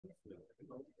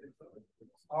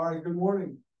All right, good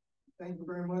morning. Thank you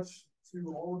very much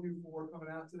to all of you for coming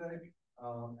out today.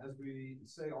 As we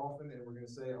say often, and we're going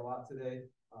to say a lot today,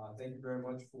 thank you very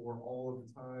much for all of the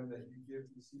time that you give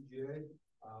to the CGA.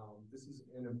 This is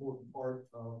an important part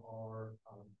of our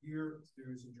year to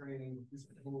do some training, do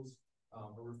some tools,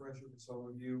 a refresher for some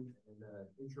of you, and an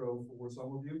intro for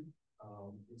some of you.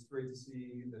 It's great to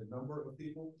see the number of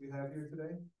people we have here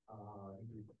today. I think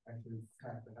we actually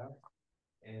packed the house.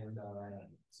 And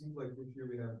it seems like this year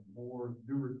we have more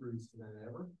new recruits than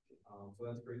ever. So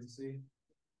that's great to see.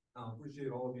 Appreciate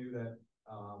all of you that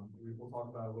we will talk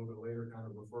about a little bit later, kind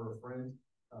of refer a friend.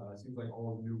 It seems like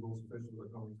all of the new rules officials are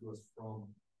coming to us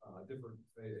from a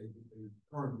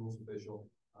current rules official.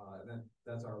 And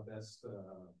that's our best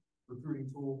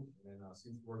recruiting tool, and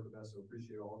seems to work the best. So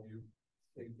appreciate all of you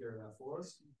taking care of that for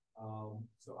us.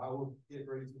 So I will get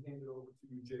ready to hand it over to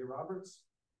Jay Roberts.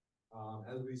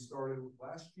 As we started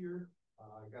last year,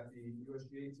 I got the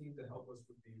USGA team to help us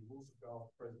with the rules of golf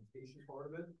presentation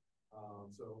part of it.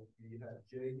 So we have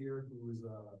Jay here, who is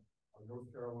a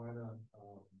North Carolina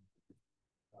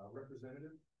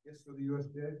representative, for the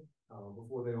USGA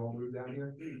before they all moved down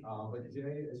here. But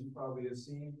Jay, as you probably have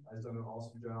seen, has done an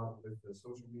awesome job with the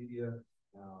social media,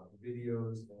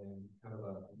 videos, and kind of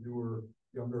a newer,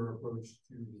 younger approach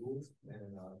to the rules,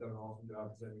 and done an awesome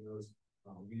job presenting those.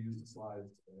 We use the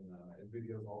slides and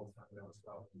videos all the time now as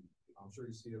well. I'm sure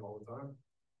you see it all the time.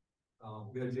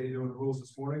 We had Jay doing the rules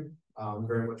this morning.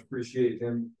 Very much appreciate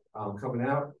him coming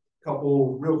out.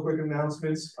 Couple real quick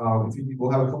announcements.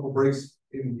 We'll have a couple breaks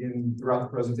in throughout the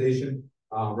presentation.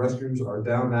 Restrooms are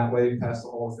down that way past the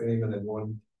Hall of Fame, and then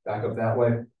one back up that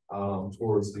way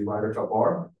towards the Ryder Cup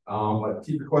bar. But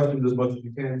keep your questions as much as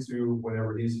you can to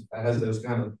whenever he has those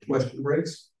kind of question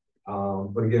breaks.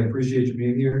 But again, appreciate you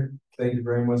being here. Thank you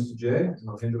very much to Jay, and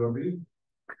I'll hand it over to you.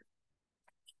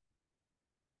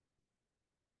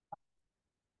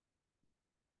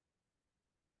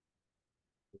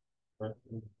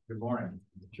 Good morning.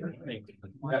 Sure. Good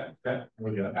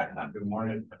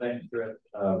morning. Thanks, Chris.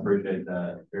 Appreciate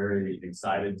that. Very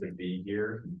excited to be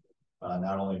here.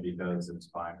 Not only because it's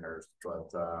Pinehurst,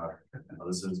 but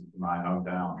this is my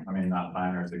hometown. I mean, not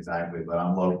Pinehurst exactly, but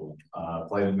I'm local.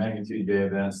 Played in many CGA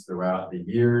events throughout the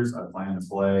years. I plan to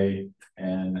play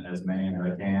in as many as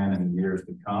I can in the years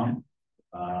to come.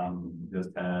 Just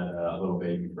had a little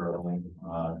baby girl.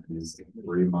 She's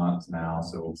 3 months now,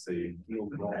 so we'll see.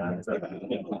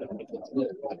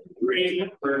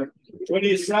 When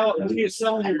you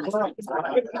sell your club?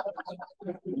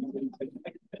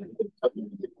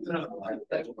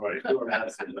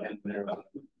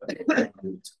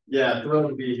 Yeah, thrilled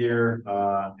to be here,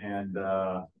 and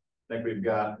I think we've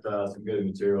got some good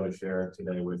material to share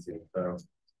today with you. So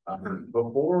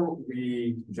before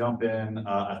we jump in,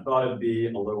 I thought it'd be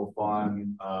a little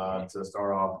fun to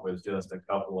start off with just a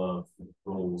couple of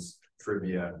rules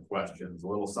trivia questions, a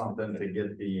little something to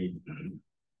get the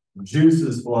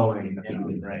juices flowing in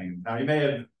the brain. Now, you may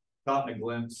have gotten a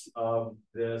glimpse of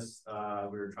this.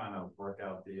 We were trying to work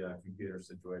out the computer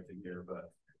situation here,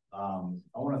 but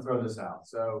I want to throw this out.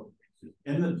 So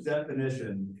in the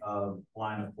definition of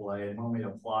line of play, and when we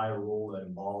apply a rule that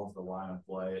involves the line of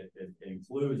play, it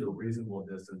includes a reasonable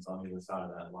distance on either side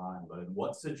of that line. But in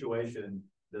what situation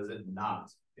does it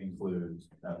not include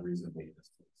that reasonable distance?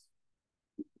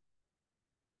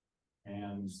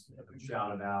 And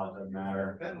shout it out, doesn't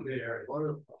matter. Penalty area.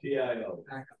 TIO.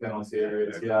 Penalty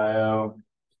area, TIO.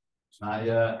 Not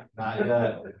yet. Not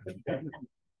yet.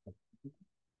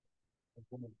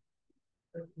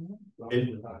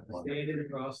 Standing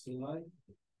across the line.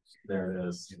 There it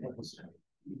is.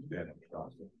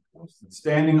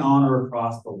 Standing on or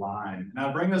across the line. Now,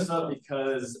 I bring this up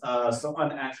because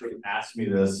someone actually asked me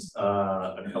this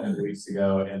a couple of weeks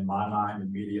ago, and my mind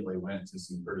immediately went to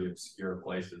some pretty obscure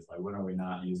places. Like, when are we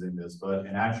not using this? But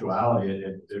in actuality,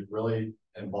 it really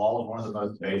involves one of the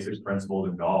most basic principles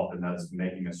in golf, and that's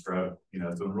making a stroke.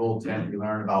 So in Rule 10, we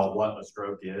learn about what a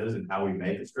stroke is and how we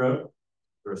make a stroke.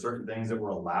 There are certain things that we're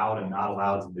allowed and not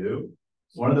allowed to do.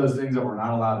 One of those things that we're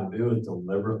not allowed to do is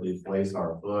deliberately place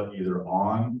our foot either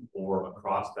on or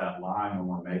across that line when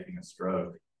we're making a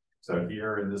stroke. So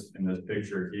here in this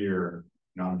picture here,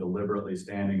 I'm deliberately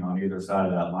standing on either side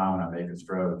of that line when I make a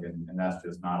stroke, and that's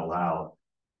just not allowed.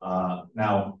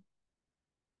 Now,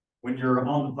 when you're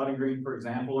on the putting green, for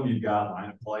example, and you've got line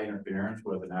of play interference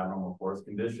with an abnormal course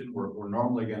condition, we're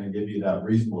normally going to give you that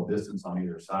reasonable distance on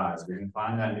either side. So you can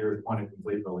find that nearest point of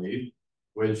complete relief,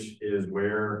 which is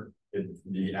where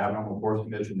the abnormal course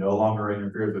condition no longer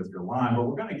interferes with your line, but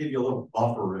we're going to give you a little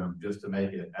buffer room just to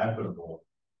make it equitable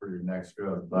for your next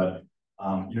stroke. But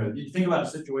you think about a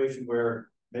situation where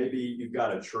maybe you've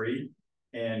got a tree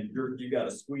and you got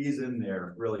to squeeze in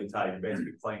there really tight. You're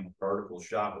basically playing a vertical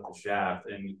shot with the shaft,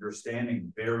 and you're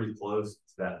standing very close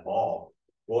to that ball.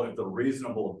 Well, if the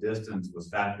reasonable distance was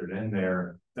factored in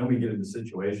there, then we get into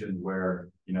situations where,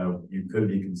 you know, you could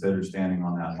be considered standing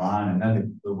on that line. And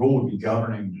then the rule would be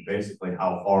governing basically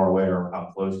how far away or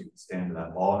how close you can stand to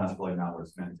that ball. And that's really not what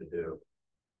it's meant to do.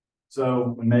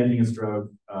 So when making a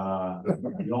stroke,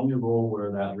 the only rule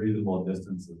where that reasonable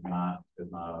distance does not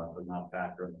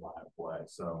factor in the line of play.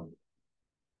 So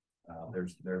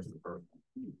there's the first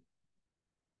one.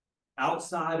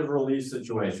 Outside of relief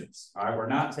situations, all right, we're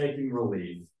not taking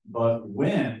relief, but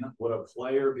when would a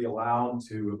player be allowed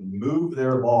to move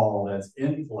their ball that's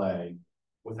in play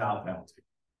without penalty?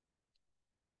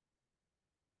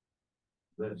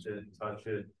 Lift it, touch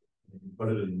it, put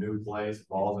it in a new place,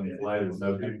 ball's in play, there's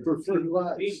no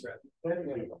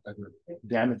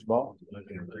Damaged ball.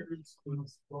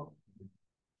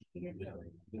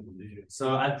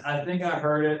 So I think I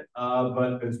heard it,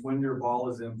 but it's when your ball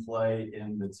is in play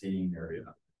in the teeing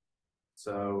area.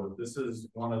 So this is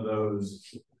one of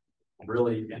those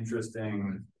really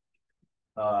interesting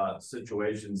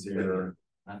situations here.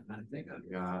 I think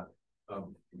I've got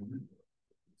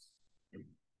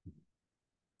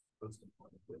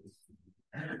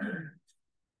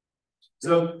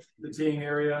so the teeing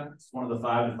area is one of the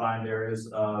 5 defined areas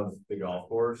of the golf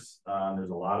course.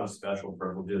 There's a lot of special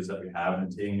privileges that we have in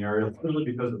the teeing area, really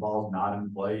because the ball's not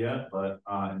in play yet. But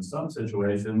in some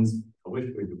situations, I wish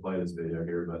we could play this video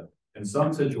here, but in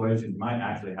some situations, you might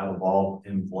actually have a ball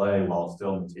in play while it's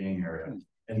still in the teeing area.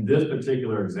 In this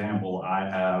particular example, I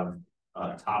have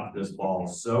topped this ball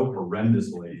so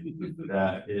horrendously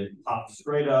that it popped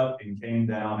straight up and came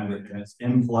down, and it's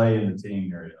in play in the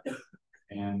teeing area.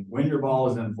 And when your ball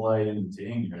is in play in the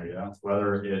teeing area,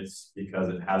 whether it's because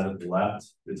it hasn't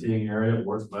left the teeing area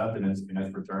or it's left and it's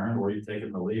returned, or you've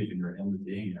taken relief and you're in the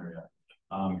teeing area,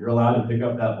 you're allowed to pick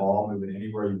up that ball, move it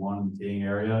anywhere you want in the teeing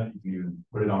area. You can even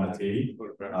put it on a tee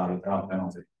without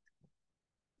penalty.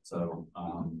 So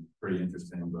pretty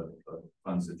interesting, but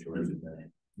fun situation there.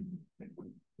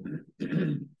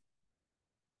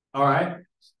 All right.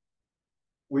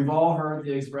 We've all heard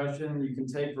the expression, you can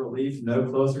take relief no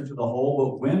closer to the hole,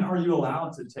 but when are you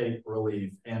allowed to take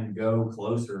relief and go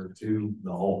closer to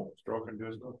the hole? Stroke and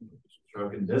distance.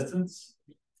 Stroke and distance.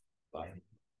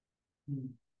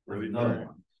 Relief Another area.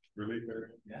 one. Relief area.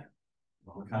 Yeah.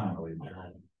 What kind of relief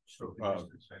area?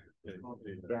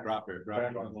 Drop it. Drop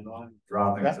it on the line.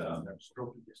 Dropping zone.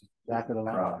 Back of the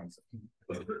line. Dropping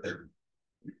zone.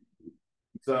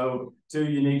 So 2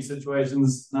 unique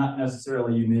situations, not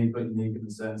necessarily unique, but unique in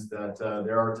the sense that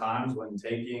there are times when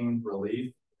taking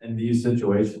relief in these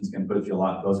situations can put you a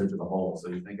lot closer to the hole. So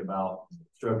you think about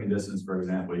stroke and distance, for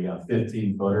example, you got a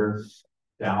 15-footer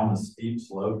down the steep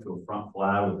slope to a front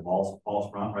flag with a false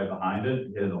front right behind it.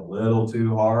 You hit it a little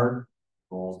too hard,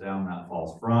 rolls down that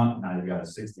false front. Now you've got a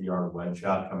 60-yard wedge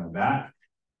shot coming back.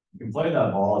 You can play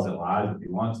that ball as it lies if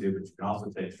you want to, but you can also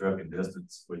take stroke and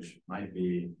distance, which might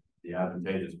be the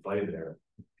advantageous play there.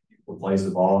 Replace the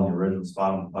ball in the original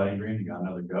spot on the putting green, you got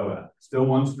another go at it. Still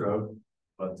 1 stroke,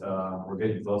 but we're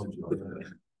getting closer to it.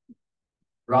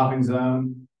 Dropping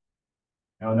zone,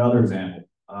 you know, another example.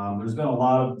 There's been a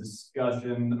lot of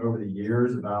discussion over the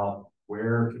years about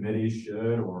where committees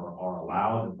should or are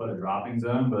allowed to put a dropping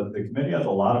zone, but the committee has a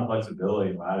lot of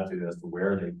flexibility and latitude as to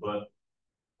where they put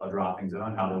a dropping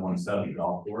zone, how they want to set up the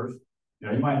golf course. You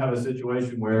know, you might have a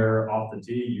situation where off the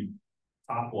tee, you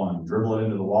top one, dribble it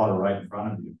into the water right in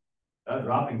front of you. That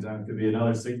dropping zone could be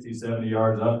another 60, 70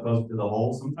 yards up close to the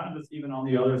hole. Sometimes it's even on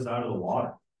the other side of the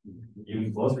water,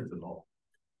 even closer to the hole.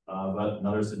 But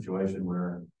another situation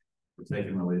where we're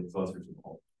taking relief closer to the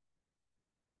hole.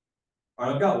 All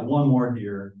right, I've got one more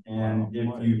here. And if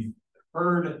you've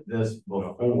heard this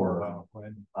before,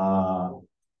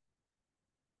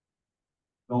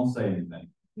 don't say anything.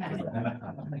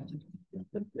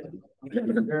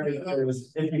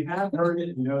 If you have heard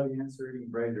it, you know the answer, you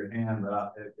can raise your hand.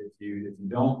 But if you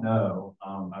don't know,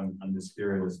 I'm just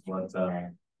curious what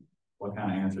kind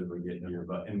of answers we get here.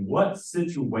 But in what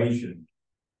situation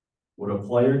would a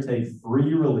player take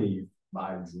free relief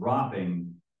by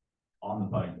dropping on the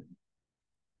putting green?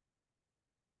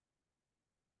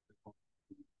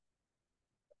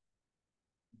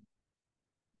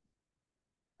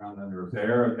 Ground under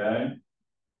repair, okay.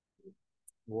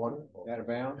 Water, out of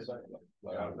bounds.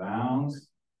 Out of bounds.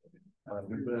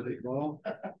 Ball.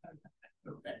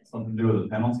 Something to do with the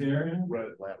penalty area?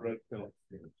 Red penalty.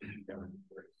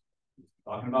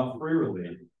 Talking about free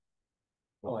relief.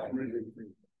 Free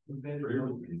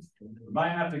relief. We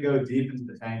might have to go deep into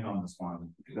the tank on this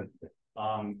one.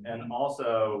 And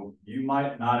also you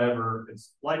might not ever,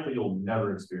 it's likely you'll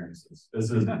never experience this.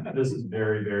 This is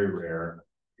very, very rare.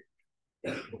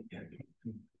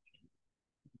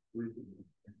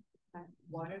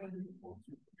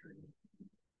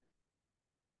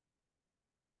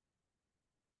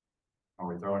 Are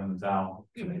we throwing in the towel?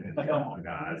 Come on,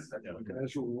 guys.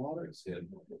 Casual water.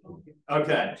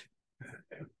 Okay.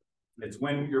 It's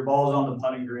when your ball's on the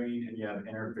putting green and you have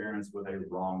interference with a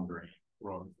wrong green.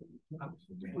 Wrong.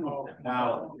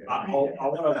 Now, I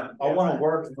want to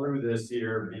work through this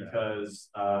here because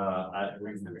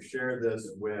we shared this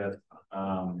with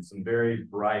some very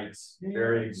bright,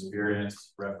 very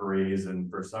experienced referees, and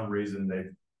for some reason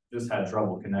they've just had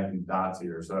trouble connecting dots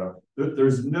here. So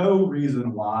there's no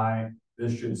reason why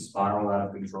this should spiral out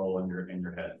of control in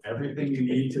your head. Everything you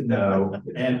need to know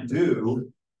and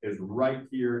do is right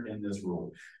here in this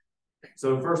rule.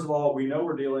 So first of all, we know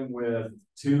we're dealing with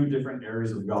two different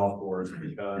areas of the golf course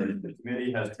because the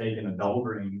committee has taken a double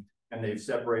green and they've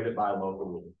separated by local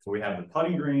rule. So we have the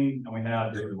putting green and we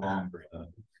have the wrong green.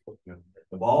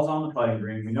 The ball's on the putting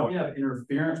green. We know we have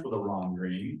interference with the wrong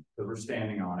green because we're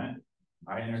standing on it.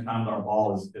 All right, anytime our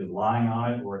ball is lying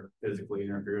on it or it physically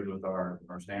interferes with our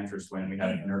stance or swing, we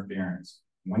have interference.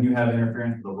 When you have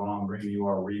interference with the wrong green, you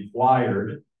are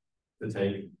required to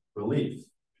take relief.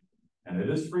 And it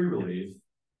is free relief,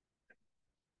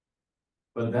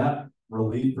 but that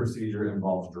relief procedure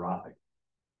involves dropping.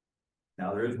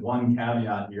 Now, there is one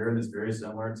caveat here, and it's very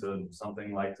similar to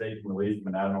something like taking relief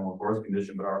from an abnormal course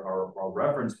condition, but our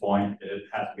reference point, it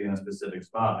has to be in a specific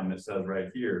spot, and it says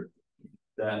right here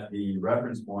that the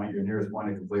reference point, your nearest point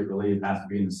of complete relief, has to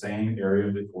be in the same area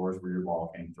of the course where your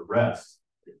ball came to rest.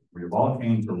 Where your ball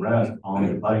came to rest on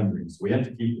the putting green, so we have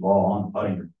to keep the ball on the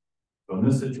putting green. So in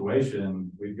this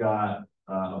situation, we've got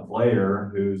a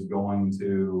player who's going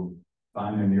to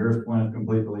find their nearest point of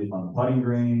complete relief on the putting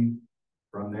green.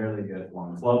 From there, they get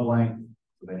one club length.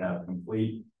 So they have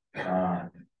complete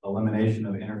elimination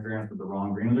of interference with the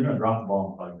wrong green. They're going to drop the ball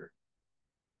on the putting green.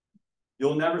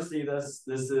 You'll never see this.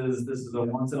 This is a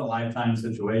once in a lifetime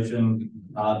situation.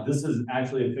 This is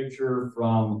actually a picture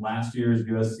from last year's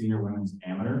U.S. Senior Women's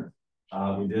Amateur.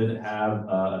 We did have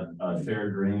a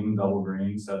shared green, double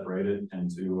green, separated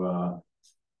into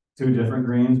two different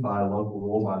greens by local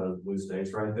rule by the blue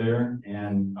stakes right there.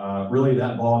 And really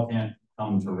that ball can't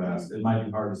come to rest. It might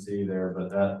be hard to see there, but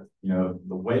that, you know,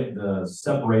 the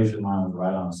separation line was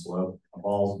right on the slope. The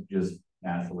ball's just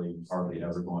naturally hardly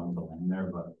ever going to land there.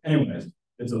 But anyways,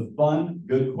 it's a fun,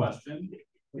 good question.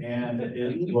 And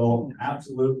it will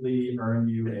absolutely earn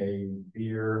you a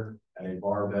beer at a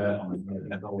bar bet on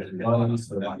the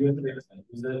so use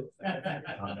it.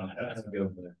 That's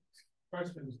good.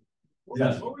 Questions?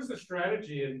 Yes. What was the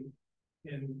strategy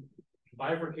in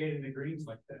bifurcating the greens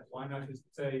like that? Why not just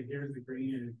say, here's the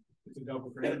green and it's a double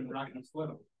green and we're not going to split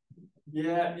them?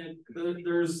 Yeah,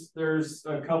 there's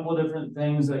a couple of different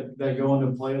things that go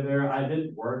into play there. I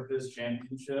didn't work this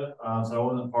championship, so I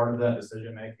wasn't part of that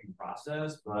decision-making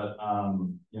process, but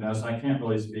you know, so I can't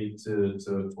really speak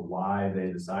to why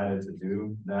they decided to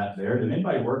do that there. Did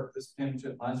anybody work this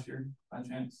championship last year by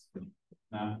chance?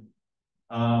 No.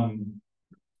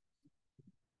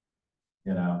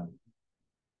 You know,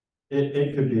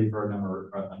 it could be for a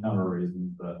number of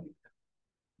reasons, but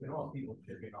We don't want people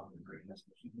chipping off the green.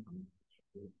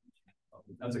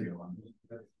 that's a good one.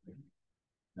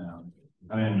 No,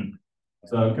 I mean,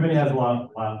 so committee has a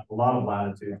lot of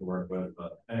latitude to work with,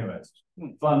 but anyways,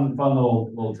 fun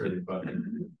little trivia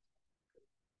question.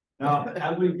 Now,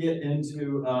 as we get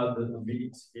into the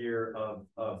meat here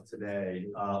of today,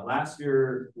 last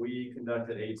year we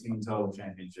conducted 18 total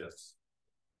championships.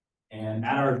 And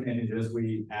at our championships,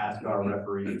 we asked our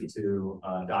referees to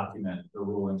document the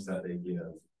rulings that they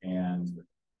give. And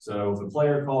so if a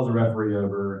player calls a referee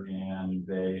over and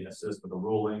they assist with a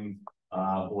ruling,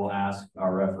 we'll ask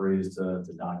our referees to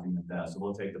document that. So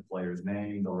we'll take the player's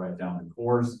name, they'll write down the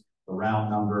course, the round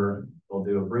number, they'll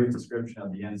do a brief description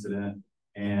of the incident,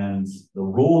 and the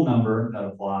rule number that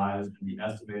applies, and the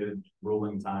estimated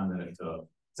ruling time that it took.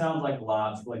 Sounds like a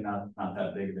lot, it's really not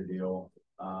that big of a deal.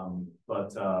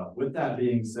 But with that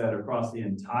being said, across the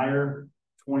entire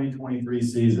 2023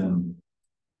 season,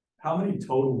 how many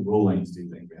total rulings do you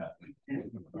think we have?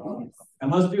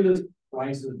 And let's do this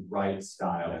Price is Right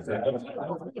style.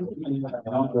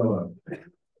 Don't go up.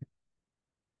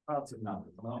 Lots of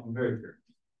numbers. I'm very curious.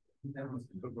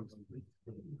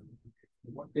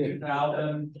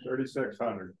 2,000,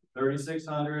 3,600.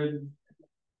 3,600.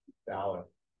 Ballot.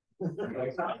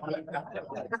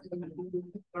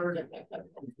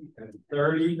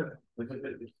 30.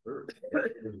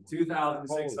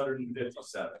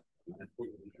 2,657.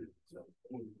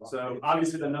 So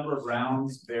obviously the number of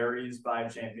rounds varies by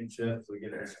championships. We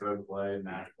get into stroke play,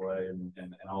 match play, and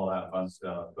all that fun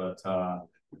stuff. But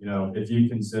you know, if you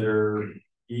consider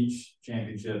each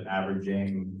championship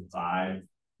averaging 5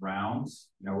 rounds,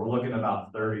 you know, we're looking at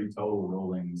about 30 total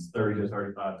rulings, 30 to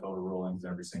 35 total rulings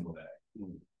every single day.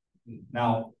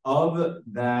 Now, of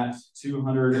that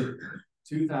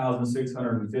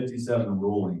 2,657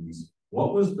 rulings,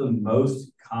 what was the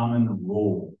most common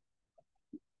rule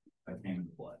that came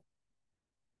into play?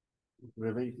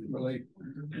 Relief.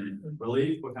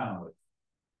 Relief? What kind of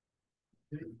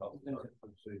relief?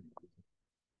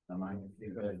 Am I?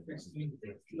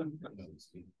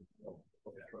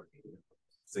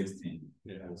 16.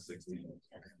 Yeah, 16.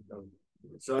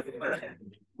 So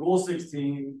rule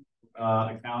 16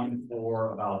 accounted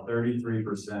for about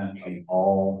 33% of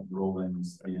all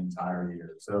rulings the entire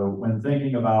year. So when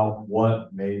thinking about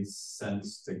what made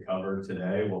sense to cover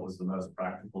today, what was the most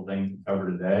practical thing to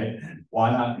cover today,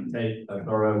 why not take a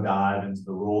thorough dive into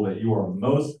the rule that you are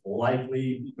most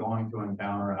likely going to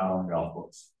encounter out on the golf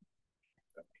course?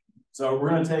 So we're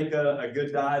going to take a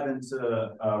good dive into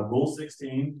Rule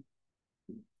 16,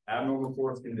 abnormal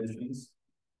course conditions,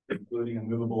 including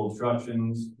immovable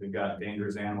obstructions. We've got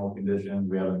dangerous animal conditions.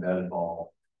 We have embedded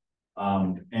ball.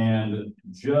 And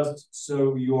just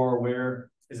so you are aware,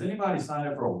 has anybody signed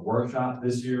up for a workshop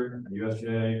this year, a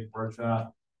USGA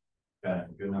workshop? Okay,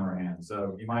 good number of hands.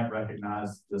 So you might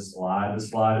recognize this slide. This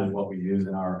slide is what we use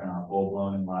in our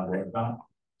full-blown and live workshop.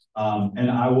 And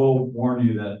I will warn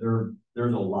you that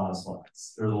there's a lot of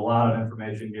slides. There's a lot of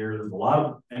information here. There's a lot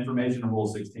of information in Rule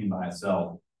 16 by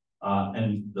itself.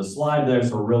 And the slide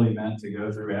decks are really meant to go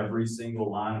through every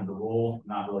single line of the rule. I'm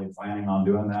not really planning on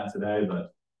doing that today,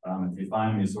 but if you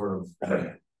find me sort of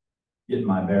getting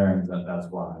my bearings, that's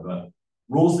why. But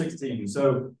Rule 16.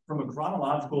 So from a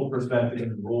chronological perspective in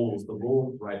the rules, the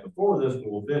rule right before this,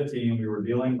 Rule 15, we were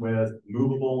dealing with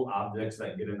movable objects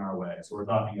that get in our way. So we're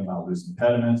talking about loose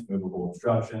impediments, movable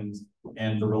obstructions,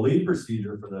 and the relief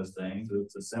procedure for those things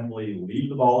is to simply leave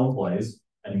the ball in place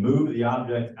and move the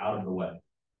object out of the way.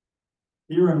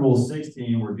 Here in Rule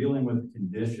 16, we're dealing with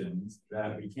conditions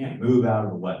that we can't move out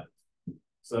of the way.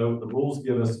 So the rules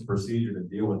give us a procedure to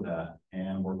deal with that,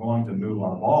 and we're going to move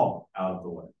our ball out of the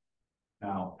way.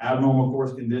 Now, abnormal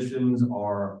course conditions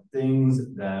are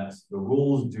things that the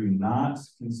rules do not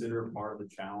consider part of the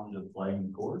challenge of playing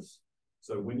the course.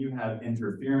 So when you have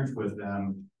interference with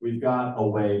them, we've got a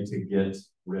way to get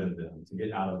rid of them, to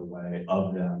get out of the way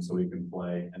of them so we can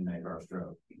play and make our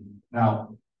stroke.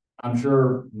 Now, I'm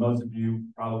sure most of you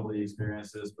probably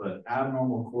experience this, but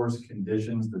abnormal course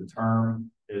conditions, the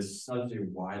term is such a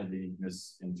widely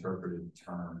misinterpreted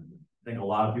term. I think a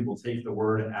lot of people take the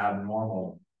word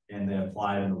abnormal and they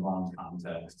apply it in the wrong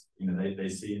context. You know, they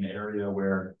see an area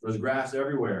where there's grass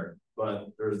everywhere, but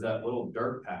there's that little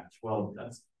dirt patch. Well,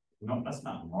 that's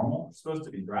not normal. It's supposed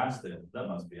to be grass there. That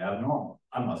must be abnormal.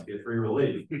 I must get free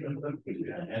relief.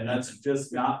 And that's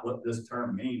just not what this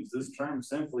term means. This term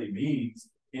simply means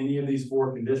any of these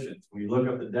 4 conditions. When you look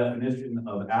up the definition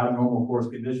of abnormal course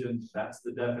conditions, that's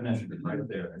the definition right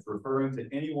there. It's referring to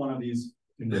any one of these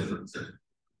conditions.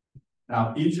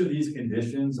 Now, each of these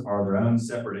conditions are their own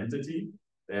separate entity.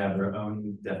 They have their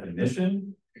own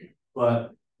definition,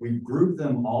 but we group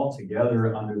them all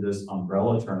together under this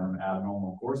umbrella term,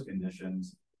 abnormal course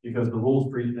conditions, because the rules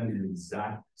treat them the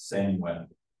exact same way.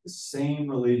 The same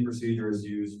relief procedure is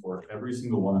used for every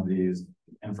single one of these.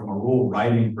 And from a rule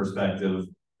writing perspective,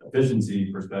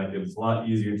 efficiency perspective, it's a lot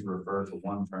easier to refer to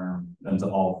one term than to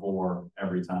all 4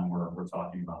 every time we're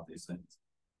talking about these things.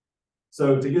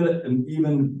 So to get an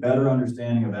even better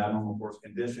understanding of abnormal course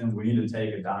conditions, we need to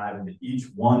take a dive into each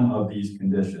one of these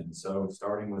conditions. So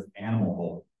starting with animal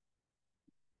hole.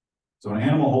 So an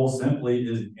animal hole simply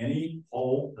is any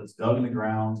hole that's dug in the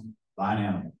ground by an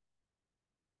animal,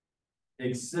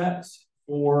 except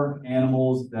for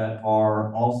animals that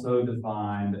are also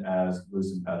defined as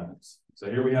loose impediments. So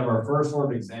here we have our first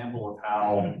sort of example of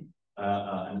how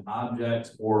an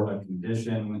object or a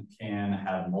condition can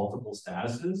have multiple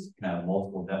statuses, can have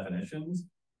multiple definitions.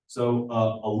 So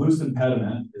a loose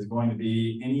impediment is going to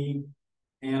be any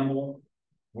animal,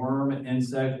 worm,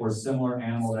 insect, or similar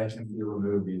animal that can be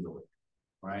removed easily,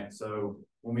 right? So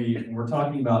when we're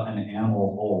talking about an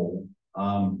animal hole,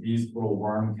 these little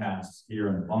worm casts here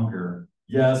in the bunker,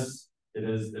 yes, it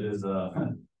is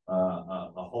a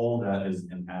hole that is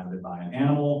inhabited by an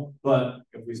animal, but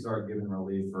if we start giving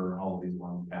relief for all of these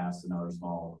worm casts and other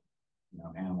small,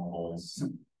 animal holes,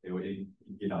 it would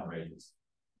get outrageous.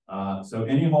 So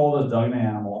any hole that's dug in an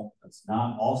animal that's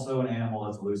not also an animal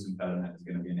that's a loose impediment is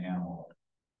going to be an animal hole.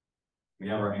 We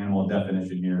have our animal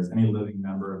definition here as any living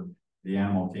member of the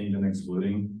animal kingdom,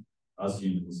 excluding us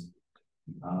humans.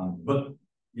 But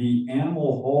the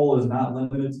animal whole is not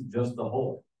limited to just the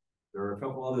whole. There are a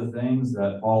couple other things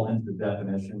that fall into the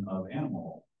definition of animal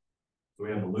whole. So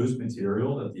we have the loose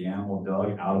material that the animal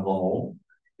dug out of the hole.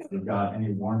 We've got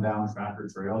any worn down tractor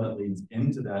trail that leads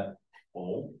into that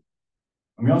hole.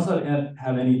 And we also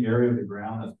have any area of the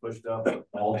ground that's pushed up or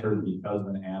altered because of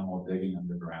an animal digging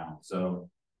underground. So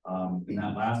in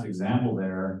that last example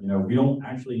there, we don't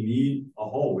actually need a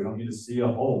hole. We don't need to see a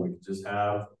hole. We could just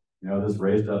have, this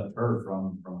raised up turf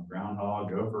from a groundhog,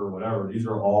 gopher, whatever. These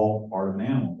are all part of an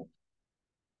animal.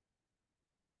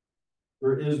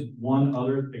 There is one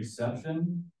other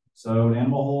exception. So an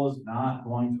animal hole is not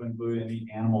going to include any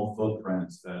animal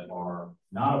footprints that are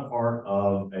not a part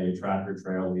of a tractor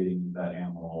trail leading to that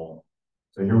animal hole.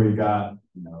 So here we've got,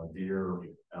 a deer,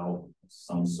 elk,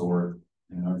 some sort,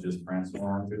 just prancing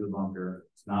along through the bunker.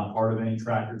 It's not part of any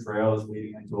tractor trail that's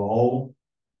leading into a hole.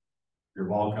 Your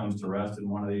ball comes to rest in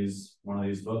one of these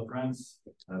footprints.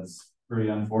 That's pretty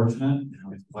unfortunate.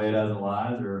 Play it as it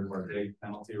lies or take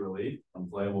penalty relief from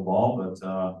playable ball,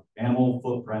 but animal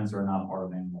footprints are not part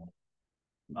of animal.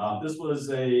 This was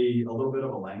a little bit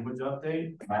of a language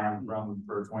update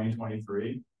for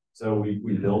 2023. So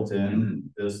we built in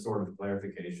this sort of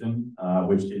clarification,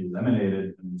 which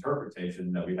eliminated an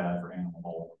interpretation that we had for animal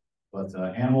whole. But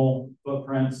animal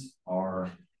footprints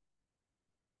are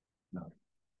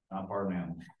not part of an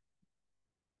animal.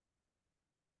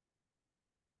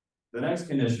 The next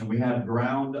condition, we have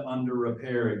ground under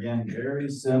repair. Again, very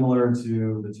similar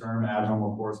to the term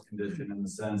abnormal course condition in the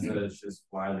sense that it's just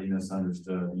widely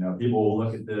misunderstood. People will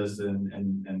look at this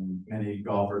and many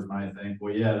golfers might think,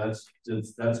 well, yeah,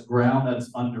 that's ground that's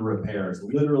under repair. It's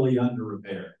literally under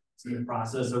repair. It's in the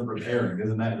process of repairing.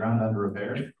 Isn't that ground under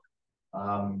repair?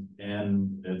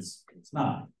 And it's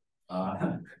not.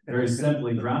 Very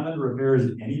simply, ground under repair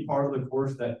is any part of the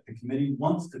course that the committee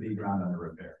wants to be ground under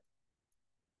repair.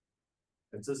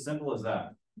 It's as simple as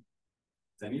that.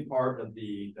 It's any part that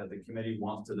the committee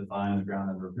wants to define as ground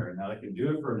under repair. Now they can do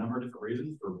it for a number of different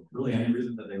reasons, for really any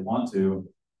reason that they want to.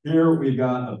 Here we've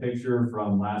got a picture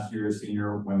from last year's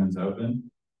Senior Women's Open.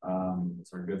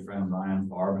 It's our good friend Ryan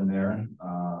Farben there,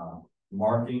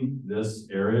 marking this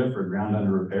area for ground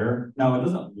under repair. Now it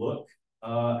doesn't look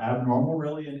abnormal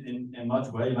really in much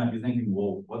way. You might be thinking,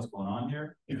 well, what's going on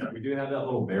here? We do have that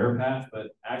little bare patch, but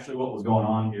actually what was going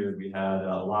on here is we had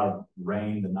a lot of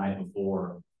rain the night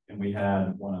before, and we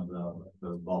had one of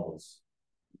those bubbles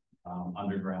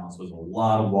underground. So there's a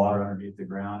lot of water underneath the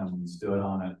ground, and when you stood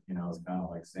on it, it's kind of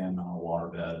like standing on a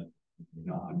waterbed.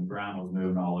 The ground was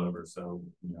moving all over. So,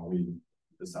 we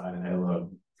decided, hey, look,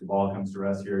 if the ball comes to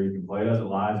rest here, you can play it as it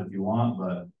lies if you want,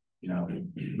 but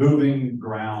moving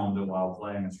ground while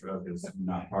playing a stroke is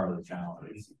not part of the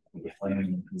challenge. We're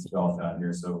playing this golf out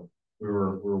here, so we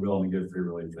were willing to give free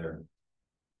relief there.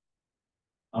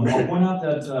 I'll point out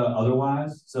that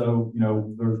otherwise, so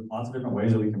there's lots of different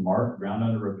ways that we can mark ground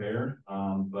under repair,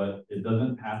 but it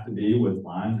doesn't have to be with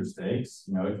lines or stakes.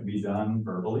 It can be done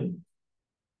verbally.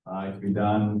 It can be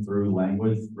done through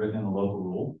language written in the local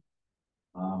rule.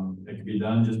 It can be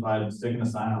done just by sticking a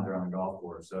sign out there on the golf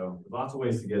course. So there's lots of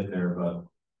ways to get there, but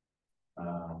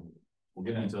we'll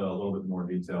get into a little bit more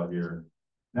detail here.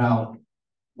 Now,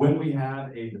 when we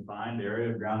have a defined area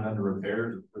of ground under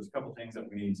repair, there's a couple things that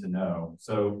we need to know.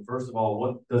 So first of all,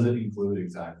 what does it include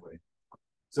exactly?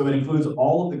 So it includes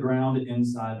all of the ground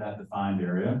inside that defined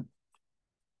area,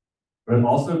 but it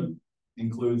also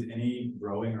includes any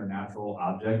growing or natural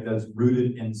object that's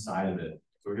rooted inside of it.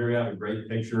 So here we have a great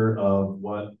picture of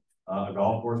what a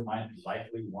golf course might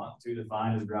likely want to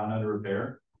define as ground under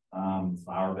repair.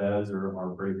 Flower beds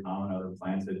are pretty common, other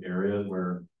planted areas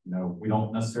where, we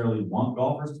don't necessarily want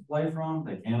golfers to play from.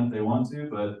 They can if they want to,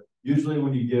 but usually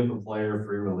when you give a player a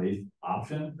free relief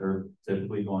option, they're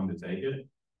typically going to take it.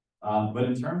 But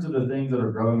in terms of the things that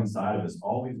are growing inside of us,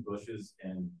 all these bushes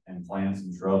and plants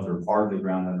and shrubs are part of the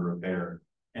ground under repair.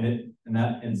 And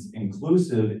that is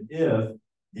inclusive if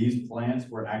these plants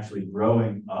were actually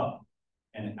growing up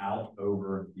and out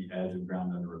over the edge of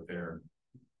ground under repair.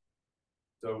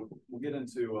 So we'll get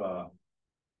into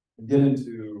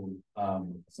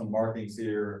some markings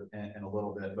here in a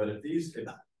little bit, but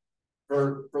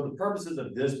for the purposes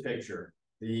of this picture,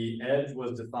 the edge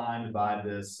was defined by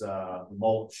this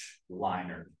mulch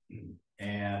liner,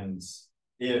 and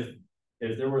if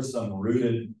there were some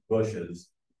rooted bushes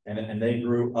and they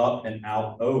grew up and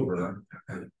out over,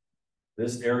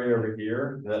 this area over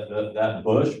here, that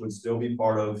bush would still be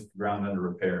part of ground under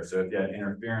repair. So if you had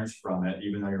interference from it,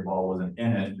 even though your ball wasn't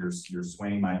in it, your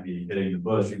swing might be hitting the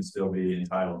bush, you'd still be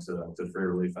entitled to free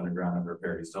relief under ground under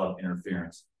repair. You still have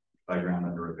interference by ground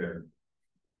under repair.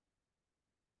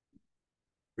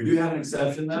 We do have an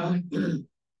exception though.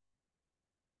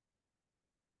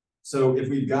 So if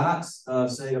we've got,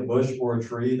 say, a bush or a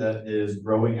tree that is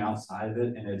growing outside of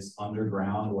it and it's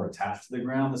underground or attached to the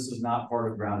ground, this is not part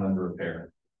of ground under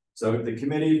repair. So if the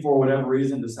committee, for whatever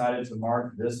reason, decided to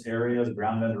mark this area as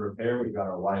ground under repair, we've got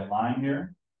our white line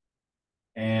here.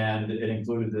 And it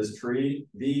included this tree.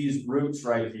 These roots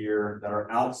right here that are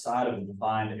outside of the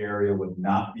defined area would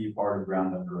not be part of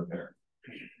ground under repair.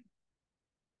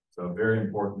 So a very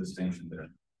important distinction there.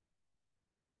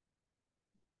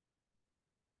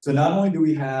 So not only do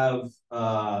we have,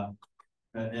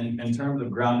 in terms of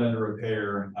ground under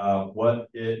repair, what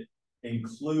it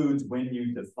includes when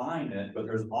you define it, but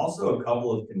there's also a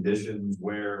couple of conditions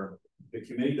where the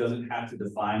committee doesn't have to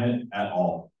define it at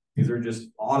all. These are just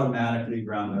automatically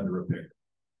ground under repair.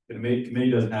 The committee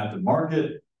doesn't have to mark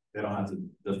it. They don't have to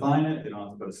define it. They don't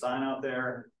have to put a sign out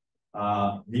there.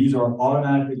 These are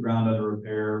automatically ground under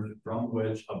repair from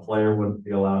which a player would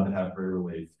be allowed to have free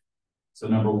relief. So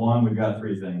number one, we've got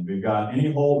three things. We've got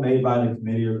any hole made by the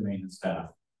committee or the maintenance staff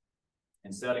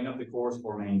in setting up the course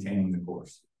or maintaining the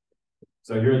course.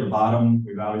 So here at the bottom,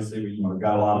 we've obviously, we've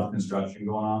got a lot of construction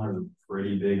going on. There's a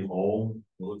pretty big hole.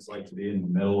 It looks like to be in the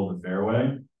middle of the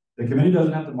fairway. The committee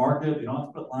doesn't have to mark it. They don't have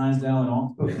to put lines down. They don't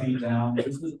have to put paint down. This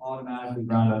is automatically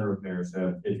ground under repair.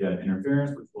 So if you have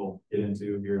interference, which we'll get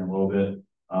into here in a little bit,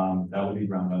 that would be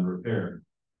ground under repair.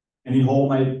 Any hole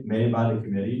made by the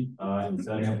committee in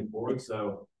setting up the course.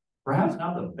 So perhaps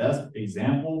not the best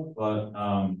example, but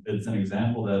it's an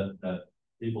example that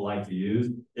people like to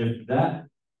use. If that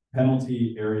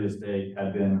penalty area stake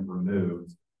had been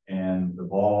removed and the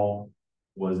ball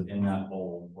was in that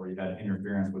hole, or you had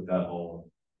interference with that hole,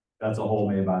 that's a hole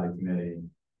made by the committee.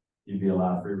 You'd be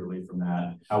allowed free relief from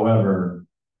that. However,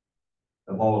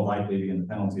 the ball would likely be in the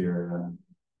penalty area,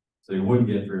 so you wouldn't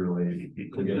get free relief.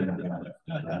 To get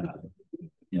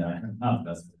yeah, not the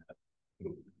best.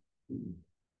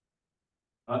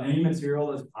 Any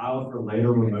material that's piled for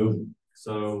later removal.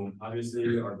 So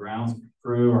obviously our grounds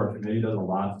crew, our committee does a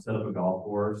lot to set up a golf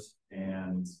course,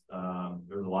 and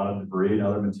there's a lot of debris and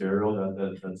other material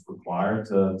that's required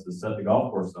to set the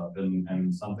golf course up,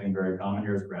 and something very common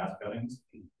here is grass cuttings.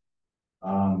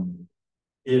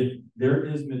 If there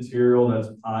is material that's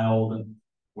piled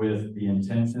with the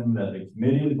intention that the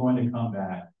committee is going to come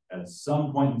back at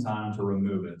some point in time to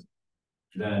remove it,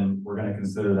 then we're going to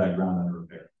consider that ground under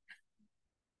repair.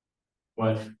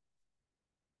 But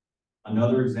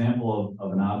another example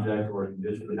of an object or a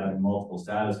condition having multiple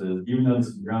statuses, even though this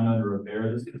is ground under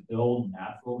repair, this is still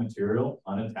natural material,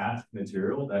 unattached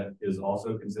material that is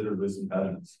also considered loose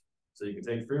impediments. So you can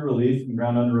take free relief from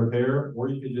ground under repair, or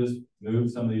you could just move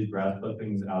some of these grass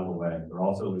clippings out of the way. They're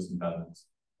also loose impediments.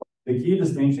 The key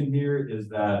distinction here is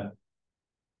that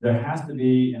there has to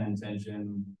be an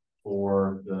intention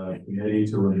for the committee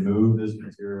to remove this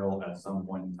material at some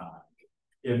point in time.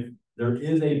 If there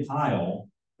is a pile,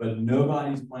 but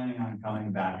nobody's planning on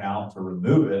coming back out to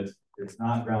remove it, it's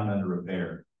not ground under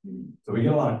repair. So we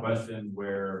get a lot of questions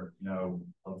where,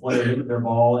 a player hits their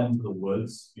ball into the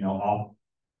woods, off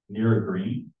near a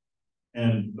green,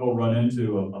 and they'll run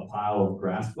into a pile of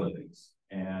grass clippings.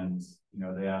 And,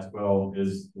 they ask, well,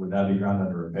 would that be ground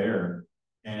under repair?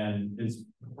 And it's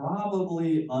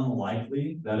probably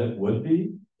unlikely that it would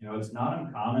be. It's not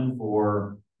uncommon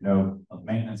for,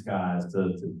 maintenance guys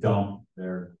to dump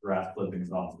their grass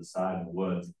clippings off to the side of the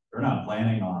woods. They're not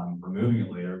planning on removing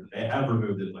it later. They have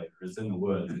removed it later. It's in the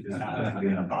woods. It just happens to be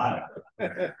in a pile.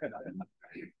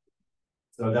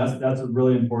 So that's a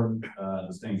really important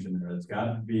distinction there. It's got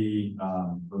to be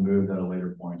removed at a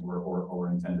later point or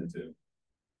intended to.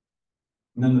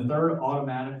 And then the third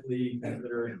automatically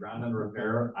considered ground under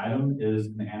repair item is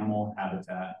an animal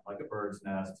habitat, like a bird's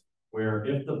nest, where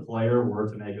if the player were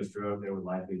to make a stroke, they would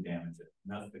likely damage it.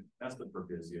 And that's the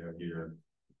proviso here.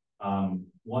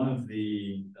 One of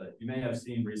the, you may have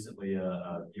seen recently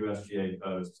a USGA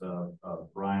post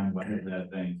of Brian Wendell, I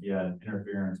think. He had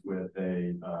interference with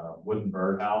a wooden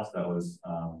birdhouse that was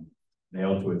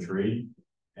nailed to a tree,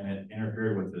 and it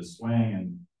interfered with his swing.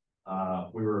 And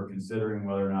we were considering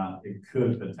whether or not it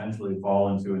could potentially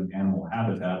fall into an animal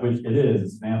habitat, which it is,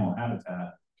 it's an animal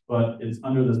habitat, but it's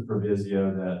under this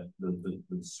proviso that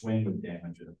the swing would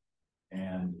damage it.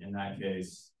 And in that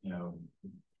case,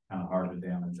 kind of hard to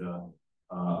damage a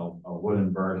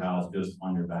wooden birdhouse just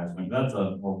on your backswing. That's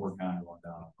we're kind of going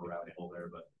down a rabbit hole there,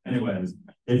 but anyways,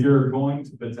 if you're going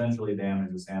to potentially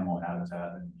damage this animal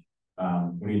habitat,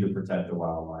 we need to protect the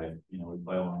wildlife. You know, we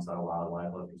play alongside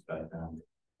wildlife, let's respect them.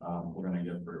 We're gonna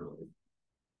get through it.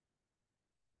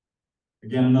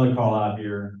 Again, another call out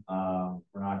here,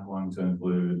 we're not going to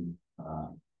include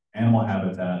animal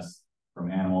habitats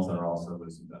from animals that are also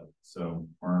loose and dead. So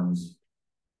worms,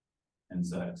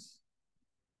 insects,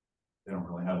 they don't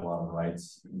really have a lot of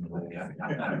rights.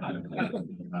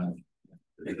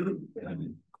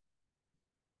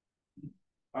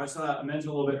 All right, so I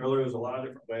mentioned a little bit earlier, there's a lot of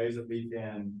different ways that we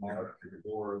can mark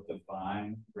or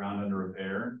define ground under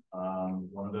repair.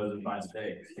 One of those is by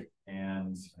stakes.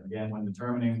 And again, when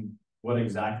determining what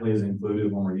exactly is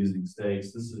included when we're using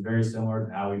stakes, this is very similar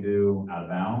to how we do out of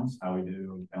bounds, how we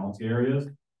do penalty areas.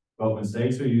 But when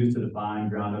stakes are used to define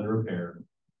ground under repair,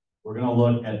 we're going to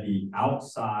look at the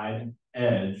outside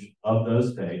edge of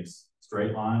those stakes,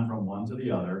 straight line from one to the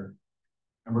other,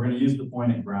 and we're going to use the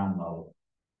point at ground level.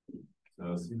 So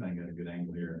let's see if I can get a good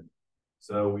angle here.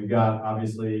 So we've got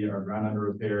obviously our ground under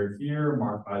repair here,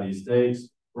 marked by these stakes.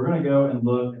 We're going to go and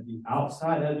look at the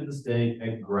outside edge of the stake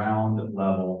at ground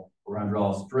level. We're going to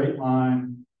draw a straight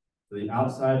line to the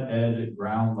outside edge at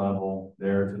ground level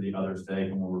there to the other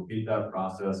stake, and we'll repeat that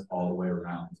process all the way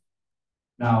around.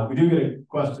 Now, we do get the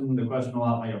question a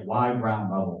lot, like, why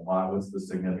ground level? Why? What's the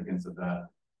significance of that?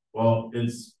 Well,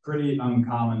 it's pretty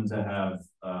uncommon to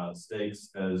have stakes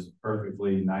as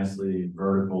perfectly, nicely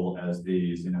vertical as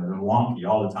these. You know, they're wonky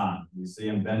all the time. You see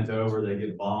them bent over, they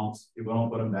get bumps. People don't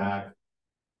put them back.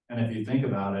 And if you think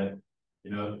about it, you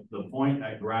know, the point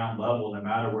at ground level, no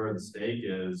matter where the stake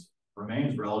is,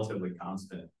 remains relatively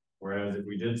constant. Whereas if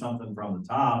we did something from the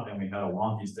top and we had a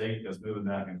wonky stake that's moving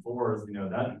back and forth, you know,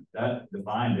 that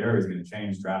defined area is going to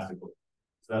change drastically.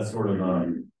 So that's sort of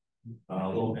a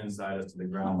little insight as to the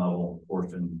ground level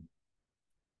portion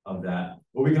of that.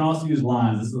 But we can also use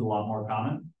lines. This is a lot more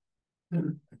common.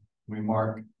 We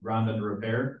mark ground under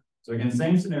repair. So again,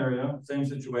 same scenario, same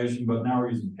situation, but now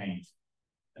we're using paint.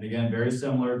 And again, very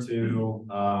similar to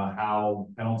how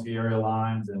penalty area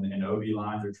lines and OB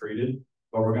lines are treated.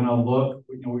 But we're going to look,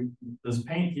 you know, this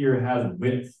paint here has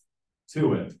width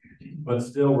to it, but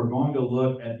still we're going to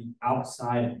look at the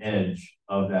outside edge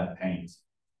of that paint.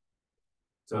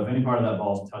 So if any part of that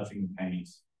ball is touching the paint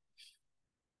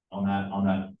on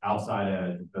that outside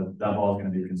edge, that ball is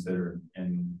going to be considered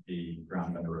in the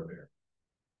ground under repair.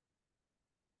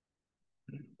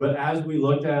 But as we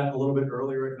looked at a little bit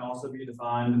earlier, it can also be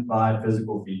defined by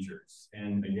physical features.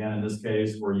 And again, in this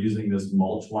case, we're using this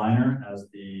mulch liner as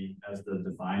the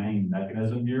defining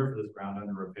mechanism here for this ground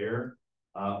under repair.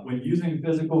 When using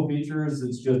physical features,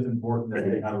 it's just important that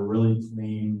they have a really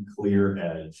clean, clear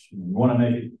edge. You want to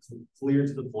make it clear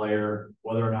to the player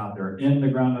whether or not they're in the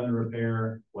ground under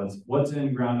repair, what's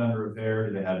in ground under repair,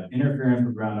 do they have interference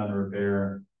with ground under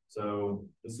repair. So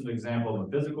this is an example of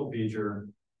a physical feature.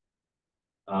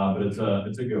 But it's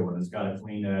a good one. It's got a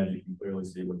clean edge. You can clearly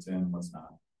see what's in and what's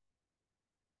not.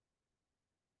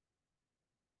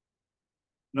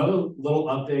 Another little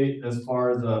update as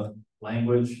far as the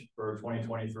language for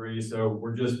 2023. So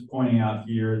we're just pointing out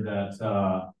here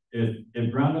that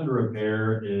if ground under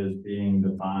repair is being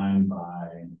defined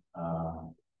by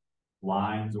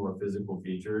lines or physical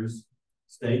features,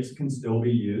 stakes can still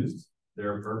be used.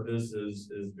 Their purpose is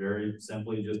very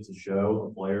simply just to show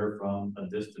a player from a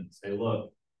distance. Hey,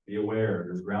 look, be aware,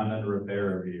 there's ground under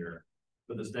repair over here.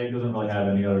 But the stake doesn't really have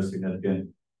any other significant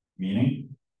meaning.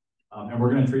 And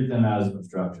we're going to treat them as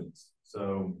obstructions.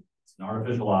 So it's an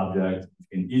artificial object. You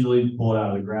can easily pull it out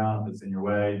of the ground. If it's in your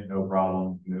way, no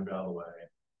problem. Move it out of the way.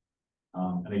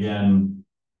 And again,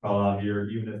 call out here,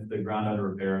 even if the ground under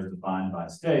repair is defined by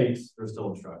stakes, there's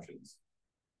still obstructions.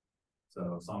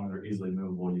 So as long as they're easily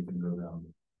movable, you can move them.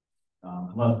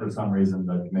 Unless for some reason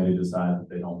the committee decides that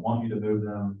they don't want you to move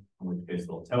them, in which case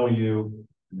they'll tell you,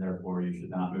 and therefore you should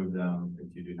not move them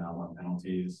if you do not want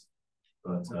penalties.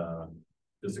 But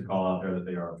just to call out there that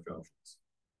they are obstructions.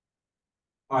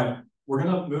 All right, we're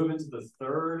going to move into the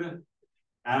third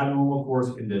abnormal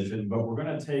course condition, but we're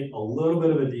going to take a little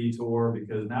bit of a detour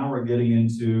because now we're getting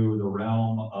into the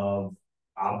realm of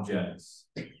objects,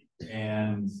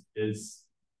 and there's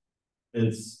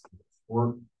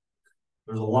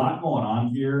a lot going on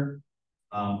here.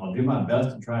 I'll do my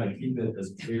best to try to keep it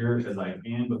as clear as I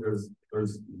can, but there's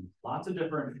lots of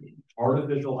different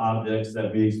artificial objects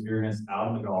that we experience out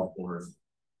on the golf course,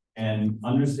 and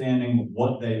understanding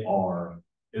what they are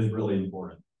is really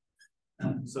important.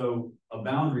 So a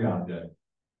boundary object.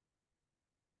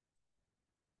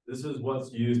 This is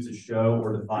what's used to show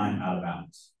or define out of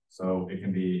bounds. So it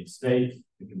can be a stake,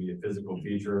 it can be a physical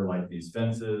feature like these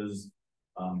fences.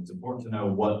 It's important to know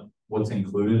what's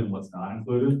included and what's not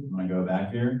included. I'm gonna go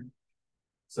back here.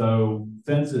 So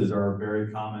fences are a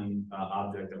very common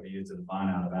object that we use to define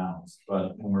out of bounds.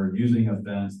 But when we're using a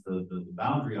fence, the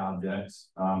boundary objects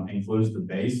includes the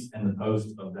base and the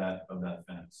post of that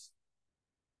fence.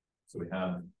 So we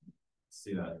have,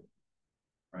 see that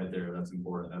right there, that's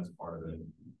important, that's part of it.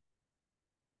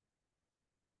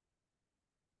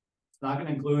 It's not gonna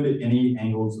include any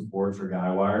angled supports or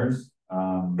guy wires.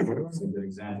 It's a good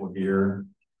example here.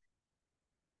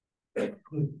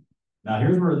 Now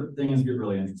here's where things get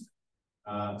really interesting.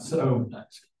 So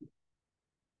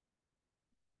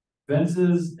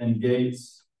fences and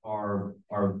gates are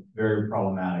very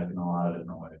problematic in a lot of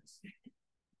different ways.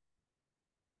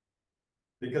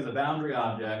 Because a boundary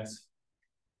object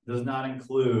does not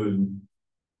include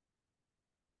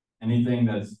anything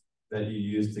that you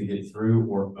use to get through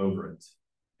or over it.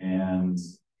 And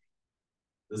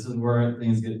this is where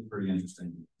things get pretty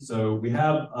interesting. So we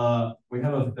have a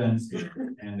fence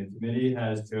here, and the committee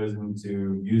has chosen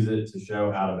to use it to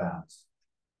show out of bounds.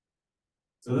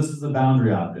 So this is the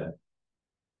boundary object,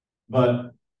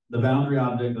 but the boundary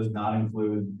object does not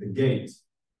include the gate.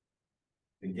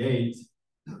 The gate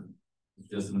is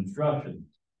just an obstruction.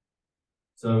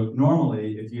 So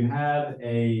normally, if you had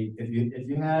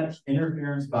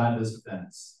interference by this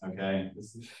fence, okay,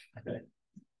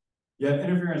 you have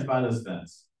interference by this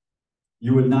fence,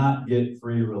 you would not get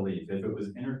free relief. If it was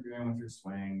interfering with your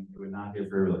swing, you would not get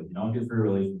free relief. You don't get free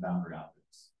relief from boundary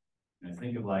objects. And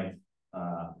think of like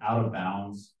out of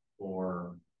bounds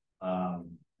for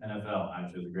NFL,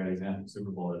 actually, is a great example, Super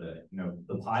Bowl today. You know,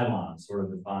 the pylons sort of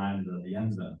define the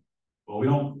end zone. Well, we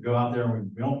don't go out there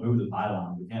and we don't move the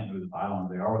pylons. We can't move the pylons.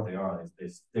 They are what they are. They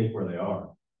stick where they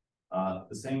are.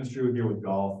 The same is true here with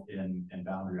golf and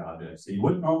boundary objects. So you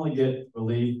wouldn't normally get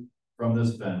relief from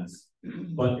this fence,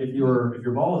 but if your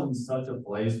ball is in such a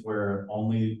place where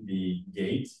only the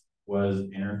gate was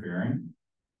interfering,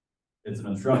 it's an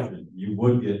obstruction. You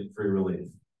would get free relief.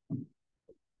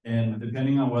 And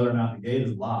depending on whether or not the gate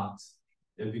is locked,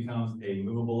 it becomes a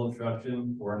movable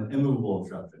obstruction or an immovable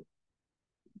obstruction.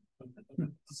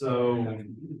 So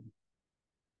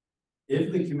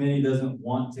if the committee doesn't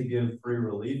want to give free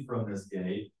relief from this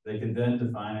gate, they can then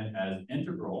define it as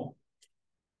integral.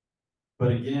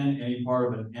 But again, any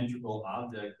part of an integral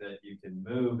object that you can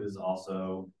move is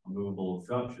also a movable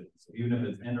obstruction. So even if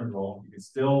it's integral, you can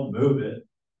still move it,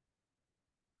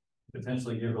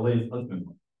 potentially give relief. Let's move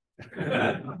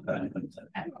on.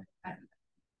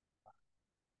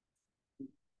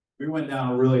 We went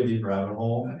down a really deep rabbit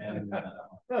hole, and I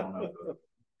don't know.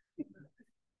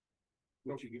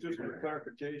 Just for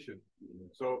clarification,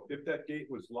 so if that gate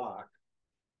was locked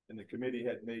and the committee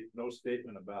had made no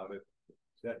statement about it,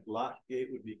 that locked gate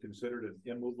would be considered an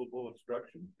immovable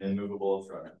obstruction? Immovable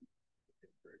obstruction.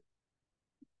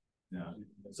 Yeah.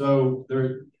 So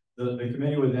the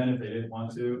committee would then, if they didn't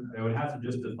want to, they would have to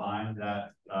just define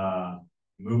that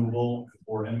movable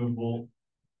or immovable.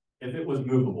 If it was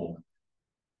movable,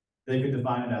 they could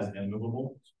define it as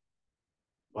immovable.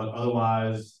 But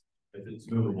otherwise, if it's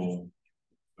movable,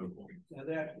 movable. Now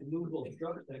that immovable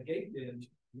structure, that gate, then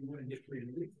you wouldn't get free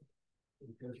relief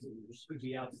because it would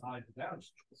be outside the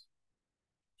bounds.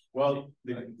 Well,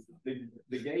 the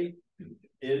gate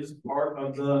is part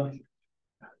of the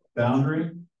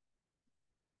boundary.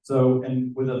 So,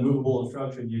 and with a movable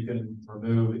obstruction, you can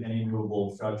remove any movable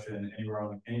obstruction anywhere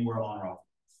on or off.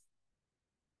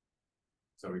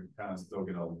 So we kind of still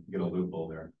get a loophole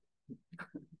there.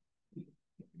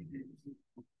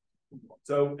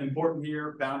 So important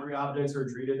here, boundary objects are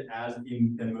treated as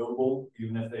immovable,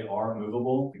 even if they are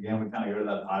movable. Again, we kind of go to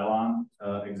that pylon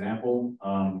example.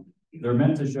 They're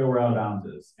meant to show where out of bounds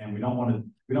is, and we don't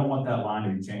want that line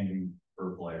to be changing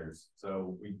for players.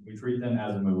 So we treat them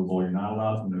as immovable. You're not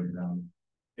allowed to move them.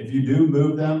 If you do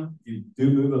move them, you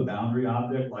do move a boundary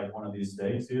object like one of these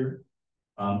stakes here,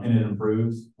 and it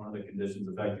improves one of the conditions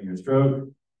affecting your stroke.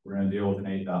 We're going to deal with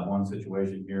an 8.1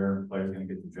 situation here. Player's going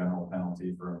to get the general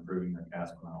penalty for improving their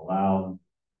cast when not allowed.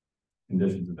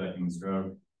 Conditions affecting the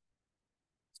stroke.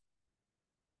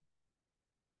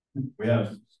 We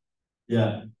have,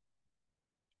 yeah.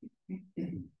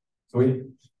 So we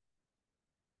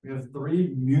have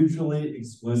three mutually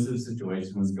exclusive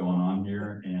situations going on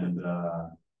here, and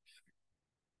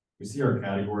we see our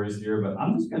categories here, but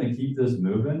I'm just going to keep this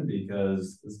moving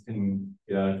because this can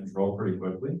get out of control pretty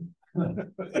quickly. But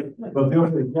feel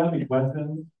free, if you have any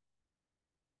questions,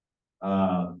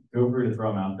 feel free to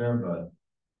throw them out there, but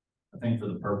I think for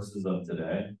the purposes of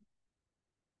today,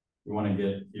 we want to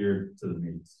get here to the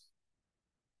meat.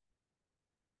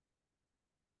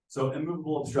 So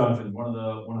immovable obstructions, one of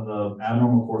the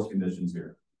abnormal course conditions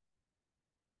here.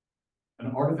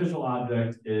 An artificial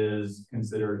object is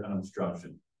considered an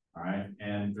obstruction, all right?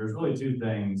 And there's really two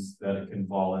things that it can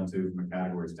fall into from a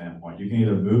category standpoint. You can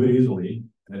either move it easily,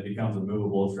 and it becomes a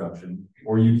movable obstruction,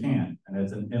 or you can't, and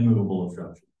it's an immovable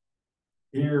obstruction.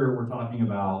 Here, we're talking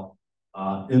about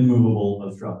immovable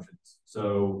obstructions.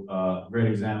 So a great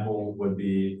example would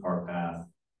be cart path.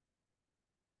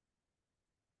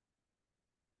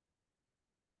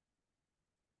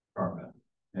 Cart path,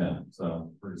 yeah,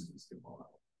 so we're just gonna skip all that.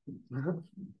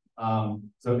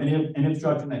 So any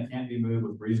obstruction that can't be moved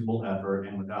with reasonable effort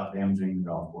and without damaging the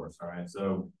golf course, all right?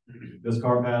 So this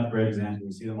cart path, great example,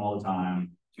 we see them all the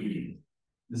time.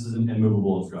 This is an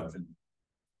immovable obstruction.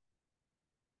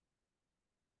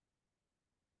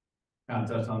 Kind of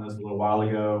touched on this a little while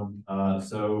ago.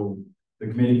 So the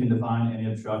committee can define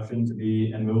any obstruction to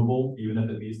be immovable, even if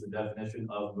it meets the definition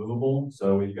of movable.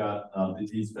 So we've got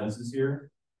these fences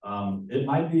here. It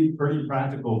might be pretty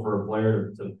practical for a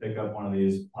player to pick up one of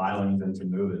these pilings and to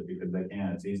move it because they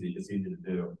can. It's easy to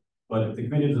do. But if the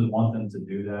committee doesn't want them to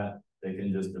do that, they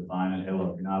can just define it. Hey,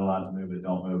 look, you're not allowed to move it.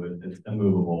 Don't move it. It's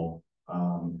immovable,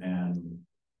 and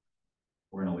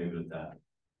we're going to leave it at that.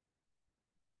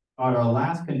 All right, our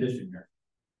last condition here: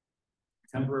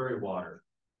 temporary water.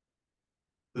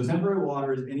 The temporary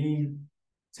water is any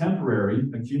temporary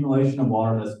accumulation of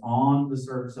water that's on the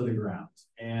surface of the ground.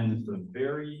 And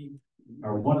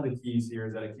one of the keys here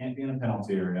is that it can't be in a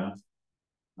penalty area,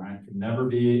 right? It can never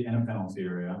be in a penalty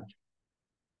area.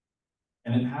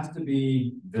 And it has to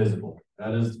be visible.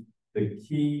 That is the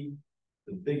key,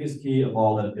 the biggest key of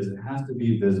all that is it has to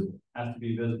be visible. It has to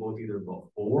be visible either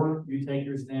before you take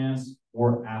your stance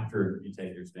or after you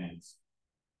take your stance.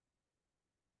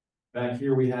 Back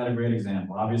here, we had a great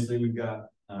example. Obviously, we've got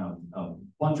a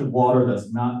bunch of water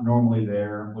that's not normally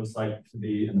there, looks like to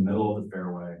be in the middle of the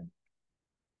fairway.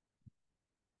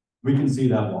 We can see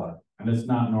that water, and it's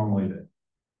not normally there.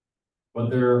 But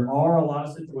there are a lot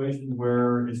of situations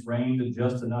where it's rained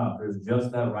just enough. There's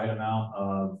just that right amount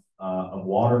of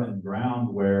water in the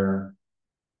ground where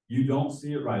you don't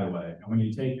see it right away. And when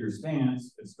you take your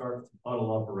stance, it starts to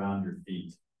puddle up around your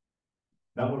feet.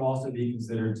 That would also be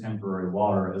considered temporary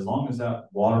water as long as that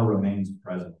water remains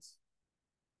present.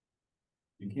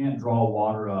 You can't draw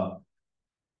water up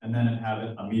and then have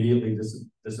it immediately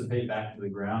dissipate back to the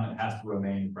ground. It has to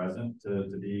remain present to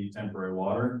be temporary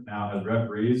water. Now, as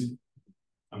referees,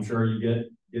 I'm sure you get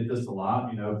this a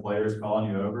lot, players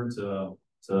calling you over to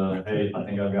hey, I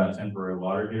think I've got temporary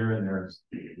water here, and they're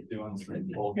doing some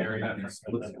Bulgarian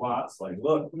split squats. Like,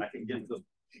 look, I can get this.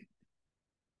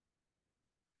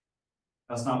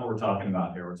 That's not what we're talking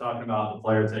about here. We're talking about the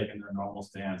player taking their normal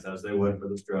stance as they would for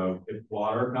the stroke. If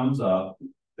water comes up,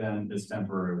 then it's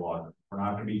temporary water. We're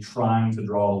not going to be trying to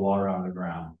draw the water out of the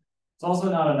ground. It's also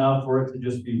not enough for it to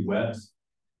just be wet,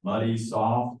 muddy,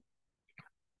 soft.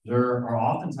 There are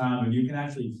often times when you can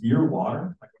actually hear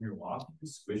water, like when you're walking,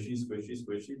 squishy, squishy,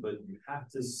 squishy, but you have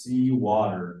to see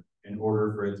water in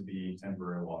order for it to be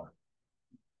temporary water.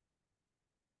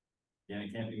 Again,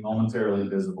 it can't be momentarily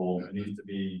visible. It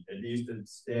needs to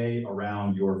stay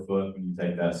around your foot when you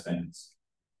take that stance.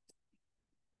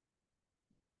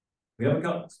 We have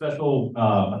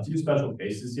a few special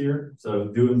cases here. So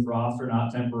dew and frost are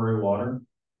not temporary water.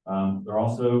 They're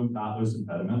also not loose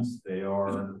impediments. They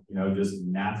are, just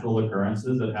natural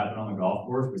occurrences that happen on the golf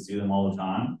course. We see them all the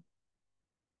time.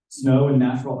 Snow and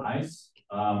natural ice.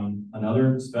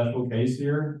 Another special case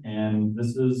here, and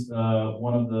this is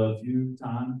one of the few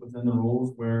times within the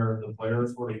rules where the player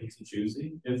sort of gets to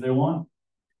choosy if they want.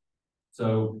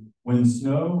 So when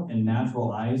snow and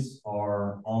natural ice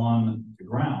are on the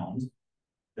ground,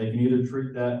 they can either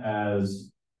treat that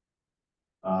as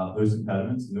loose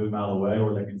impediments, move them out of the way,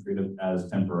 or they can treat it as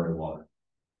temporary water.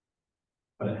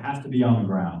 But it has to be on the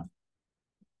ground.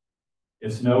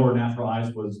 If snow or natural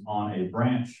ice was on a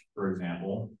branch, for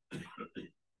example,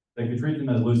 they could treat them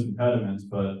as loose impediments,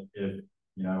 but if,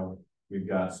 we've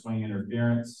got swing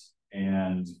interference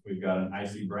and we've got an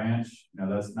icy branch,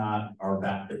 that's not our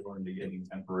backdoor into getting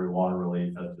temporary water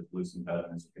relief. That's just loose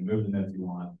impediments. You can move them if you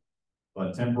want,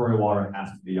 but temporary water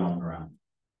has to be on the ground.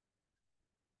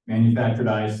 Manufactured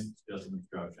ice is just an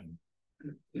obstruction.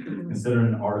 Considered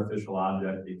an artificial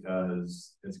object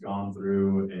because it's gone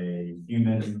through a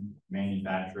human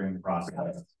manufacturing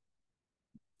process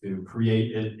to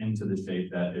create it into the shape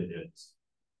that it is.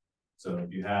 So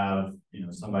if you have,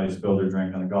 somebody spilled their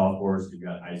drink on the golf course, you've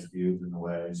got ice cubes in the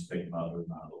way, just pick them up, move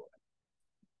them out of the way.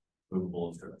 Movable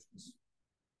obstructions.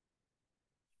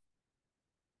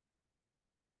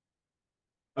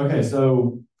 Okay,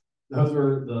 so those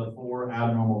are the 4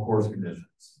 abnormal course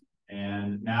conditions.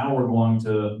 And now we're going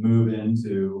to move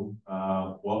into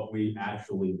what we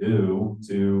actually do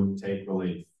to take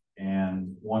relief.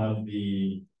 And one of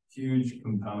the huge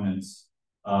components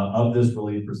of this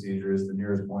relief procedure is the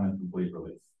nearest point of complete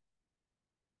relief.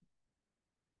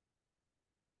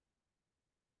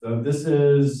 So this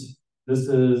is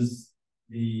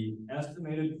the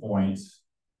estimated point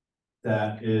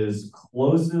that is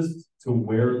closest to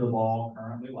where the ball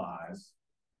currently lies,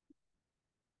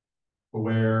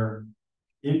 where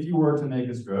if you were to make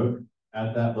a stroke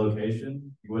at that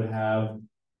location, you would have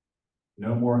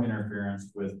no more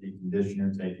interference with the condition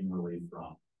you're taking relief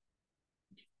from.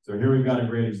 So here we've got a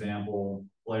great example.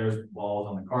 Players' balls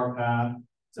on the cart path.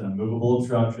 It's an immovable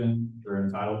obstruction. They're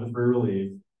entitled to free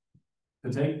relief.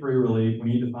 To take free relief,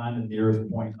 we need to find the nearest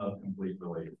point of complete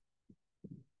relief.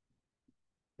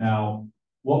 Now,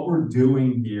 what we're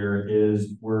doing here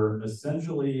is we're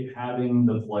essentially having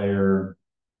the player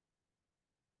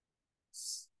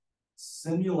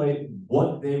simulate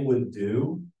what they would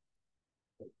do,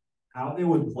 how they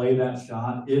would play that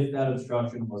shot if that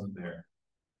obstruction wasn't there.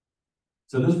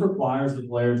 So this requires the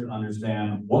player to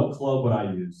understand what club would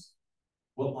I use?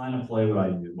 What line of play would I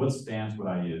use? What stance would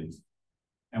I use?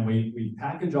 And we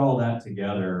package all that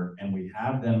together and we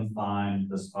have them find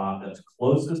the spot that's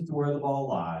closest to where the ball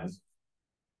lies,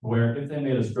 where if they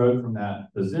made a stroke from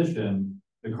that position,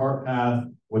 the cart path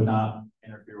would not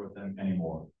interfere with them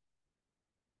anymore.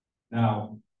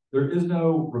 Now, there is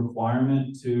no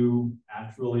requirement to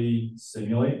actually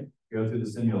go through the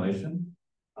simulation.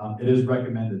 It is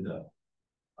recommended though,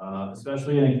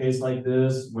 especially in a case like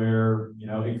this where,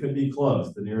 it could be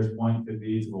close. The nearest point could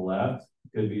be to the left,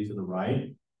 could be to the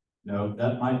right.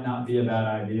 That might not be a bad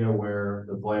idea where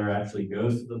the player actually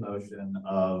goes through the motion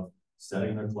of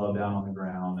setting their club down on the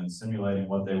ground and simulating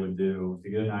what they would do to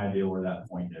get an idea where that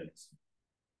point is.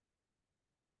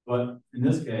 But in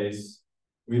this case,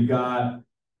 we've got,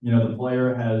 the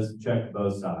player has checked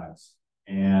both sides,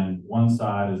 and one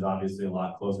side is obviously a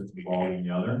lot closer to the ball than the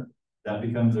other. That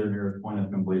becomes their nearest point of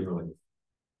complete relief.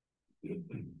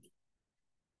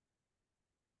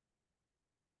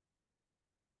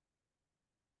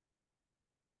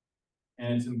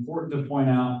 And it's important to point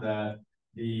out that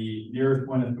the nearest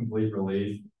point of complete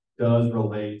relief does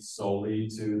relate solely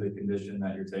to the condition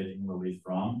that you're taking relief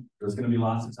from. There's going to be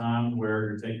lots of times where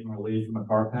you're taking relief from a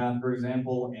cart path, for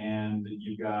example, and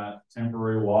you've got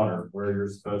temporary water where you're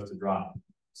supposed to drop.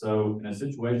 So in a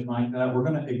situation like that, we're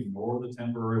going to ignore the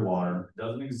temporary water. It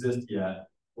doesn't exist yet.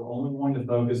 We're only going to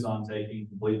focus on taking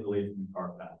complete relief from the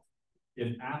cart path.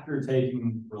 If after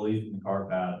taking relief from the cart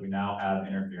path, we now have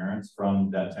interference from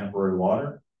that temporary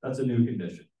water, that's a new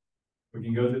condition. We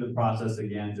can go through the process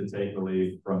again to take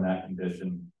relief from that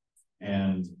condition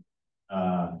and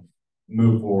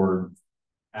move forward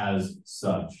as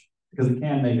such, because it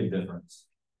can make a difference.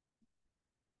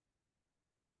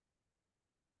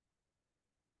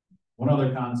 One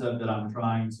other concept that I'm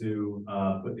trying to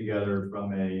put together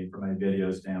from a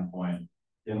video standpoint,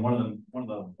 and one of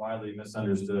the widely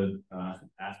misunderstood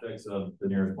aspects of the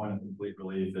nearest point of complete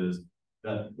relief is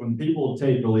that when people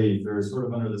take relief, they're sort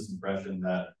of under this impression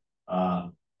that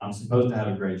I'm supposed to have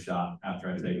a great shot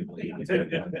after I take relief.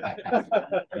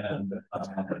 And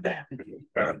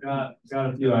got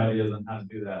a few ideas on how to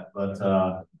do that, but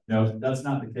that's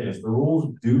not the case. The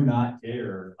rules do not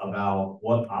care about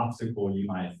what obstacle you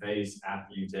might face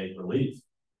after you take relief.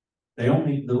 The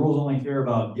rules only care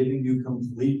about giving you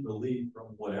complete relief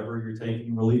from whatever you're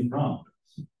taking relief from.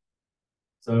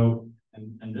 So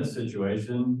in this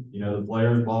situation, the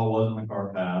player's ball was on the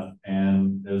cart path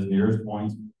and his nearest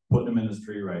point's putting him in this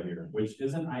tree right here, which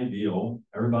isn't ideal.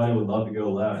 Everybody would love to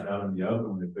go left out in the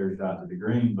open with a clear shot to the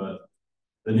green, but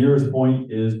the nearest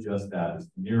point is just that. It's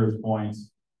the nearest point,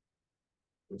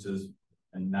 which is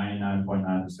in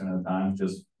 99.9% of the time,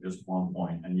 just 1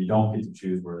 point, and you don't get to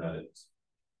choose where that is.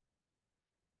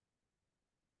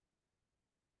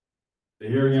 So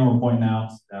here again, we're pointing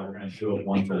out that we're going to do it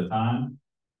once at a time.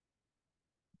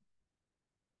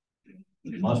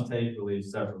 You must take relief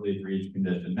separately for each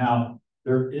condition. Now,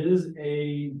 there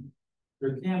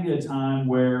can be a time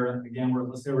where, again,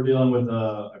 let's say we're dealing with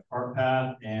a cart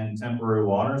path and temporary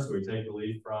water. So we take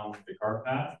relief from the cart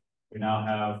path. We now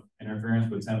have interference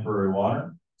with temporary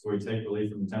water. So we take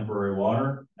relief from the temporary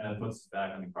water and it puts us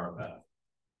back on the cart path.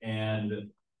 And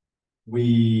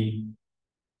we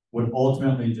would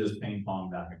ultimately just ping pong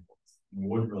back and forth. We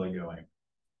wouldn't really go anywhere.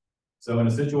 So in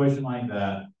a situation like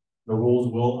that, the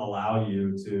rules will allow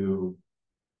you to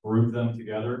group them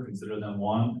together, consider them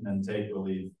one, and then take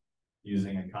relief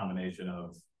using a combination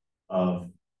of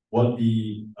what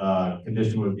the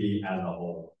condition would be as a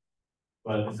whole.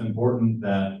 but it's important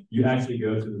that you actually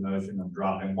go through the motion of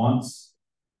dropping once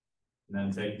and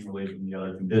then taking relief from the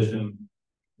other condition.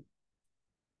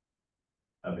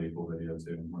 That'd be a cool video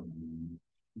too.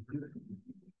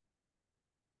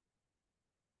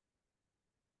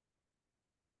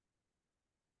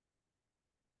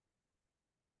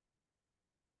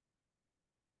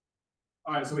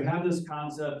 All right, so we have this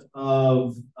concept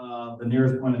of the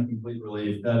nearest point of complete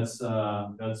relief. That's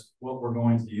what we're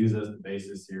going to use as the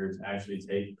basis here to actually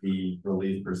take the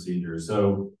relief procedure.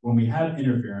 So when we have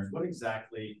interference, what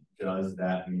exactly does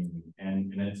that mean?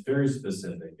 And it's very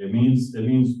specific. It means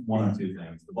one of two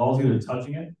things. The ball's either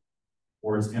touching it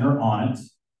or it's in or on it.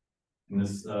 In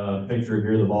this picture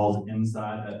here, the ball's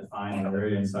inside that defined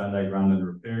area, inside that grounded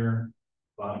repair.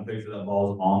 Bottom picture, that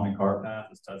ball's on the cart path,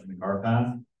 it's touching the cart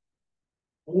path.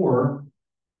 Or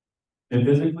it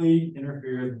physically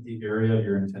interferes with the area of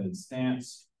your intended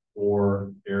stance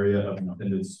or area of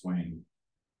intended swing.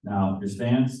 Now, your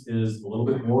stance is a little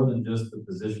bit more than just the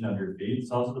position of your feet.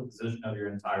 It's also the position of your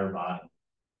entire body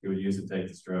you would use to take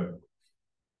the stroke.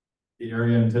 The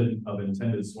area of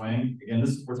intended swing, again,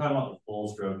 we're talking about the full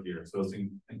stroke here. So it's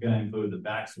going to include the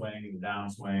backswing, the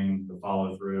downswing, the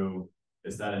follow through.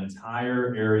 It's that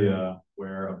entire area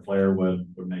where a player would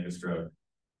make a stroke.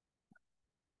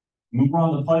 When we're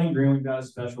on the putting green, we've got a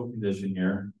special condition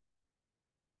here.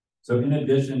 So in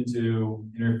addition to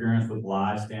interference with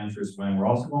lie, stance, or swing, we're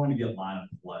also going to get line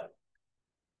of play.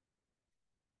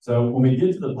 So when we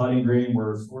get to the putting green,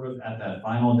 we're sort of at that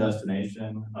final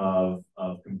destination of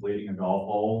completing a golf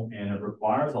hole, and it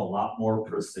requires a lot more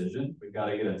precision. We've got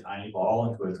to get a tiny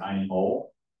ball into a tiny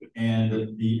hole.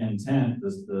 And the intent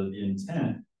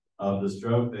of the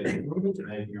stroke that you're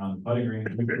making on the putting green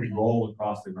is to roll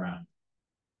across the ground.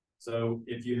 So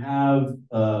if you have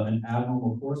an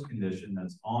abnormal course condition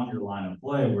that's on your line of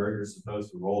play where you're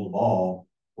supposed to roll the ball,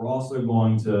 we're also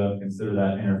going to consider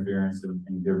that interference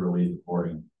and give relief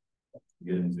accordingly.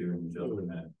 Get into in just a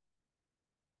minute.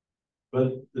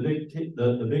 But the big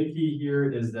key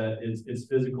here is that it's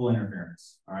physical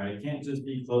interference. All right, it can't just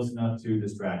be close enough to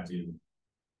distract you.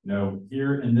 No,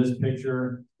 here in this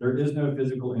picture, there is no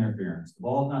physical interference. The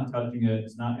ball is not touching it,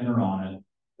 it's not in or on it.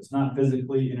 It's not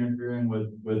physically interfering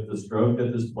with the stroke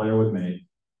that this player would make,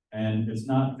 and it's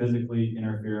not physically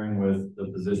interfering with the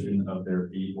position of their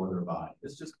feet or their body.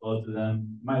 It's just close to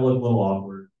them. It might look a little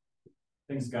awkward. I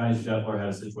think Scotty Scheffler had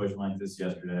a situation like this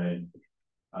yesterday,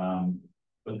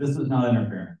 but this is not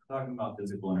interference. We're talking about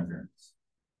physical interference.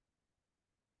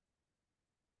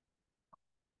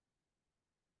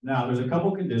 Now, there's a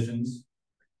couple conditions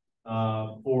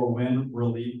for when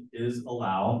relief is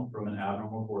allowed from an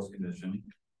abnormal course condition.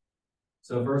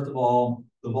 So first of all,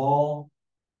 the ball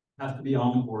has to be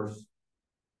on the course,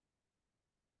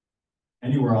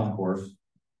 anywhere on the course.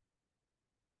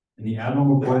 And the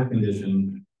abnormal course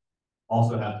condition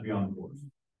also has to be on the course.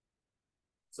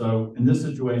 So in this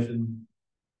situation,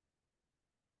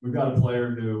 we've got a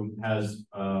player who has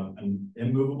an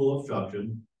immovable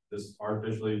obstruction, this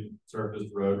artificially surfaced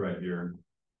road right here,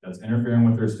 that's interfering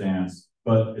with their stance,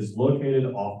 but it's located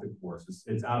off the course.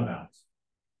 It's out of bounds.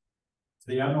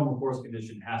 So the abnormal course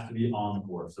condition has to be on the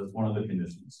course. That's one of the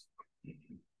conditions.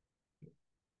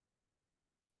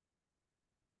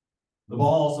 The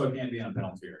ball also can't be in a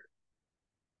penalty area.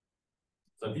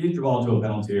 So if you hit your ball into a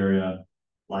penalty area,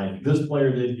 like this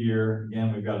player did here,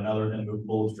 again, we've got another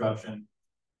immovable obstruction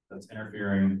that's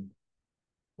interfering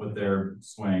with their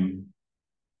swing.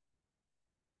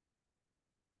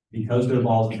 Because their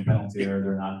ball's in the penalty area,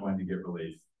 they're not going to get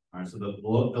relief. All right, so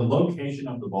the location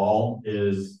of the ball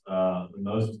is the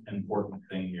most important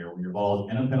thing here. When your ball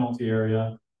is in a penalty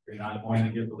area, you're not going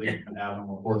to get relief from an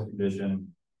abnormal course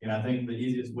condition. And I think the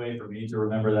easiest way for me to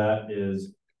remember that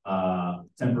is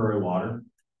temporary water.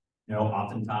 You know,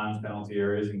 oftentimes penalty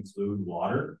areas include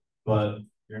water, but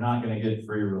you're not going to get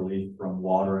free relief from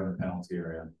water in a penalty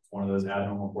area. It's one of those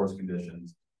abnormal course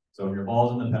conditions. So if your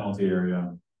ball's in the penalty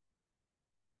area,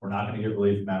 we're not going to get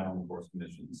relief from abnormal course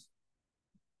conditions.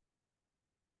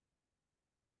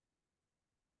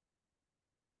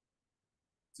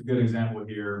 It's a good example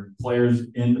here. Players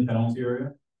in the penalty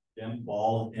area, again,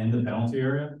 balls in the penalty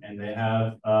area, and they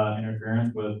have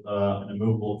interference with an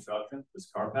immovable obstruction,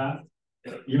 this cart path.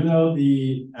 Even though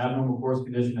the abnormal course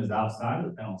condition is outside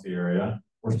of the penalty area,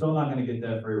 we're still not going to get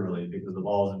that free relief because the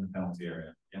ball is in the penalty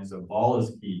area. And so ball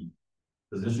is key.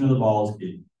 Position of the ball is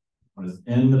key. When it's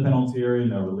in the penalty area,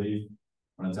 no relief.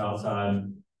 When it's outside,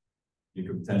 you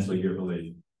could potentially get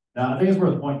relief. Now, I think it's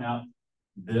worth pointing out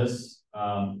this.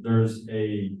 There's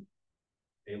a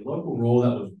local rule that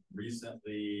was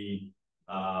recently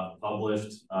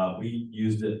published. We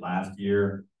used it last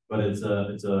year, but it's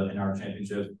in our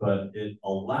championship, but it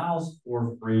allows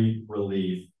for free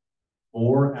relief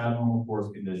for abnormal course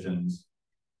conditions,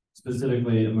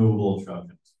 specifically immovable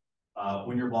obstructions,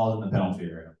 when your ball's in the penalty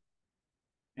area.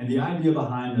 And the idea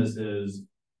behind this is,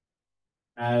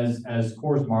 as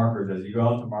course markers, as you go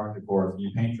out to mark the course, and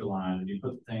you paint your lines, and you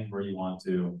put the things where you want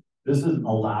to, this is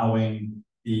allowing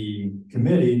the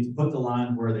committee to put the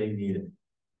lines where they need it.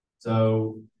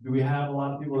 So, do we have a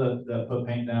lot of people that put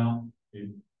paint down,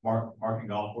 marking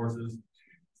golf courses?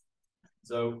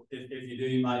 So, if you do,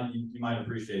 you might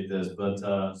appreciate this. But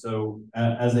so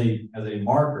as a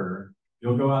marker,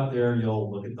 you'll go out there,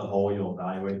 you'll look at the hole, you'll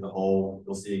evaluate the hole,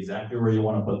 you'll see exactly where you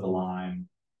want to put the line,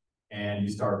 and you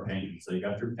start painting. So you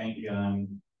got your paint gun,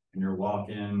 and you're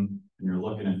walking, and you're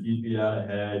looking a few feet out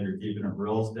ahead, you're keeping it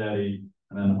real steady,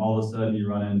 and then all of a sudden you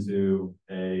run into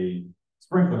a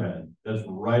sprinkler head that's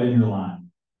right in your line,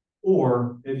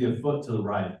 or maybe a foot to the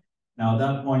right. Now at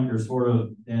that point, you're sort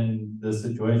of in this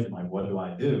situation, like, what do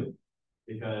I do?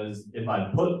 Because if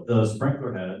I put the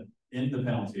sprinkler head in the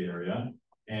penalty area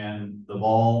and the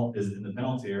ball is in the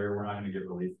penalty area, we're not going to get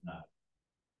relief from that.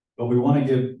 But we want to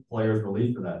give players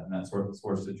relief for that in that sort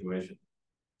of situation.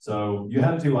 So you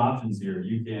have two options here.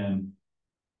 You can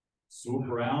swoop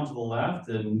around to the left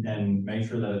and make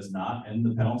sure that it's not in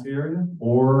the penalty area,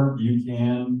 or you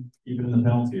can keep it in the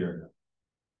penalty area.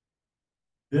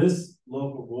 This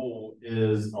local rule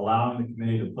is allowing the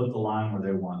committee to put the line where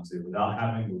they want to without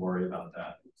having to worry about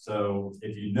that. So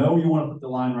if you know you want to put the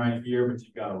line right here, but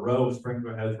you've got a row of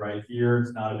sprinkler heads right here,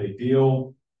 it's not a big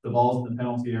deal. The ball's in the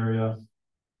penalty area.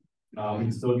 We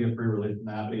can still get free relief from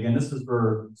that. But again, this is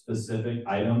for specific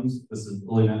items. This is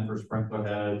really meant for sprinkler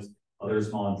heads, other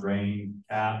small drain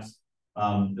caps.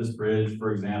 This bridge,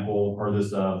 for example, or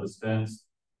this fence,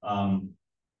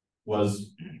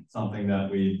 was something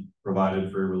that we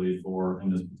provided free relief for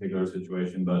in this particular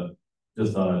situation, but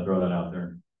just thought I'd throw that out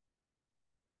there.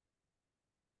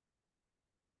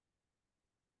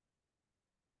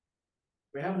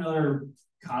 We have another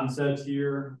concept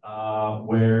here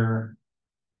where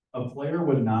a player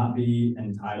would not be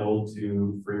entitled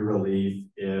to free relief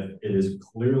if it is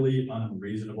clearly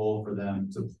unreasonable for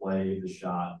them to play the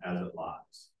shot as it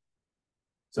lies.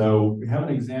 So we have an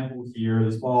example here.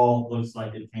 This ball looks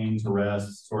like it came to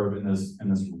rest sort of in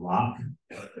this rock.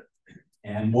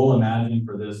 And we'll imagine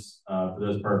for this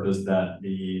purpose that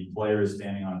the player is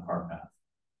standing on a cart path.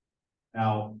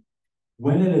 Now,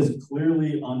 when it is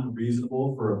clearly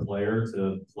unreasonable for a player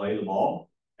to play the ball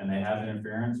and they have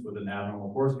interference with an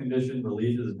abnormal course condition,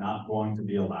 relief is not going to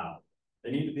be allowed.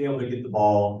 They need to be able to get the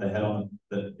ball, they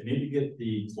need to get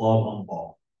the club on the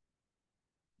ball.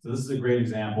 So this is a great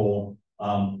example.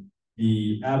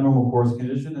 The abnormal course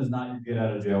condition is not your get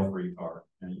out of jail free card.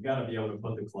 You got to be able to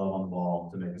put the club on the ball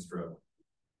to make a stroke.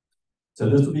 So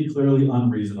this would be clearly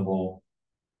unreasonable,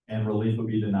 and relief would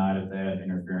be denied if they had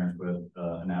interference with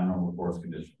an abnormal course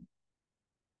condition.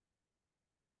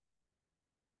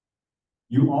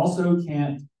 You also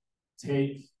can't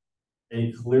take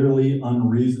a clearly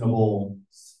unreasonable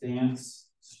stance,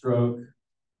 stroke,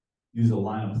 use a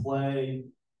line of play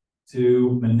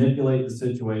to manipulate the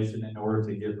situation in order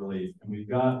to get relief. And we've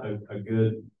got a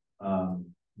good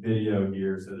video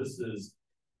here. So this is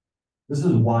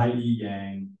YE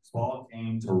Yang. This ball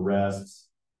came to rest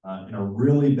in a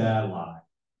really bad lie,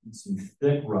 some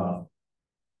thick rough,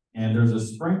 and there's a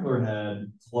sprinkler head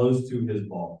close to his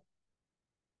ball.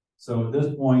 So at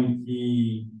this point,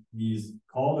 he's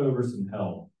called over some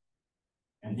help,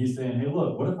 and he's saying, hey,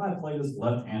 look, what if I play this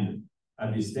left-handed?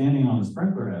 I'd be standing on the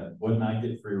sprinkler head. Wouldn't I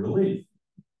get free relief?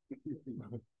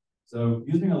 So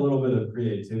using a little bit of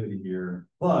creativity here,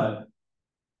 but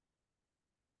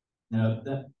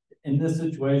that in this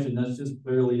situation, that's just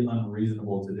clearly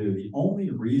unreasonable to do. The only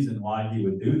reason why he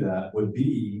would do that would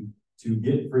be to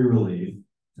get free relief,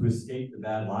 to escape the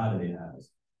bad lie that he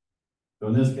has. So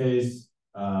in this case,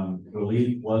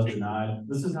 relief was denied.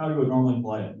 This is how he would normally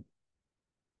play it.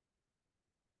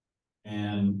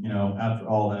 And, after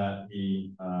all that,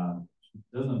 he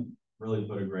doesn't really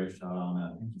put a great shot on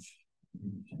that. I think you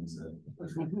should change that.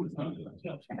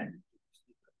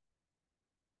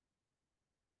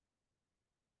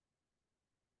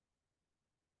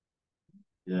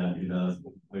 Yeah, he does.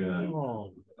 Look at that.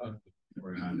 Oh.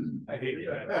 I hate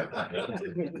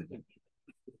that.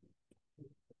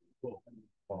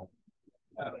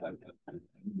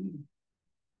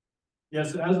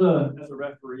 Yes, as a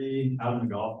referee out on the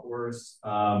golf course,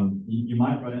 you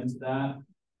might run into that.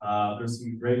 There's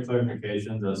some great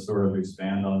clarifications that sort of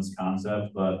expand on this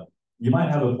concept, but you might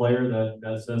have a player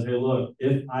that says, hey, look,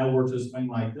 if I were to swing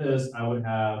like this, I would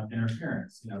have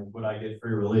interference. Would I get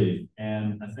free relief?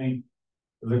 And I think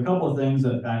there's a couple of things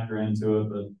that factor into it,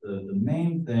 but the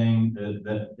main thing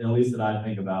that at least that I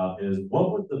think about is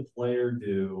what would the player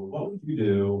do? What would you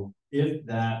do if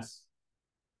that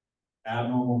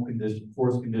abnormal condition,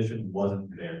 force condition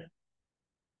wasn't there?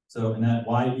 So in that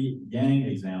YE Yang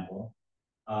example,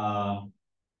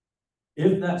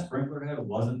 if that sprinkler head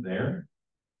wasn't there,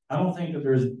 I don't think that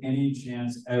there's any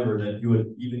chance ever that you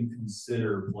would even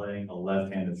consider playing a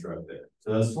left-handed stroke there.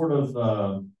 So that's sort of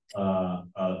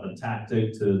a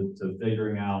tactic to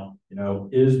figuring out, you know,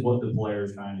 is what the player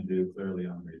is trying to do clearly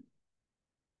unreasonable.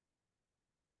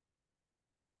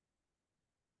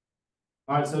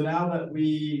 All right, so now that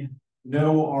we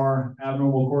know our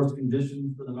abnormal course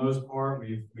conditions for the most part,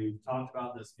 we've talked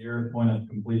about this nearest point of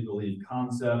complete relief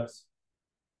concepts.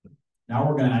 Now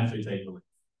we're going to actually take relief.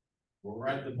 We're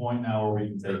at the point now where we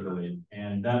can take relief,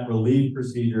 and that relief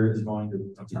procedure is going to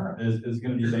is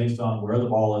going to be based on where the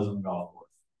ball is in the golf course.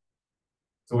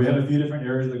 So we have a few different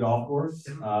areas of the golf course.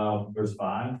 There's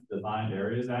 5 defined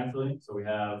areas actually. So we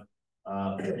have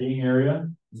the teeing area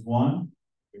is one.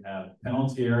 We have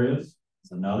penalty areas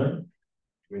is another.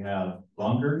 We have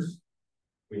bunkers.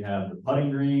 We have the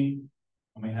putting green,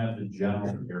 and we have the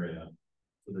general area.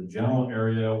 So the general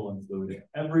area will include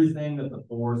everything that the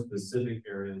 4 specific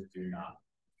areas do not.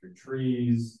 Your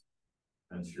trees,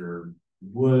 that's your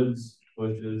woods,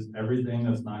 bushes, everything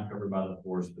that's not covered by the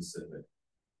 4 specific.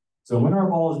 So when our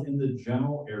ball is in the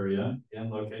general area, again,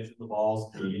 location of the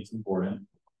ball is key, it's important,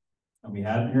 and we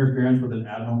have interference with an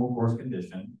abnormal course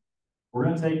condition, we're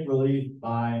going to take relief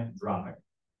by dropping.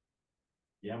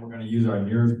 Yeah, we're going to use our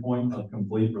nearest point of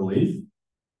complete relief.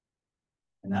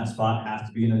 And that spot has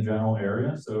to be in the general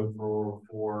area. So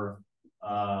for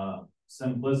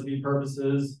simplicity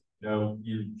purposes, you know,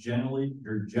 you're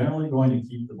generally going to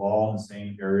keep the ball in the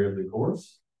same area of the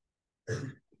course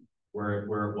where it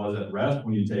was at rest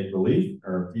when you take relief.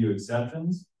 There are a few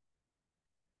exceptions.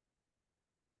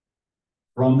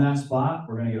 From that spot,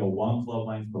 we're going to get a 1 club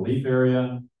length relief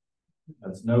area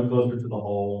that's no closer to the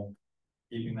hole,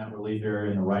 keeping that relief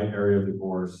area in the right area of the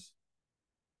course.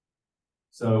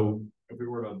 So if we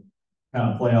were to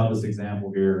kind of play out this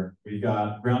example here, we've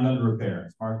got ground under repair.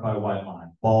 It's marked by a white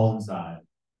line. Ball's inside.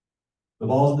 The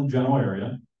ball's in the general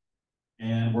area,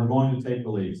 and we're going to take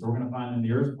relief. So we're going to find the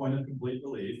nearest point of complete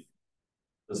relief,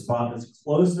 the spot that's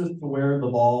closest to where the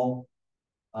ball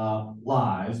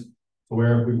lies, to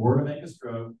where if we were to make a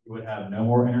stroke, we would have no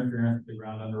more interference with the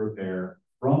ground under repair.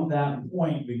 From that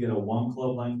point, we get a 1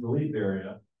 club length relief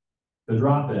area to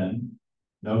drop in,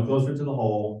 no closer to the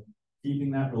hole,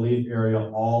 keeping that relief area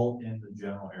all in the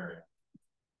general area.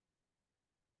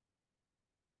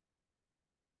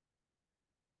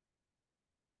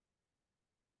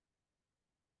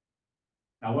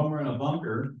 Now, when we're in a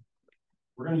bunker,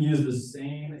 we're going to use the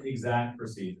same exact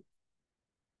procedure.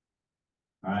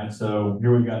 All right, so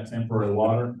here we've got temporary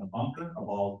water in a bunker, a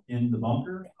ball in the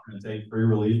bunker. We're going to take free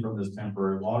relief from this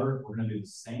temporary water. We're going to do the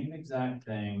same exact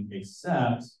thing,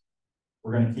 except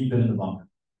we're going to keep it in the bunker.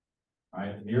 All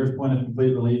right, the nearest point of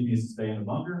complete relief needs to stay in the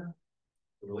bunker.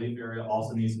 The relief area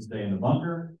also needs to stay in the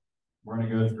bunker. We're going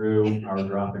to go through our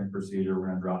dropping procedure. We're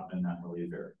going to drop in that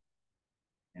relief area.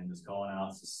 And just calling out,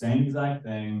 it's the same exact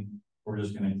thing. We're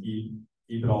just going to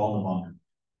keep it all in the bunker.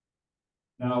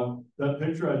 Now, that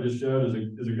picture I just showed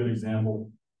is a good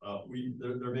example.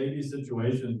 There may be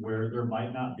situations where there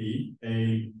might not be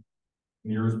a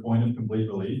nearest point of complete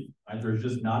relief. Right? There's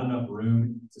just not enough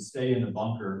room to stay in the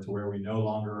bunker to where we no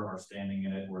longer are standing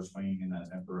in it or swinging in that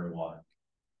temporary water.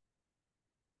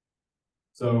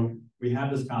 So we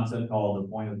have this concept called the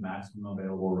point of maximum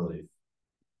available relief.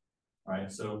 All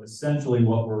right, so essentially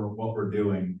what we're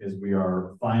doing is we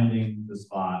are finding the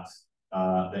spot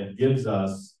that gives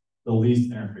us the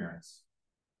least interference.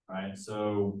 Right,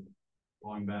 so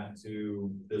going back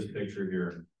to this picture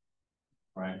here,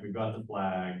 right, we've got the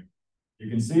flag. You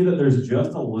can see that there's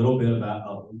just a little bit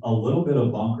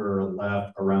of bunker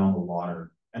left around the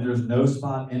water, and there's no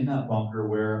spot in that bunker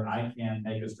where I can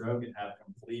make a stroke and have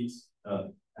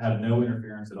have no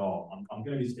interference at all. I'm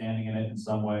going to be standing in it in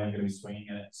some way. I'm going to be swinging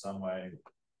in it in some way.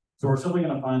 So we're simply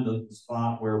going to find the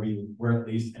spot where it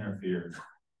least interferes.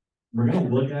 We're going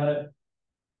to look at it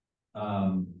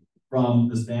from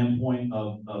the standpoint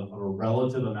of a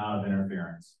relative amount of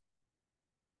interference.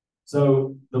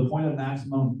 So the point of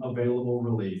maximum available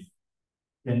relief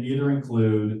can either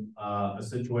include a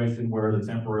situation where the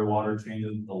temporary water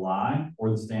changes the lie or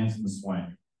the stance in the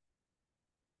swing.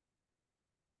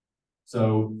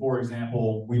 So, for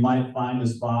example, we might find a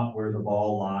spot where the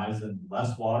ball lies in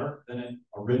less water than it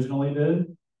originally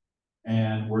did,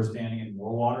 and we're standing in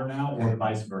more water now, or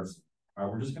vice versa. All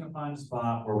right, we're just gonna find a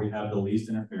spot where we have the least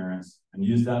interference and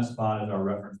use that spot as our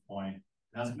reference point.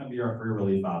 That's gonna be our free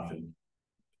relief option.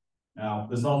 Now,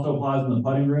 this also applies in the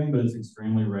putting green, but it's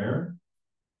extremely rare.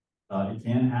 It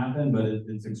can happen, but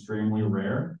it's extremely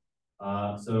rare.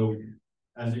 So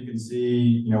as you can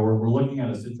see, we're looking at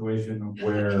a situation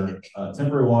where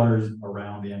temporary water is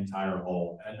around the entire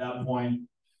hole. And at that point,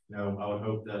 I would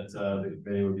hope that the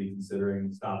committee would be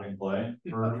considering stopping play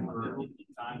for the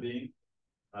time being.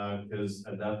 Because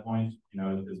at that point,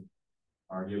 it's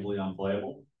arguably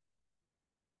unplayable.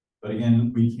 But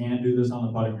again, we can do this on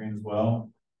the putting green as well.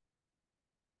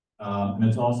 And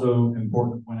it's also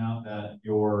important to point out that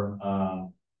your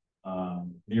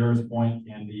nearest point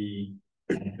can be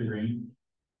the green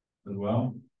as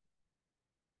well.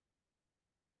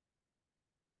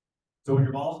 So when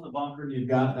your ball's in the bunker and you've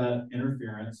got that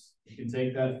interference, you can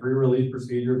take that free relief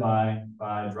procedure by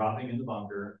dropping in the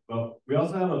bunker. But we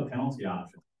also have a penalty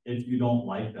option if you don't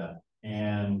like that.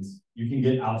 And you can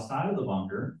get outside of the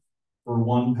bunker for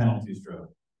 1 penalty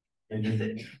stroke. And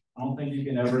I don't think you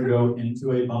can ever go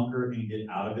into a bunker and get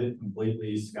out of it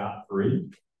completely scot-free.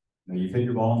 You hit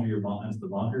your ball into the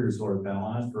bunker, you're sort of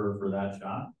penalized for that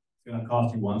shot. It's going to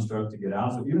cost you 1 stroke to get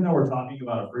out. So even though we're talking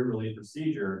about a free relief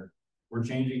procedure, we're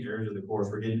changing areas of the course.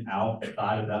 We're getting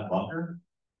outside of that bunker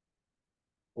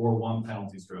for 1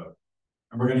 penalty stroke.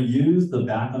 And we're going to use the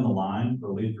back on the line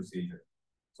relief procedure.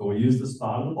 So we'll use the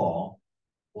spot of the ball.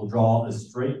 We'll draw a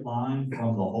straight line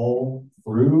from the hole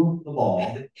through the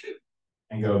ball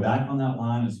and go back on that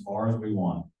line as far as we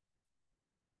want.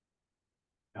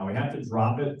 Now we have to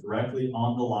drop it directly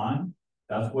on the line.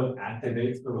 That's what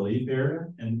activates the relief area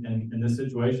in this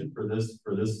situation for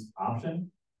this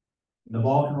option. And the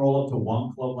ball can roll up to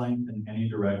 1 club length in any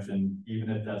direction, even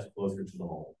if that's closer to the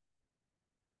hole.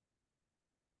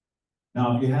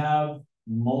 Now, if you have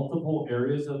multiple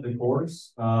areas of the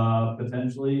course,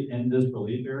 potentially in this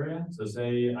relief area, so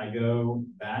say I go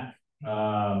back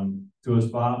to a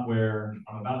spot where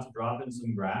I'm about to drop in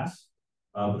some grass,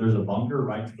 but there's a bunker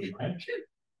right to the right,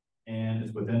 and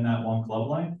it's within that 1 club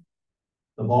length,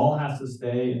 the ball has to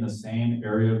stay in the same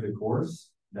area of the course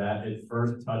that it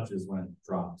first touches when it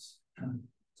drops.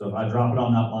 So if I drop it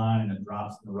on that line and it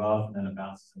drops in the rough and then it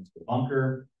bounces into the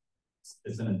bunker,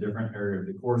 it's in a different area of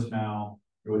the course now.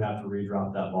 You would have to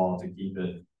redrop that ball to keep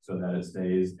it so that it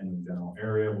stays in the general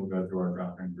area. We'll go through our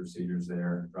dropping procedures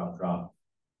there. Drop.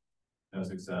 No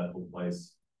success. We'll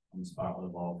place on the spot where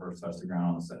the ball first touches the ground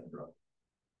on the second throw.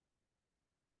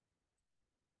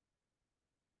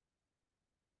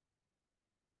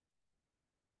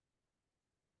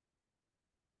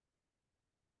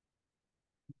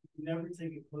 Never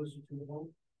take it closer to the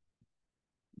hole.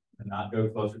 And not go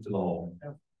closer to the hole.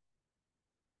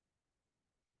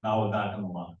 Now we're back on the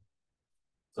line.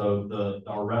 So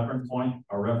our reference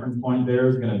point there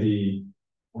is going to be,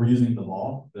 we're using the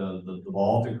ball, the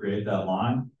ball to create that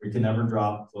line. We can never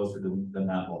drop closer than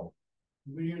that ball.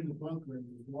 When you're in the bunker and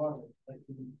there's water, like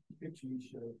the picture you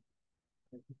showed,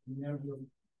 like you never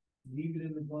leave it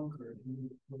in the bunker and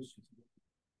move it closer to it.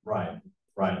 Right.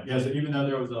 Yeah, so even though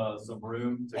there was some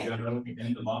room to go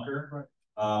in the bunker,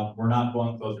 we're not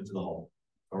going closer to the hole.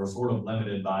 So we're sort of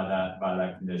limited by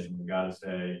that condition. We got to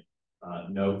stay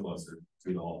no closer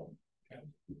to the hole.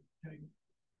 Okay.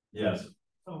 Yes.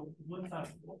 So once I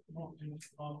walk in the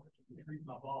bunker to retrieve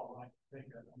my ball, I can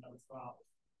take another spot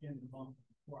in the bunker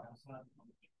before outside the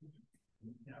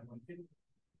bunker.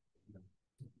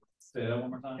 Say that one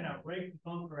more time. Can I break the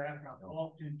bunker after I've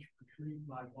walked in to retrieve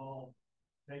my ball,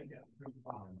 take that through the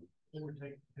bottom, or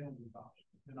take the penalty box?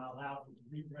 And I allow them to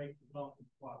re-break the bunker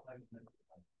before I take the next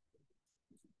spot.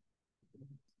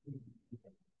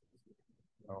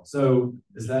 So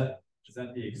is that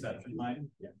the exception, Mike?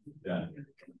 Yeah.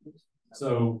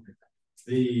 So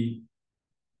is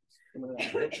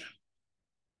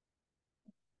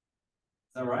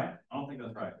that right? I don't think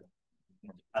that's right.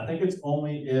 I think it's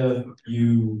only if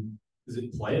does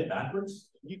it play it backwards?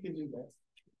 You can do that.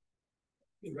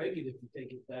 You can rake it if you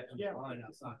take it back on the line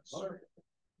outside. Sure.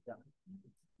 Yeah.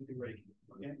 You can rake it.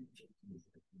 Okay.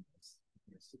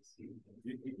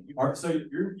 So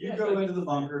you go into the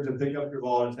bunker to pick up your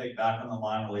ball to take back on the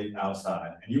line or leave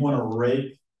outside, and you want to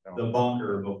rake the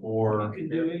bunker before. You can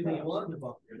do anything you want in the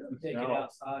bunker. You take it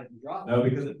outside and drop it. No,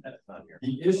 because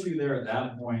the issue there at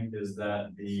that point is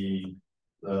that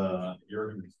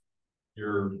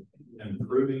you're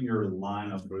improving your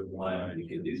line of play. You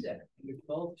can do that. You're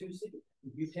 12-2-6.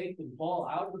 If you take the ball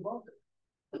out of the bunker,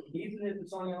 even if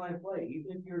it's on your line of play,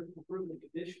 even if you're improving the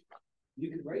condition, you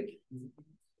can break it.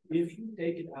 If you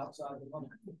take it outside the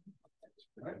bunker.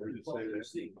 Right? Where does it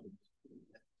say that?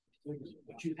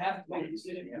 But you have to make a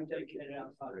decision if you're taking it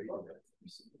outside the bunker.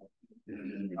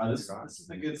 This is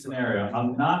a good scenario. I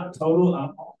don't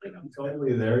think I'm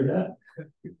totally there yet.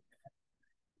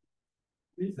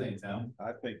 What do you think, Tim?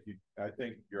 I think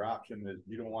your option is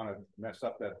you don't want to mess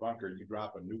up that bunker, you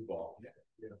drop a new ball.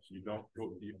 So you don't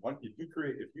go, if you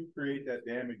create that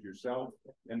damage yourself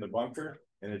in the bunker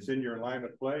and it's in your line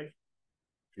of play,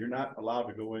 you're not allowed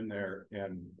to go in there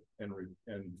and The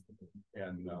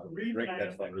reason break I that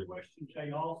asked that bunker. question,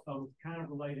 Jay, also is kind of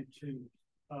related to,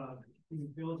 the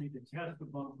ability to test the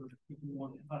bunker if you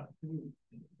want to cut through.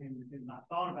 And I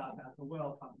thought about that, so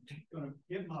well, if I'm gonna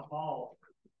give my ball,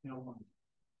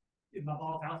 if my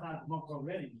ball's outside the bunker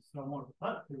already, so I want to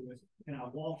cut through it, and I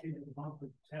walk into the bunker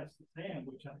to test the sand,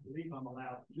 which I believe I'm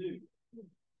allowed to do.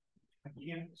 I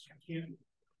can't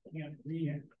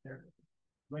re-enter there,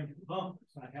 break the bunker,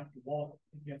 so I have to walk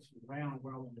against the ground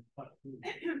where I want to cut through.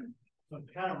 So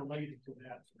it's kind of related to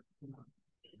that.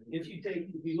 If you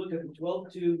look at the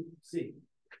 12-2C,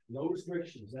 no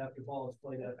restrictions after ball is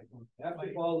played out. After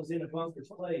the ball is in a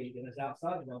bunker's played and is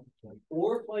outside the bunker,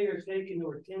 or player is taken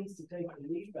or tends to take the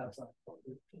lead outside the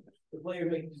bunker, the player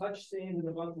may touch sand in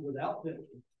the bunker without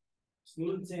penalty,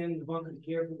 smooth sand in the bunker to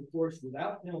care for the course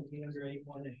without penalty under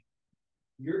 8.1A.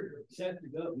 You're set to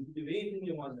go. You can do anything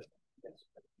you want to do.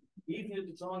 Even if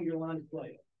it's on your line of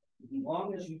play. As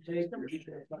long as you take your lead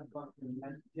outside the bunker and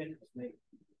that's made.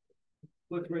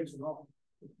 Foot breaks it off.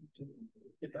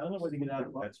 If the only way to get out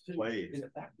of That's played.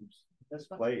 That's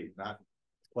Played, not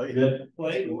played. Yeah.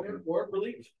 Play or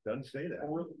release. Doesn't say that.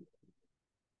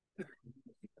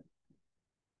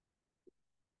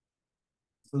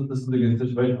 So this is a good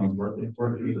situation. It's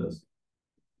worth to do this.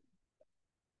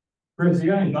 Chris,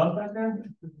 you got any thoughts back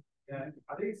there? Yeah,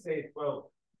 I think say 12-3.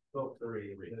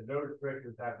 There's no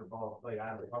restrictions after ball is played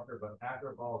out of the bunker, but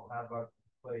after ball is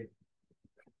played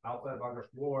outside the bunker,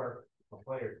 or a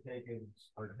player taken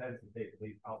or intends to take the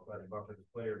lead outside the bunker, the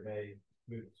player may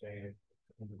move the sand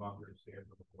in the bunker to stand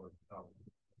for the court.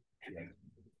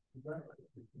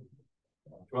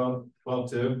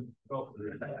 12-2.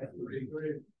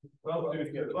 12-2-3.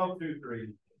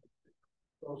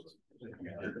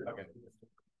 Okay.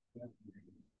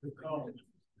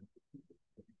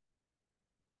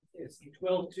 It's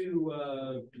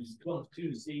 12-2,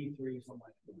 12-2C3, something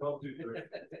like that. 12-2-3.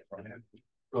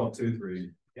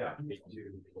 12-2-3. Yeah.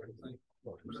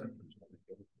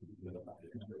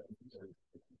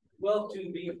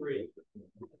 12-2B3.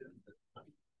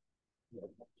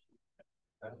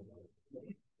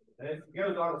 And it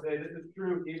goes on to say this is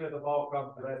true even if the ball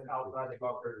comes to rest outside the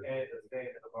bunker and the stand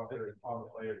in the bunker is on the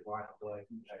player's line of play.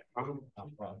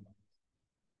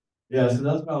 Yeah, so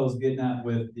that's what I was getting at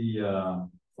with the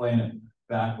playing it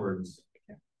backwards.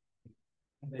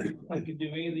 You can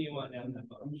do anything you want down that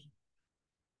bunker.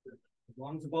 As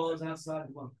long as the ball is outside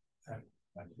the bunker.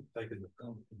 Taking the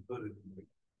thumb and put it in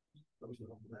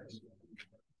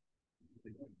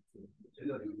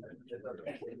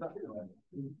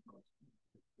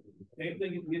Same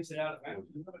thing if it gets it out of bounds.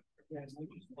 Just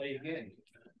play again.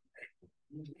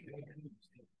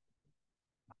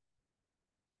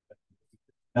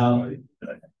 Now,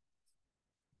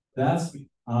 that's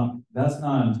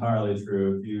not entirely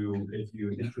true. If you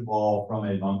hit the ball from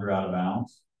a bunker out of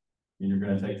bounds, and you're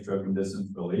going to take stroking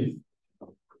distance relief.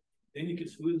 Then you can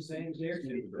smooth the sand there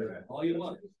too. All you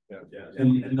want. Yeah.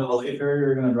 In the relief area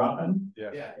you're going to drop in?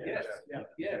 Yeah.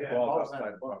 Yeah. Ball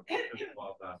outside the bunker.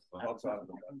 Outside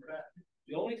the bunker.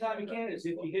 The only time you can is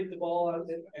if you hit the ball out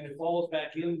and it falls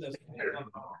back in, then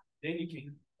you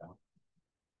can.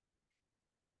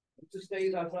 If it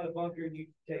stays outside the bunker and you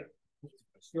take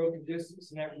stroking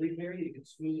distance in that relief area, you can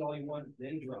smooth all you want,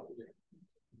 then drop it.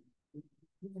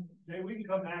 Jay, we can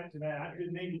come back to that. I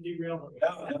didn't mean to derail it.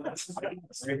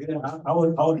 I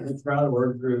would rather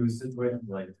work through situations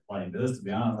like this, to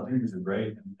be honest. I think these are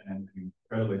great and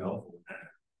incredibly helpful.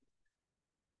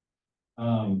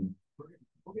 So,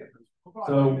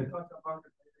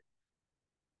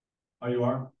 oh, you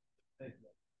are?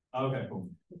 Okay, cool.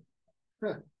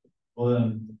 Well,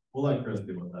 then we'll let Chris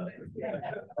deal with that.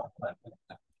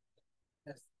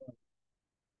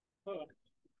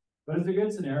 But it's a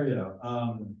good scenario.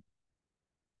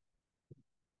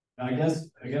 I guess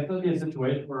there'll be a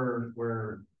situation where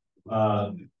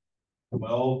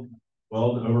well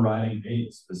overriding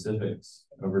 8 specifics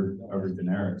over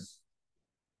generics.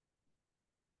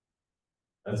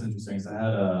 That's interesting. So I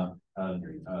had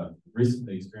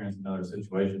recently experienced another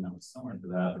situation that was similar to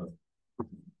that.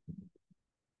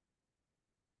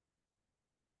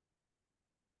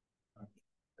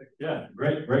 But yeah,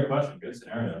 great question. Good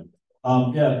scenario.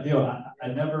 Yeah, I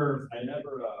never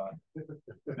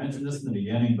I mentioned this in the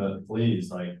beginning, but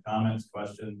please, like, comments,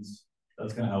 questions,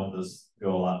 that's gonna help this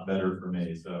go a lot better for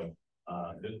me, so,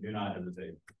 do not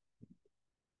hesitate.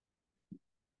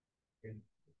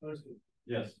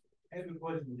 Yes. I have a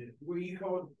question. Where you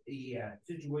called the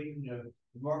situation of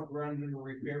mark around in the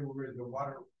repair where the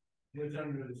water was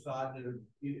under the side of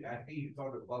I think you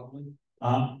called it bubbling.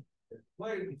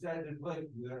 Player decides to play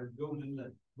that goes in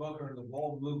the bunker and the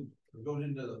ball moves, or goes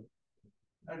into the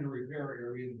under repair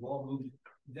area, the ball moves.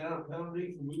 Is that a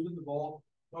penalty for moving the ball?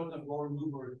 Causing the ball to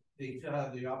move, or they still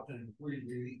have the option of free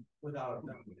release without a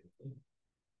penalty?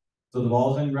 So the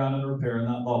ball's in ground under repair in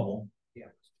that bubble.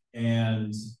 Yeah.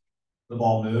 And the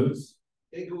ball moves.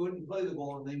 They go in and play the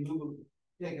ball and they move,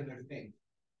 taking their stance.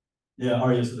 Yeah,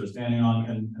 or yes, so they're standing on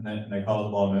and they cause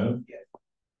the ball to move. Yes.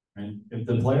 And if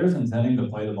the player's intending to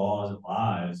play the ball as it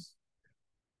lies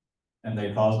and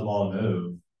they cause the ball to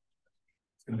move,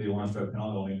 it's gonna be a one-stroke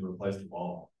penalty, they'll need to replace the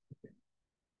ball.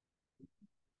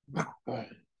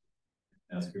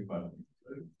 That's a good question.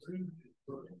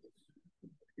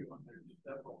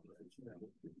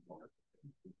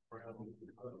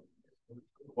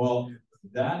 Well,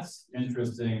 that's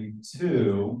interesting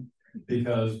too,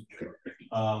 because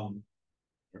I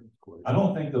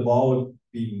don't think the ball would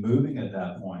be moving at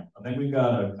that point. I think we've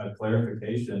got a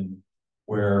clarification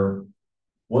where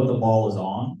what the ball is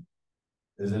on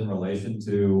is in relation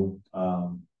to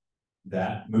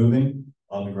that moving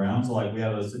on the ground. So like we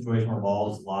have a situation where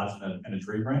ball is lodged in a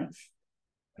tree branch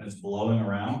and it's blowing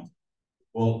around.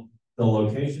 Well, the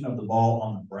location of the ball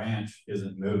on the branch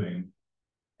isn't moving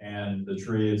and the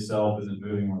tree itself isn't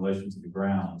moving in relation to the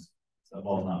ground. So that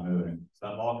ball's not moving. So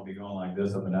that ball could be going like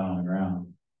this up and down on the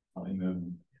ground, not be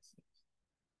moving.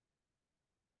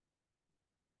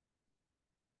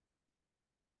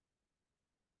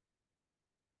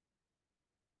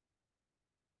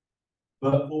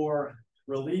 But for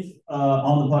relief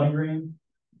on the putting green,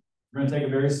 we're going to take a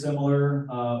very similar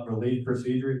relief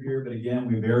procedure here, but again,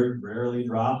 we very rarely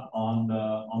drop on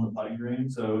the putting green.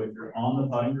 So if you're on the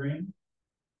putting green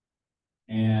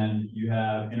and you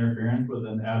have interference with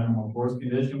an abnormal force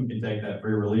condition, we can take that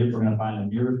free relief. We're going to find the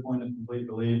nearest point of complete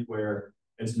relief where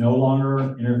it's no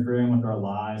longer interfering with our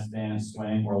lie, stance,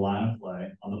 swing, or line of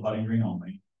play on the putting green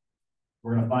only.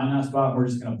 We're going to find that spot. We're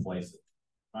just going to place it.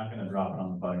 We're not going to drop it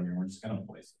on the putting green. We're just going to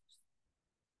place it.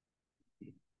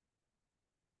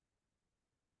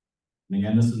 And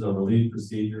again, this is a relief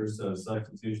procedure, so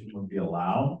substitution would be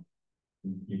allowed.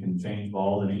 You can change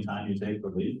balls anytime you take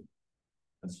relief.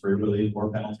 That's free relief or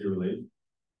penalty relief.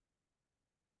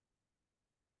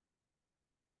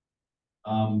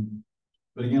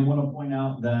 But again, I want to point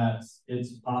out that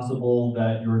it's possible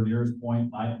that your nearest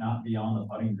point might not be on the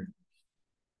putting green.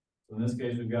 So in this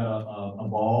case, we've got a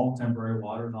ball, temporary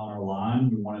waters on our line.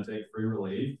 We want to take free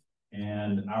relief,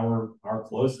 and our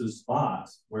closest spot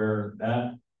where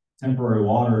that temporary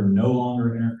water no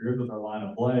longer interferes with our line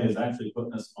of play is actually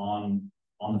putting us on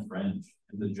the fringe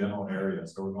in the general area.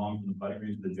 So we're going from the putting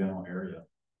green to the general area.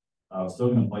 Still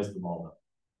going to place the ball though.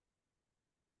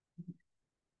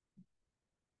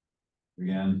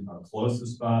 Again, our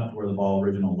closest spot to where the ball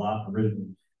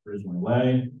originally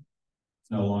lay.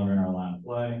 It's no longer in our line of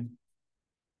play.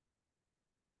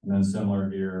 And then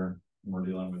similar here, we're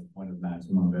dealing with point of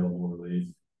maximum available relief.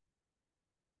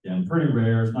 Again, pretty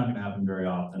rare. It's not going to happen very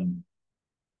often.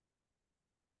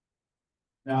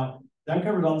 Now, that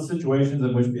covers all the situations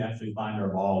in which we actually find our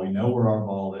ball. We know where our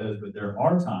ball is, but there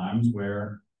are times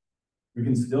where we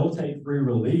can still take free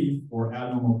relief for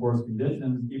abnormal force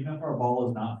conditions, even if our ball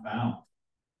is not found.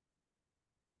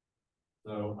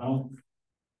 So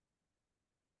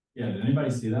did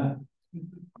anybody see that?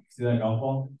 See that golf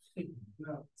ball?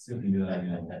 No. See if we can do that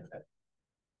again.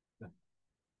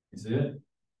 You see it?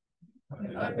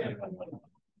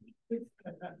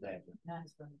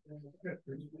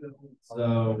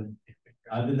 So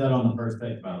I did that on the first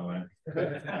take, by the way.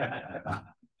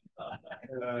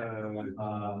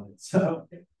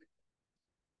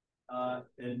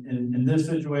 In this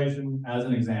situation, as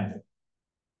an example,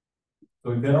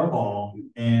 so we hit our ball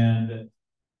and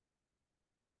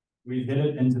we hit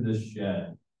it into this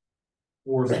shed.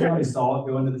 Or somebody saw it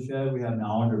go into the shed, we have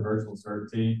knowledge or virtual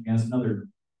certainty. And it's another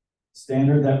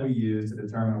standard that we use to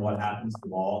determine what happens to the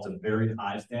ball. It's a very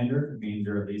high standard. It means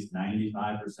you're at least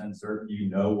 95% certain you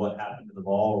know what happened to the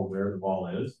ball or where the ball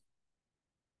is.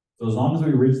 So as long as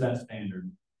we reach that standard,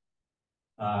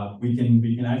 we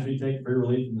can actually take free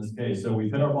relief in this case. So we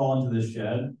put our ball into this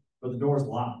shed, but the door's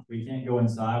locked. We can't go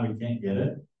inside, we can't get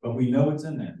it, but we know it's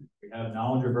in there. We have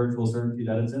knowledge or virtual certainty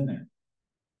that it's in there.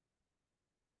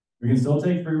 We can still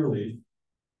take free relief.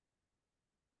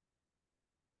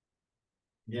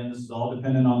 Again, this is all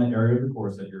dependent on the area of the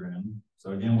course that you're in.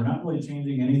 So again, we're not really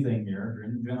changing anything here. If you're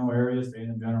in the general area, stay in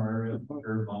the general area,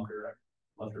 bunker,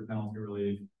 lesser penalty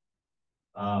relief.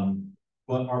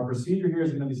 But our procedure here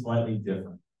is going to be slightly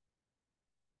different.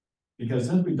 Because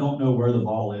since we don't know where the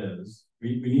ball is,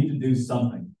 we need to do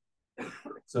something.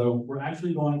 So we're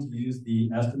actually going to use the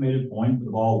estimated point for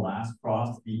the ball last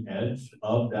crossed the edge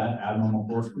of that abnormal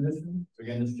course condition. So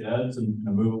again, this shed's a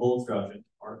movable obstruction,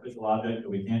 artificial object that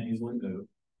we can't easily move.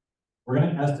 We're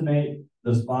going to estimate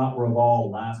the spot where a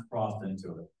ball last crossed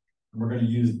into it. And we're going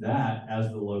to use that as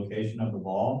the location of the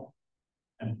ball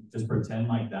and just pretend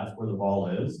like that's where the ball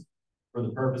is for the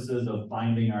purposes of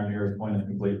finding our nearest point of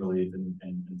complete relief and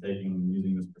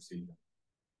using this procedure.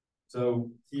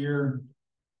 So here,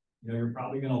 you're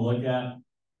probably going to look at,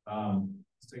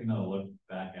 let's take another look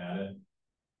back at it.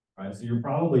 All right, so you're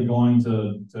probably going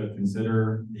to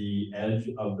consider the edge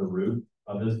of the roof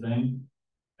of this thing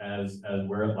as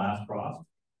where it last crossed.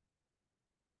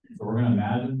 So we're going to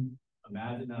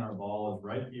imagine that our ball is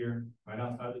right here, right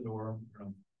outside the door. We're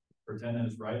going to pretend that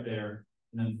it's right there.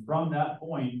 And then from that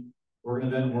point, we're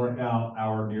going to then work out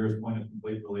our nearest point of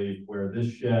complete relief where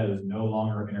this shed is no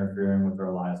longer interfering with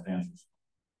our live stances.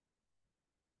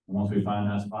 And once we find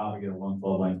that spot, we get a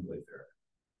 112 length relief area.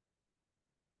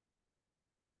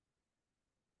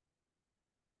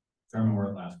 Determine where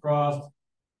it last crossed.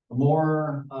 A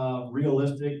more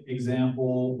realistic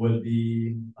example would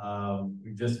be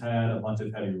we just had a bunch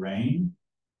of heavy rain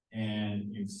and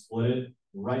you've split it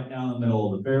right down the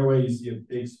middle of the fairway. You see a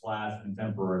big splash in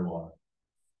temporary water.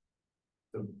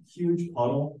 The huge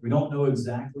puddle. We don't know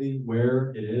exactly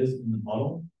where it is in the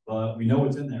puddle, but we know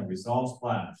it's in there. We saw it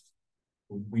splashed.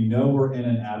 We know we're in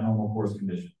an abnormal course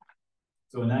condition.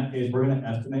 So in that case, we're going to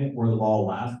estimate where the ball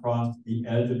last crossed the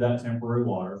edge of that temporary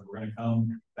water. So we're going to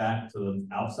come back to the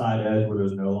outside edge where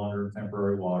there's no longer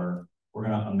temporary water. We're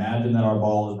going to imagine that our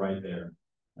ball is right there.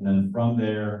 And then from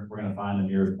there, we're going to find the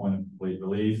nearest point of complete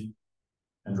relief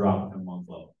and drop within 1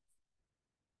 level.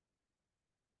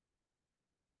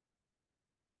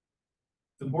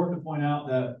 It's important to point out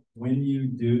that when you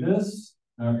do this,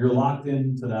 you're locked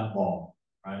into that ball,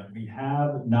 right? We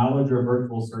have knowledge or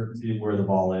virtual certainty of where the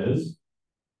ball is.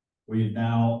 We've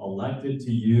now elected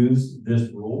to use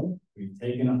this rule. We've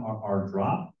taken our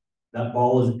drop. That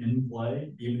ball is in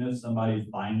play, even if somebody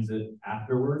finds it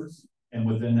afterwards and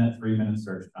within that 3-minute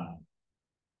search time.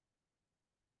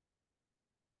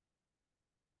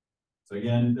 So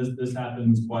again, this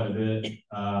happens quite a bit.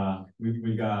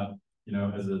 We've got,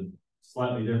 as a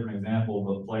slightly different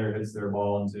example, the player hits their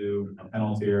ball into a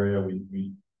penalty area.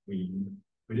 We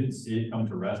didn't see it come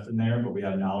to rest in there, but we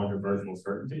have knowledge of virtual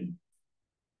certainty.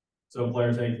 So a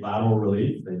player takes lateral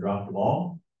relief, they drop the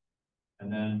ball, and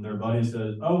then their buddy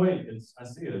says, oh wait, I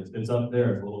see it, it's up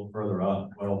there, it's a little further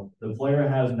up. Well, the player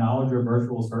has knowledge of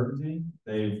virtual certainty,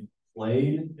 they've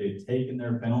played, they've taken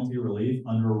their penalty relief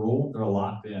under a rule, they're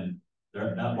locked in.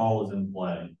 That ball is in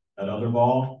play. That other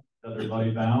ball that their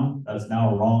buddy found, that's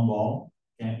now a wrong ball,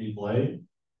 can't be played.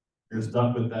 You're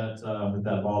stuck with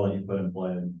that ball that you put in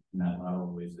play in that lateral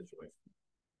relief situation.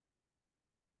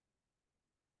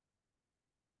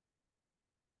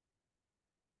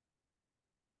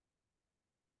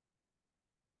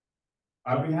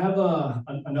 We have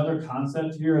another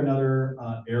concept here, another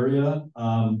area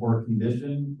or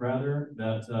condition rather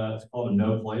that it's called a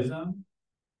no play zone.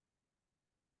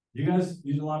 Do you guys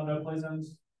use a lot of no play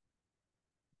zones?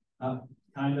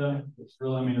 Kind of. It's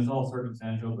really, it's all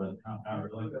circumstantial, but not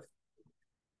really.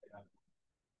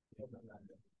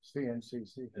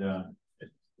 CNCC. Yeah.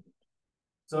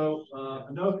 So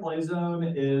a no play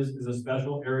zone is a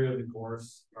special area of the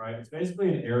course, right? It's basically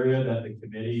an area that the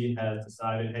committee has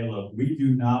decided, hey, look, we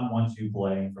do not want you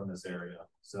playing from this area.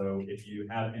 So if you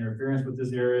have interference with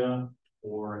this area,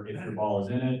 or if your ball is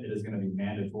in it, it is going to be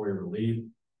mandatory relief.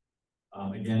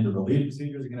 Again, the relief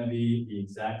procedures are going to be the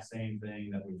exact same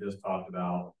thing that we just talked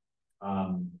about.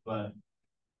 But,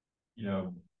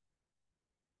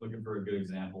 looking for a good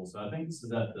example. So I think this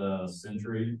is at the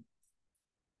Century.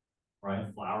 Right,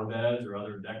 flower beds or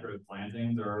other decorative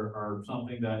plantings are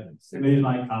something that committees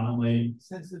might commonly.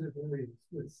 Sensitive areas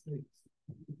with snakes.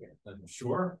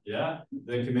 Sure, yeah.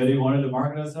 The committee wanted to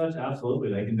mark it as such.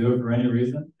 Absolutely, they can do it for any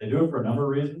reason. They do it for a number of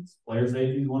reasons. Player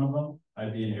safety is one of them.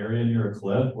 Might be an area near a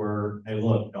cliff where, hey,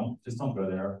 look, don't go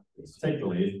there. Just take the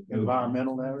lead.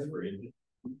 Environmental areas.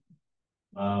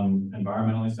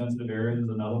 Environmentally sensitive areas is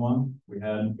another one. We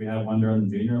had one during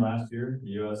the junior last year, the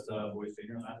U.S. boys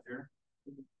junior last year.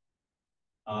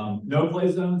 No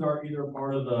play zones are either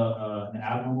part of an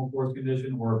abnormal force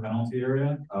condition or a penalty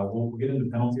area. We'll get into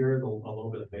penalty areas a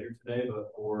little bit later today,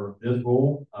 but for this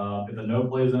rule, if the no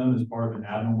play zone is part of an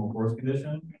abnormal force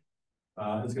condition,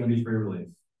 it's going to be free relief.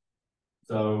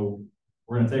 So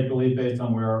we're going to take relief based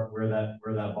on where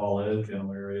that ball is,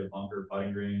 general area, bunker,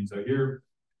 putting green. So here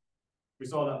we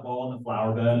saw that ball in the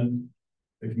flower bed.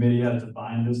 The committee has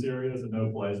defined this area as a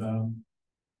no play zone.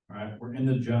 All right, we're in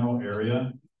the general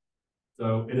area.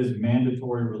 So it is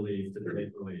mandatory relief to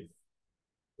take relief.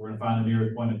 We're going to find the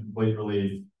nearest point of complete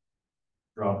relief,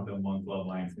 drop it in 1 glove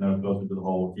length, no closer to the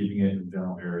hole, keeping it in the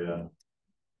general area.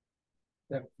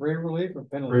 That free relief or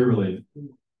penalty? Free relief.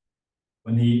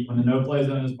 When the no play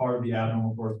zone is part of the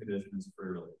abnormal force condition, it's free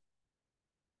relief.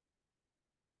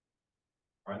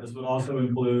 All right, this would also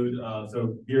include,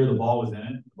 so here the ball was in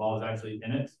it, the ball was actually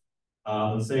in it.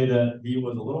 Let's say that he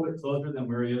was a little bit closer than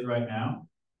where he is right now,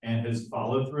 and his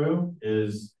follow through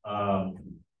is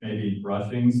maybe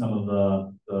brushing some of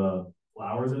the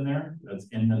flowers in there that's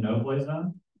in the no play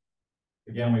zone.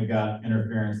 Again, we've got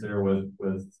interference there with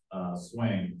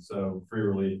swing, so free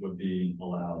relief would be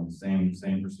allowed. Same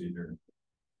procedure.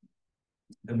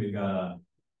 Then we've got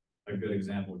a good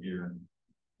example here.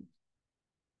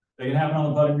 They can happen on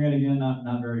the putting green again,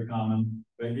 not very common.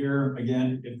 But here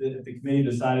again, if the committee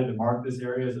decided to mark this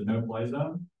area as a no play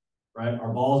zone, right?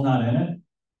 Our ball's not in it,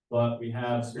 but we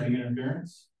have swing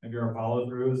interference. Maybe our follow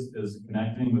through is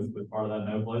connecting with part of that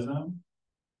no play zone.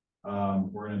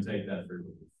 We're going to take that free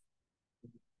relief.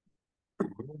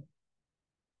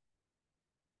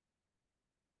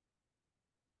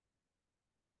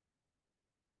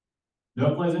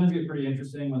 No play zones get pretty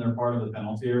interesting when they're part of the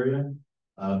penalty area,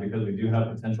 because we do have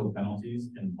potential penalties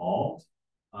involved,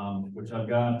 which I've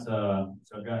got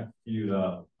queued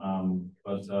up.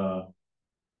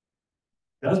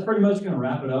 That's pretty much going to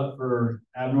wrap it up for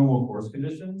abnormal course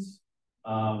conditions.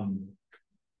 Do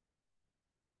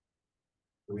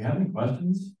we have any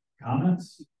questions,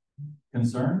 comments,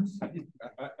 concerns?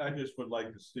 I just would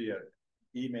like to see an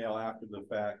email after the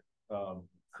fact,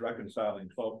 reconciling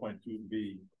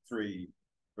 12.2B3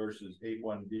 versus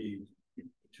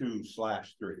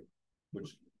 81D2/3,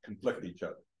 which conflict each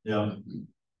other. Yeah.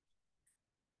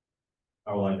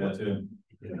 I would like that too.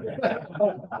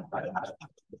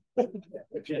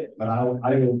 But I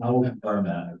will confirm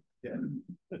that. Yeah.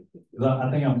 I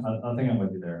think I'm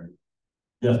with you there.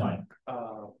 Yes, Mike.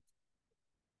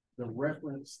 The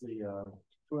reference, the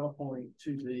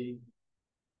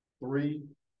 12.2D3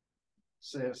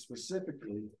 says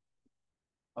specifically,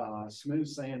 smooth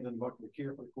sand and bucket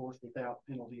carefully course without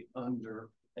penalty under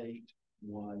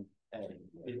 8.1A.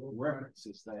 It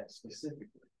references that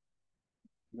specifically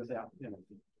without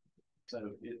penalty.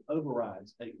 So it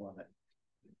overrides 8.1A.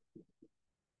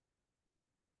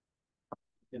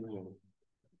 In the rule.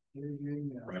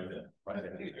 Right there. Right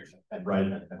there. Right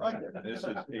there. Right there. This is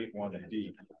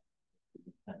 8.1D.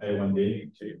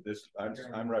 8.1D. This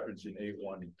I'm referencing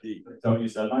 8.1D. So what you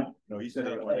said, Mike? No, he said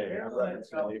 8.1A. I'm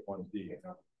referencing 8.1D.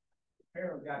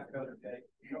 Harold got covered today.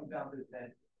 Come down to the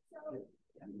bench.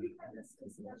 And we had this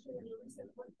discussion in the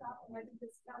recent workshop, and I can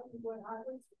just tell you what I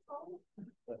was told,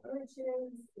 which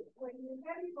is when you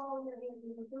have your ball in your hand,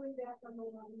 you're doing that from the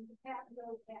line, you have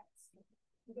no cats.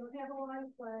 You don't have a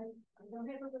line play, you don't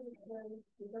have a limit play,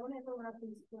 you don't have a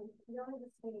reference play, you don't have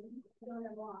a spin, you don't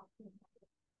have a lock.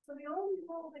 So the only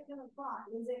rule that can apply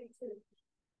is 8.2,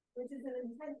 which is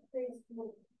an intent-based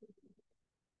rule.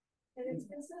 And it's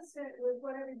consistent with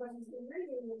what everybody's been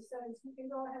reading, which says you can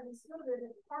go ahead and still do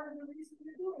it. Part of the reason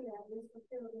you're doing that is for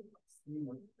penalty.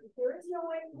 If there is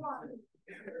no 8.1,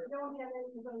 you don't have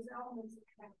any of those elements of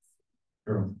cats.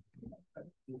 Sure.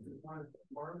 Part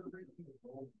of the reason the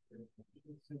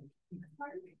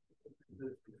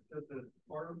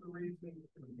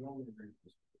only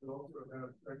reason, but also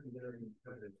about secondary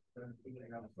intent,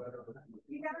 outside of it.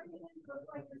 You got everything look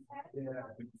like this hat? Yeah.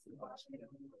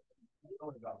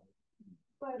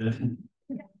 But Yeah.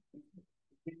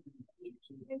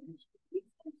 in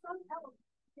some elements,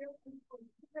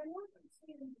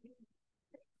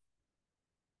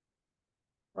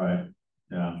 Right.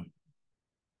 Yeah.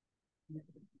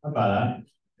 How about that?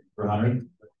 For 100?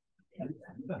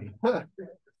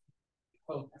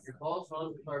 So your ball's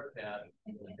on the cart pad,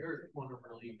 and here's one of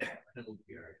really penalty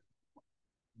area.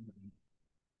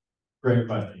 Great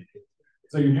question.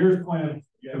 So your nearest point of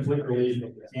complete relief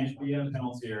can't be in a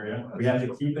penalty area. We have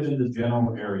to keep it in the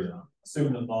general area,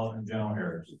 assuming the ball's in general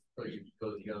areas. So you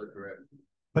go the other direction.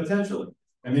 Potentially.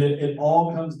 I mean, it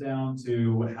all comes down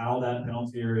to how that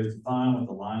penalty area is defined, what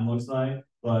the line looks like.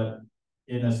 But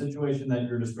in a situation that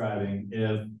you're describing,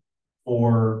 if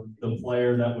for the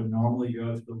player that would normally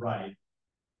go to the right,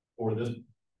 for this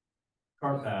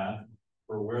cart path,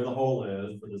 for where the hole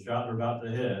is, for the shot they're about to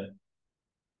hit,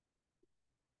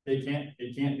 it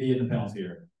can't be in the penalty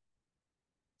area.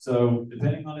 So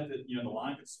depending on if it, the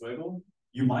line could swiggle,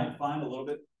 you might find a little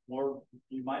bit more,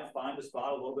 you might find a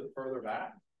spot a little bit further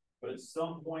back, but at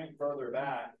some point further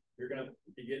back, you're going to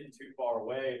be getting too far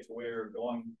away to where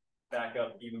going back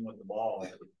up even with the ball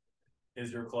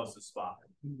is your closest spot.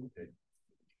 Does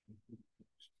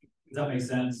that make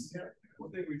sense? Yeah. One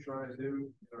thing we try to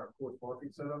do in our course parking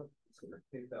setup is to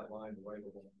take that line right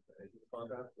along the edge of the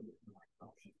contact.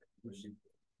 Which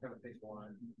kind of takes the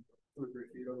line 2 or 3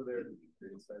 feet over there to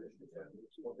create that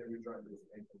issue. One thing we try to do is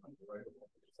make them right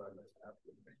along the side of that path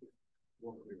to make it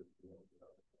more clear.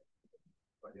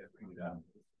 But yeah,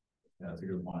 Yeah, that's a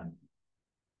good point.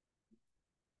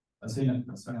 Let's see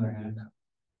another hand.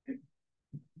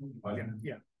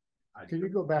 Yeah. Can you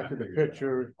go back to the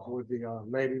picture where the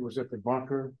lady was at the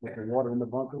bunker with the water in the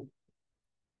bunker?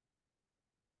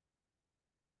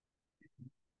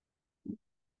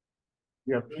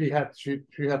 Yeah, she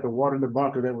had the water in the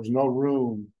bunker. There was no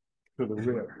room to the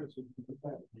rear.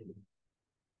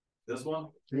 This one?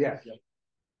 Yes.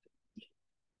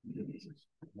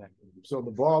 So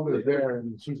the ball is there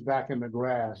and she's back in the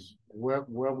grass. Where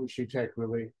would she take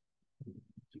relief?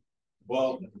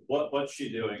 Well, what's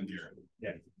she doing here?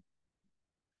 Yeah.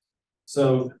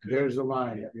 So there's the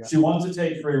line. Yeah. She wants to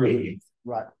take free relief.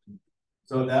 Right.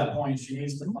 So at that point, she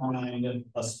needs to find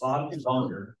a spot in the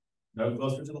bunker, no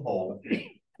closer to the hole,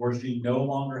 where she no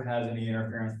longer has any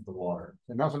interference with the water.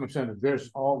 And that's what I'm saying.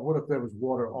 What if there was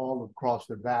water all across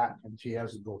the back and she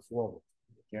has to go forward?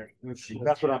 Yeah.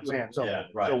 That's what I'm saying. So, yeah,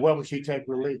 right. So where would she take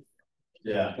relief?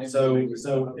 Yeah. So it's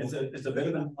a bit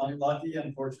of an unlucky,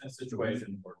 unfortunate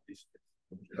situation for her.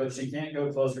 But she can't go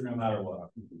closer no matter what.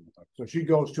 So she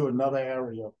goes to another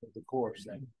area of the course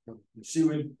then. She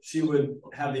would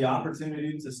have the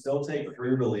opportunity to still take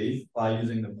free relief by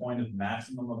using the point of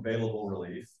maximum available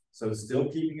relief. So still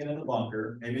keeping it in the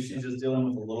bunker. Maybe she's just dealing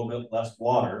with a little bit less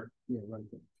water. Yeah, right.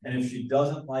 And if she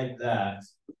doesn't like that,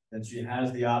 then she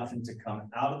has the option to come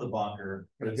out of the bunker,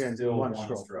 but it's still one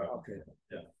stroke. Okay.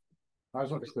 Yeah. I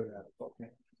was understood that. Okay.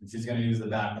 And she's going to use the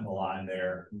back of the line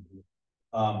there.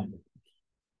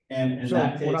 And in so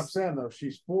that case, what I'm saying though,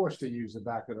 she's forced to use the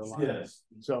back of the line. Yes.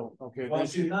 So okay. Well,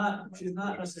 she's not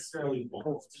necessarily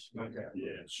forced. Okay.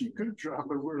 Yeah, she could drop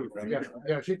it where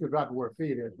Yeah, she could drop it where her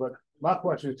feet is. But my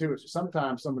question too is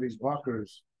sometimes some of these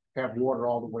bunkers have water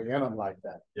all the way in them like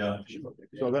that. Yeah.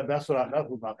 So that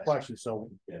was my question. So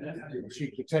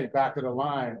she could take back of the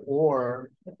line,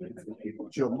 or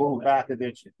she'll move back, and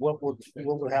then what would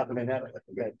happen in that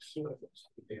case?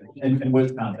 In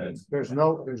which context? There's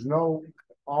no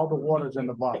all the water's in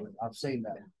the bunker. I've seen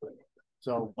that.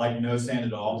 So like no sand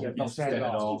at all. Yeah, no sand at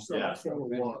all. Yeah.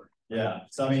 Yeah.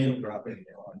 So I mean,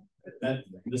 that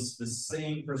the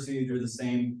same procedure, the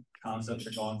same concepts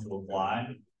are going to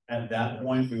apply. At that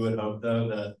point, we would hope though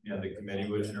that the committee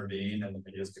would intervene and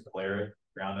just declare it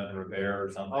ground under repair or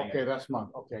something. Okay, that's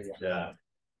yeah.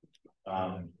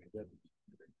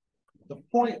 The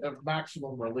point of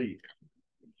maximum relief.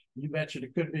 You mentioned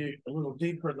it could be a little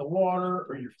deeper in the water,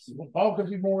 or your ball could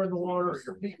be more in the water, or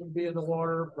your feet could be in the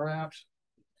water, perhaps.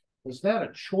 Is that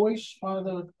a choice by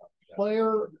the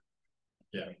player?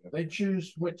 Yeah. They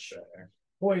choose which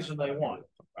poison they want.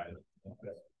 Right.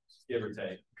 Give or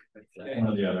take. One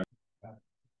or the other.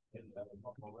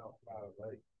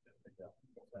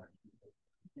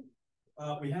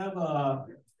 We have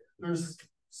there's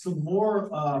some more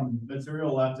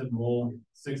material left in Rule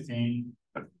 16,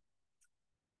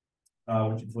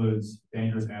 which includes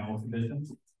dangerous animal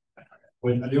conditions,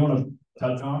 which I do want to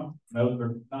touch on. No,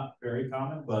 they're not very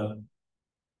common, but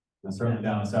certainly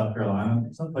down in South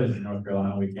Carolina, some places in North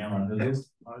Carolina, we can run into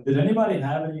this. Did anybody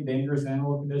have any dangerous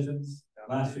animal conditions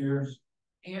last year?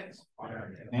 Ants.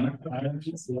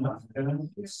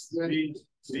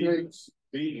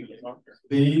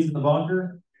 Bees in the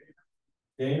bunker.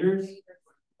 Gators.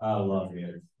 I love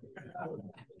gators.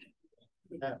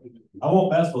 I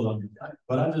won't mess with them,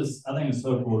 but I think it's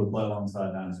so cool to play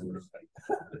alongside dinosaurs.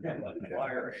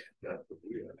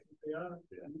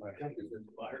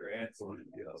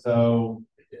 So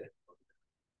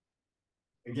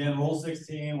again, Rule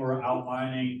 16, we're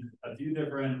outlining a few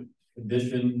different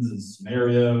conditions and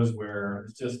scenarios where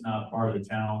it's just not part of the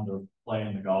challenge of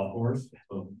playing the golf course,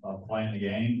 of playing the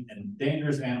game. And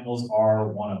dangerous animals are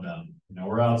one of them.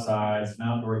 We're outside, it's an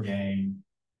outdoor game.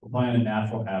 We're playing in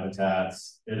natural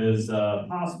habitats. It is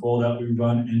possible that we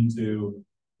run into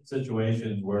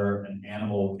situations where an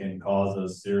animal can cause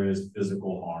us serious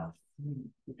physical harm.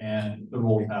 And the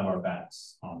rules have our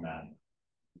backs on that.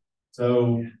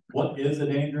 So what is a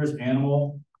dangerous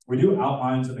animal? We do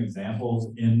outline some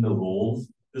examples in the rules.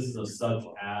 This is a such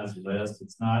as list.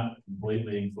 It's not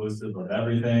completely inclusive of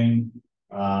everything,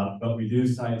 but we do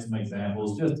cite some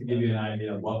examples just to give you an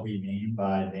idea of what we mean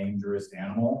by dangerous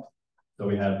animal. So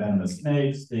we have venomous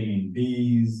snakes, stinging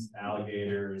bees,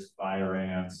 alligators, fire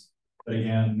ants. But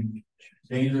again,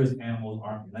 dangerous animals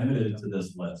aren't limited to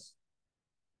this list.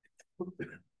 It's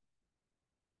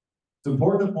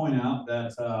important to point out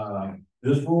that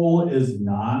this rule is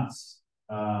not,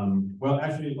 well,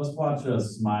 actually, let's watch a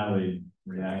Smiley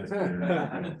react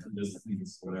here. Just think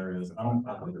it's hilarious. I don't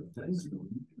know.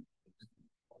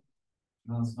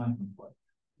 No, it's not complete.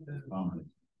 Bummer.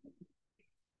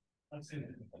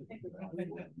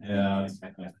 Yeah.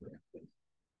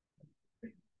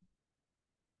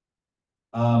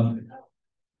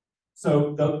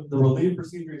 So the relief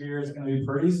procedure here is going to be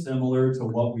pretty similar to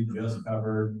what we just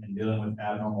covered in dealing with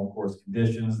abnormal course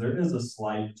conditions. There is a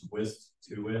slight twist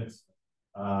to it.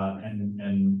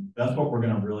 And that's what we're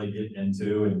going to really get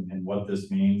into and what this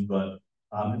means. But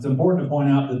it's important to point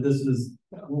out that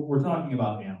we're talking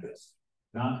about animals,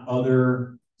 not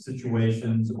other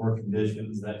situations or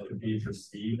conditions that could be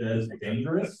perceived as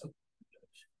dangerous.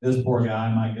 This poor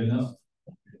guy, my goodness.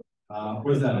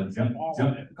 What is that?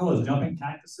 Call those jumping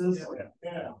cactuses?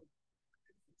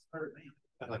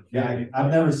 Yeah,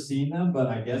 I've never seen them, but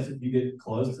I guess if you get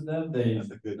close to them, they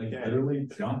literally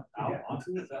jump out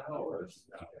onto it. Is that how it works?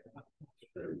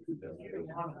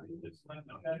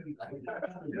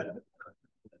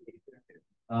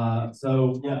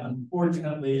 So yeah,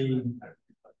 unfortunately,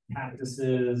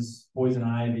 cactuses, poison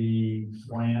ivy,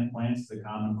 plants is a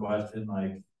common question.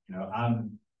 Like,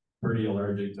 I'm pretty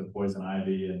allergic to poison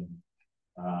ivy, and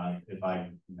if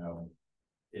I,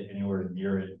 get anywhere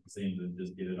near it, seem to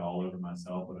just get it all over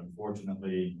myself. But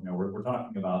unfortunately, we're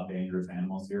talking about dangerous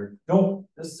animals here. Don't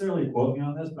necessarily quote me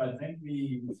on this, but I think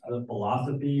the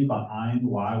philosophy behind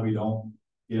why we don't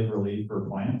give relief for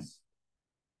plants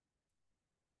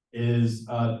is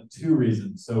two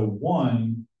reasons. So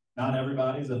one, not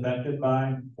everybody's affected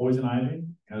by poison ivy.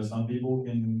 Some people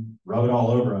can rub it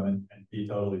all over them and be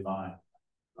totally fine.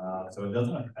 So it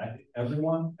doesn't affect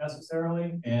everyone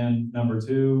necessarily. And number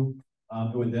two,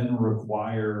 it would then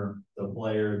require the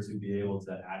player to be able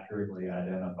to accurately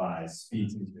identify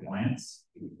species of plants,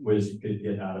 which could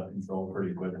get out of control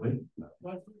pretty quickly.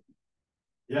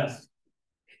 Yes.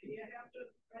 Do you have to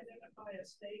identify a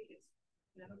snake as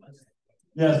venomous?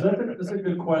 Yes, that's a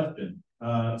good question.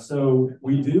 So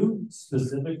we do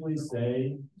specifically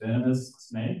say venomous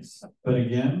snakes, but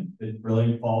again, it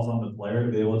really falls on the player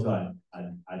to be able to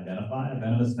identify a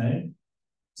venomous snake.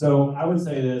 So I would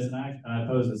say this, and I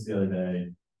posed this the other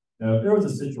day. If there was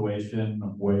a situation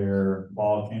where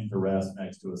ball came to rest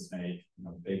next to a snake,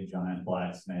 big giant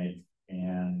black snake,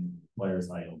 and players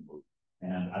like,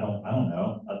 and I don't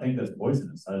know, I think that's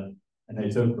poisonous. And they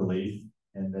took relief,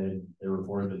 and they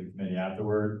reported to the committee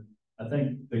afterward. I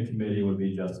think the committee would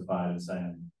be justified in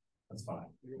saying, that's fine.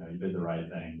 You did the right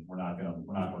thing. We're not gonna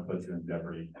put you in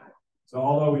jeopardy. So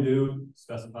although we do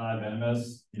specify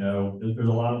venomous, there's a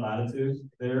lot of latitude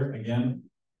there. Again,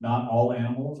 not all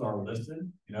animals are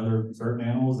listed. There are certain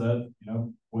animals that,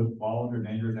 would fall under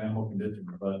dangerous animal condition.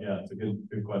 But yeah, it's a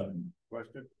good question.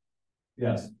 Question?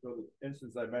 Yes. So the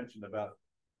instance I mentioned about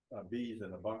bees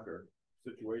in a bunker,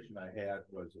 situation I had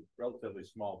was a relatively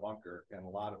small bunker and a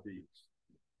lot of bees.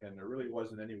 And there really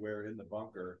wasn't anywhere in the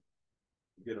bunker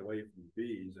to get away from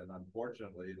bees. And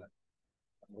unfortunately,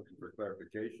 I'm looking for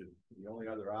clarification. The only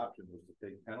other option was to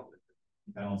take penalty.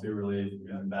 Penalty relief,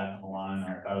 getting back on the line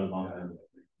out of the bunker.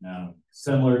 Now,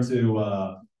 similar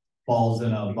to falls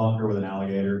in a bunker with an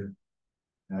alligator.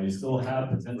 You still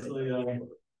have potentially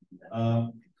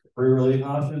a free relief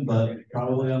option, but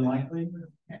probably unlikely.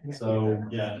 So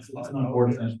yeah, it's an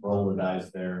unfortunate roll of the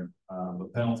dice there.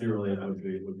 But penalty relief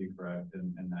would be correct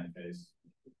in that case.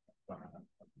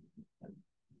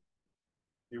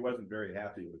 He wasn't very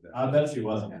happy with that. I bet she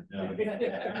wasn't.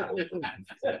 Yeah.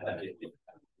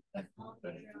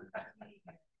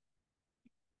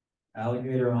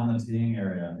 Alligator on the teeing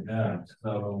area. Yeah.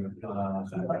 So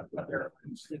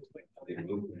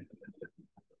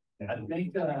I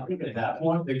think at that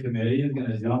point the committee is going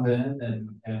to jump in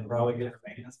and probably get the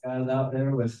maintenance guys out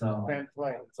there with some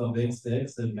big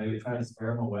sticks and maybe try to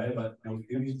scare them away. But we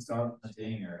do need to start with the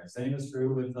teeing area. Same is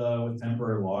true with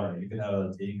temporary water. You could have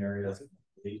a teeing area that's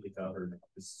completely covered,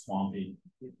 it's swampy.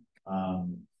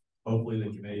 Hopefully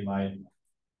the committee might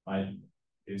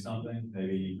do something,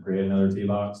 maybe create another tee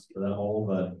box for that hole.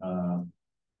 But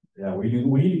yeah, we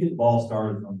need to get the ball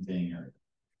started from the teeing area.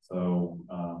 So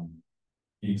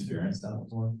you experienced that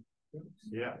before?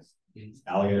 Yes.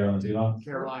 Alligator on the T-bone?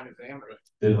 Carolina's amateur.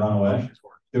 Didn't run away?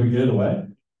 Did we get it away?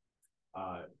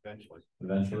 Eventually.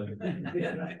 Eventually.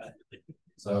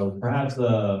 So perhaps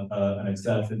an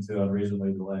exception to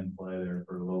unreasonably delaying play there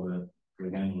for a little bit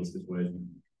to handle the situation.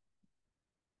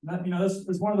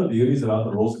 That's one of the beauties about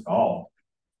the rules of golf.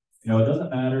 It doesn't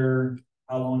matter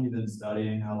how long you've been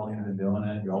studying, how long you've been doing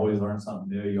it. You always learn something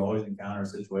new. You always encounter a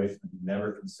situation that you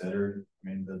never considered. I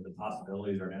mean, the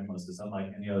possibilities are endless. It's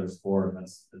unlike any other sport.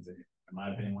 That's in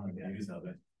my opinion, one of the beauties of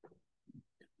it.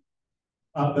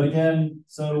 But again,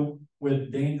 so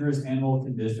with dangerous animal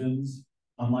conditions,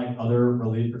 unlike other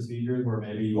relief procedures where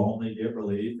maybe you only get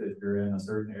relief if you're in a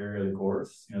certain area of the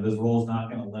course, this rule is not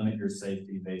going to limit your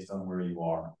safety based on where you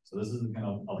are. So this isn't going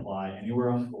to apply anywhere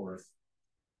on the course,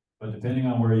 but depending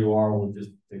on where you are will just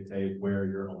dictate where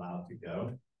you're allowed to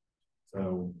go.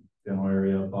 So general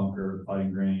area, bunker,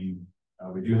 putting green.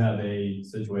 We do have a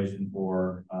situation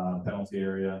for penalty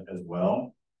area as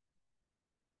well.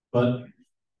 But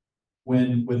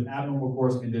with abnormal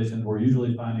course conditions, we're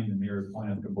usually finding the nearest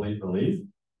point of complete relief.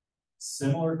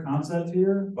 Similar concept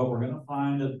here, but we're going to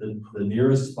find the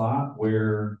nearest spot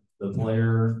where the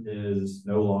player is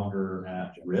no longer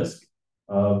at risk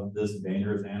of this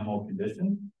dangerous animal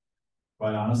condition.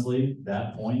 Quite honestly,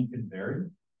 that point can vary.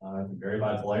 It can vary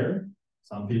by player.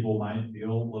 Some people might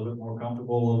feel a little bit more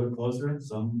comfortable, a little bit closer.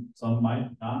 Some might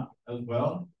not as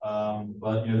well.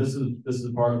 But this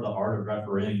is part of the art of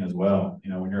refereeing as well.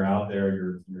 When you're out there,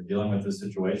 you're dealing with this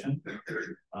situation.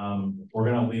 We're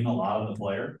going to lean a lot on the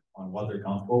player on what they're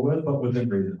comfortable with, but within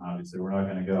reason. Obviously, we're not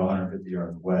going to go 150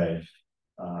 yards away.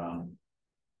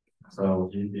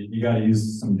 So you got to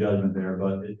use some judgment there,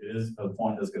 but it is a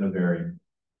point that's going to vary.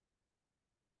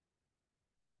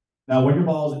 Now, when your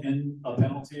ball is in a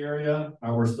penalty area,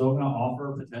 we're still going to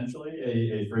offer potentially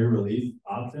a free relief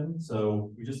option.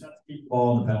 So we just have to keep the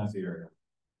ball in the penalty area.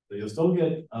 So you'll still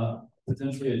get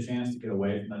potentially a chance to get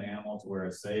away from that animal to where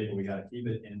it's safe, but we got to keep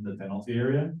it in the penalty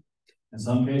area. In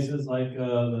some cases, like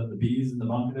the bees in the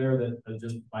bunker there, that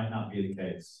just might not be the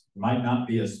case. It might not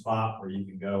be a spot where you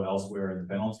can go elsewhere in the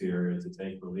penalty area to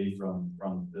take relief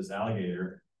from this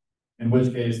alligator. In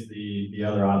which case, the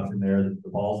other option there, the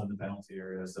ball's in the penalty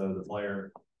area, so the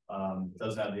player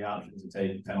does have the option to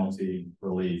take penalty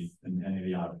relief in any of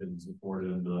the options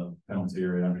afforded in the penalty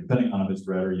area, depending on if it's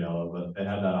red or yellow, but they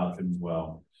have that option as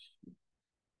well.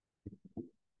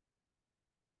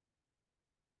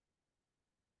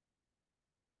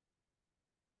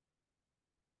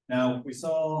 Now we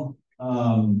saw.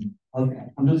 I'm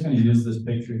just going to use this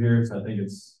picture here because I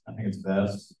think it's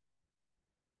best.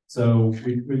 So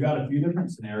we've got a few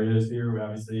different scenarios here.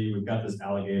 We've got this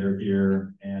alligator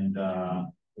here, and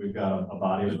we've got a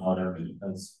body of water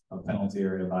that's a penalty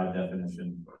area by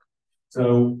definition.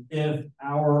 So if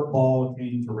our ball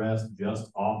came to rest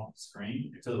just off the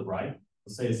screen to the right,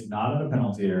 let's say it's not in a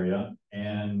penalty area,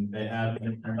 and they have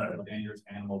a dangerous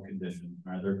animal condition,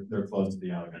 right? They're close to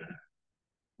the alligator.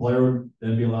 Player would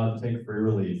then be allowed to take free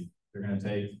relief. They're going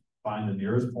to find the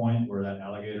nearest point where that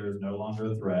alligator is no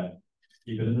longer a threat,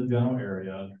 keep it in the general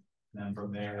area, and then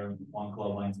from there, one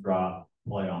club length drop,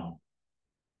 play on.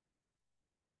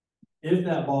 If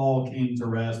that ball came to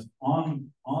rest on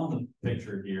the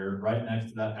picture here, right next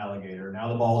to that alligator, now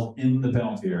the ball is in the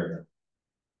penalty area.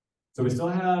 So we still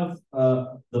have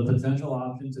the potential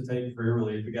option to take free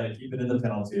relief. We got to keep it in the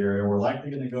penalty area. We're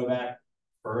likely going to go back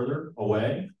further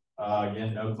away.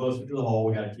 Again, no closer to the hole.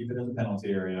 We got to keep it in the penalty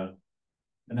area,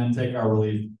 and then take our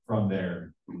relief from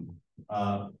there.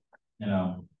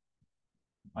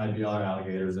 Might be other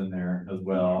alligators in there as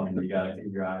well. I mean, you got to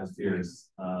keep your eyes fierce.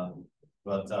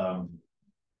 But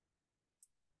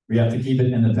we have to keep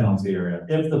it in the penalty area.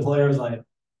 If the player's like,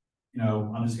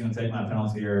 I'm just going to take my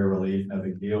penalty area relief, no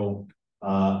big deal.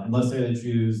 And let's say they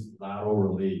choose lateral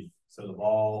relief. So the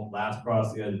ball lasts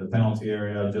across the edge of the penalty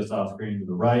area, just off screen to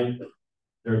the right.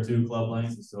 There are 2 club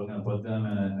lengths. It's still going to put them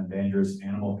in a dangerous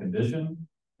animal condition.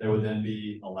 They would then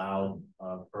be allowed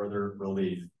further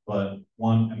relief. But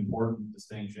one important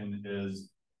distinction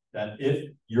is that if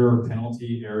your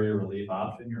penalty area relief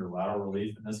option, your lateral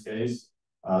relief in this case,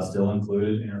 still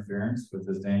included interference with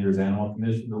this dangerous animal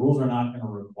condition, the rules are not going to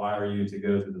require you to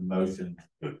go through the motion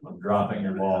of dropping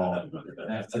your ball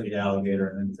next to the alligator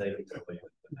and then taking it.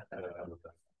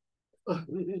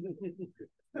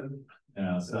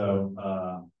 So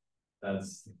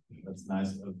that's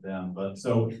nice of them. But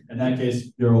so in that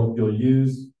case, you'll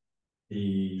use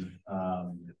the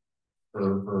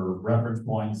for reference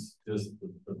points, just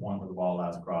the point where the ball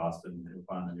last crossed, and you'll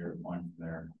find the nearest point from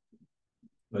there.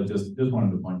 But just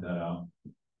wanted to point that out.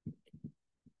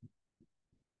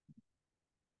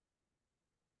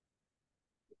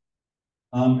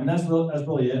 And that's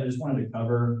really it. I just wanted to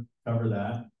cover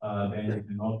that, dangerous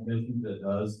and health conditions that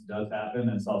does happen.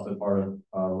 And it's also part of,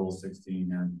 Rule 16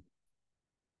 here.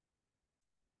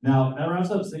 Now, that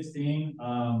wraps up 16.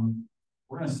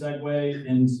 We're going to segue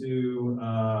into,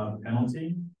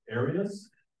 penalty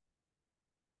areas.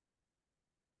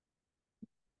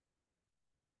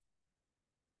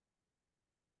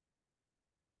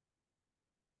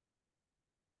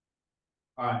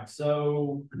 All right,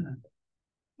 so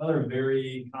another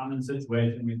very common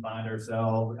situation we find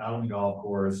ourselves out on the golf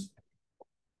course.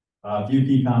 A few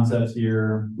key concepts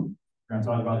here. We're going to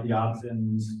talk about the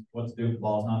options, what to do if the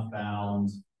ball's not found,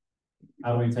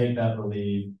 how do we take that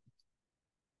relief.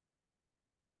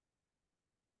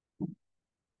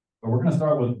 But we're going to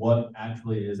start with what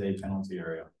actually is a penalty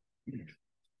area.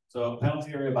 So a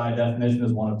penalty area by definition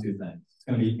is one of two things. It's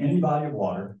going to be any body of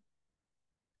water.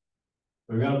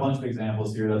 We've got a bunch of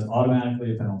examples here that's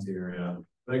automatically a penalty area,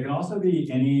 but it can also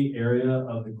be any area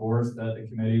of the course that the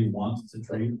committee wants to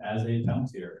treat as a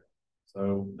penalty area.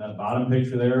 So that bottom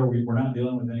picture there, we're not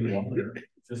dealing with any water,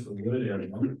 it's just a wooded area.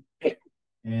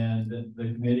 And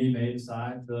the committee may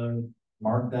decide to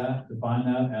mark that, define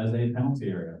that as a penalty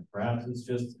area. Perhaps it's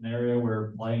just an area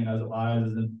where playing as it lies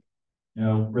isn't,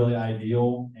 really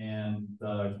ideal, and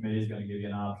the committee is going to give you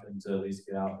an option to at least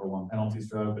get out for one penalty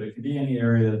stroke, but it could be any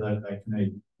area that that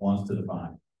committee wants to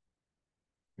define.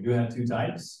 We do have two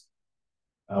types.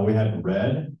 We have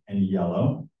red and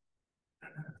yellow.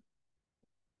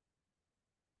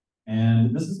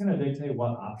 And this is going to dictate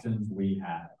what options we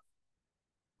have.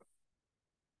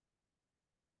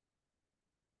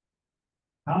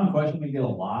 Common question we get a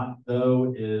lot,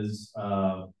 though, is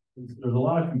there's a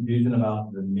lot of confusion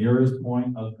about the nearest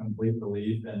point of complete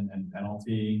relief and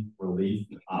penalty relief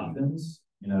options.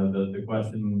 The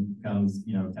question becomes,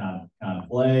 can I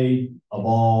play a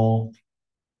ball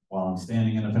while I'm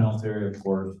standing in a penalty area? Of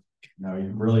course, you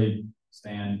can really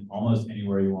stand almost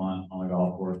anywhere you want on the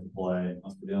golf course to play,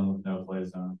 unless we're dealing with no play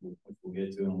zones, which we'll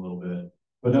get to in a little bit,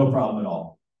 but no problem at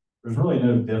all. There's really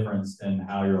no difference in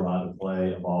how you're allowed to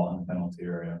play a ball in the penalty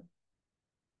area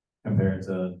compared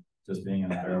to just being in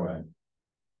the fairway.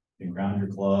 You can ground your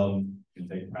club, you can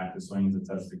take practice swings that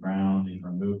touch the ground, you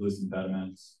can remove loose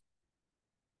impediments.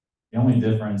 The only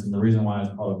difference, and the reason why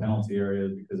it's called a penalty area,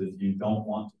 is because if you don't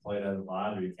want to play it as it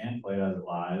lies, or you can't play it as it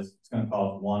lies, it's going to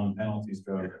cost one penalty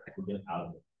stroke to get out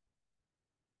of it.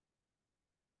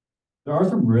 There are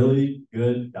some really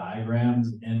good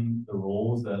diagrams in the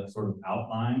rules that sort of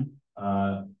outline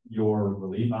your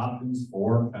relief options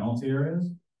for penalty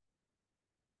areas.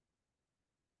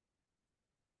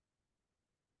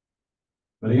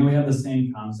 But again, we have the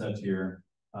same concept here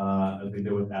as we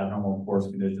did with abnormal course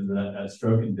conditions, that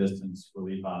stroke and distance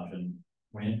relief option.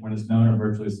 When it's known or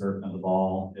virtually certain that the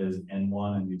ball is in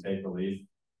one and you take relief.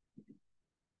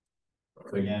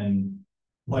 So again,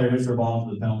 player hits their ball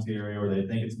into the penalty area, or they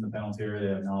think it's in the penalty area, they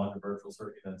have knowledge of virtual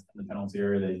certainty that's in the penalty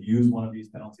area, they use one of these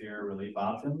penalty area relief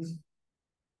options.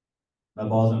 That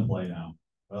ball's in play now.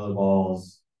 The other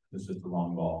balls, it's just the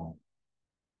wrong ball.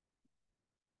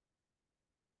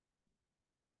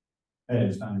 Hey,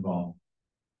 just found your ball.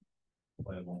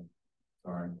 Playable.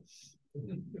 Sorry.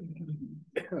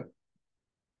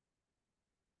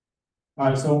 All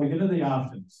right, so when we get to the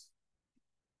options,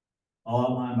 I'll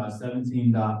outline by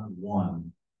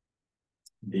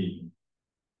 17.1B.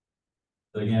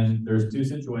 So again, there's two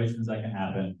situations that can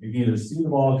happen. You can either see the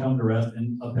ball come to rest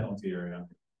in a penalty area,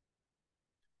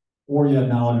 or you have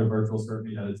knowledge of virtual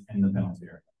certainty that it's in the penalty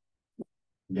area.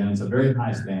 Again, it's a very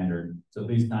high standard. It's at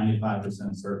least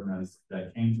 95% certain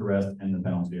that came to rest in the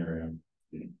penalty area.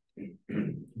 You're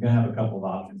going to have a couple of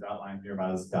options outlined here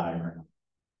by this diagram.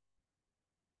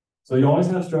 So you always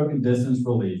have stroke and distance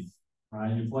relief,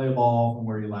 right? You play a ball from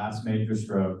where you last made your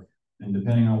stroke, and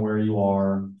depending on where you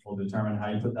are, will determine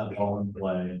how you put that ball in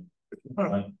play.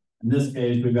 But in this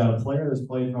case, we've got a player that's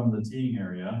played from the teeing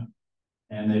area,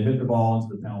 and they hit the ball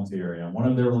into the penalty area. One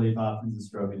of their relief options is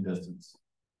stroke and distance.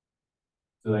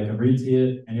 So they can re-tee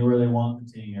it anywhere they want in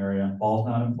the teeing area. Ball's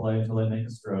not in play until they make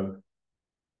a stroke.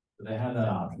 So they have that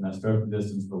option, that stroke and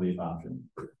distance relief option.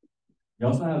 You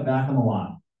also have back on the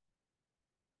line.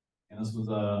 And this was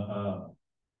a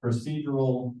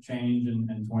procedural change in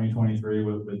 2023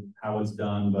 with how it's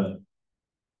done. But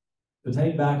to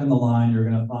take back on the line, you're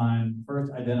going to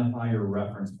first identify your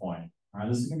reference point. All right,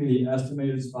 this is going to be the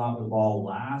estimated spot where the ball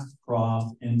last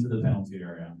crossed into the penalty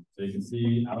area. So you can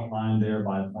see outlined there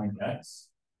by point X.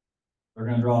 They're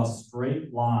going to draw a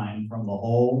straight line from the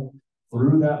hole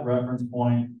through that reference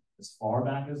point as far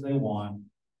back as they want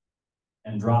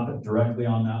and drop it directly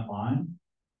on that line.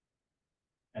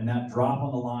 And that drop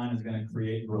on the line is going to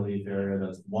create a relief area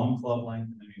that's 1 club length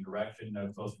in any direction, no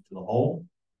closer to the hole.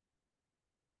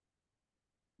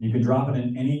 You can drop it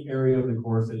in any area of the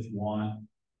course that you want,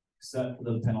 except for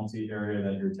the penalty area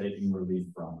that you're taking relief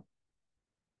from.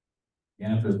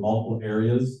 And if there's multiple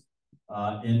areas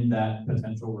in that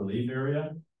potential relief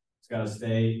area, it's got to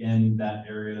stay in that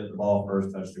area that the ball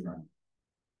first touched the ground.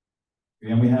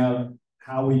 Again, we have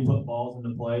how we put balls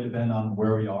into play depending on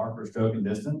where we are for stroke and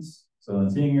distance. So in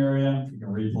the teeing area, you can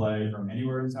replay from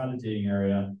anywhere inside the teeing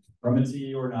area, from a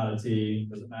tee or not a tee,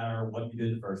 doesn't matter what you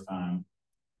did the first time.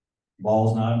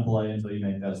 Ball's not in play until you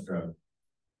make that stroke.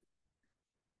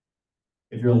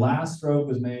 If your last stroke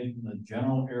was made from the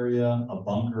general area, a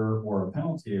bunker, or a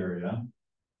penalty area,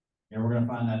 and we're going to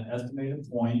find that estimated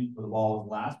point where the ball was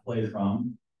last played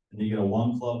from, and you get a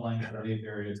 1 club length relief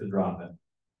area to drop it.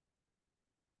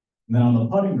 And then on the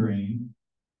putting green,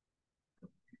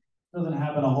 doesn't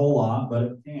happen a whole lot, but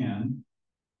it can.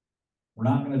 We're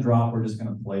not going to drop, we're just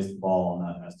going to place the ball on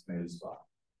that estimated spot.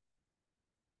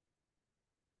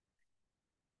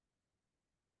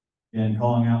 And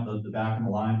calling out the back of the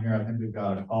line here, I think we've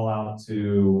got to call out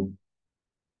to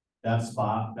that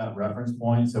spot, that reference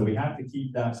point. So we have to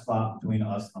keep that spot between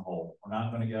us and the hole. We're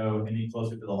not going to go any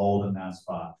closer to the hole than that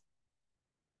spot.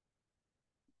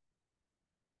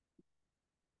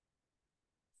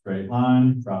 Straight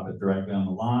line, drop it directly on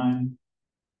the line.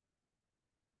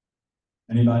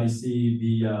 Anybody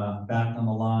see the back on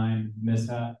the line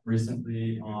mishap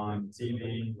recently on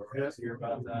TV? Hear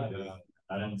about that?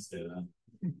 I didn't say that.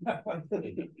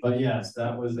 But yes,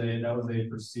 that was a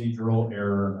procedural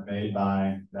error made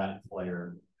by that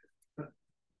player.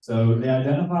 So they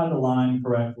identified the line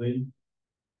correctly,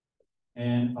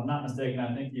 and if I'm not mistaken,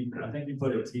 I think you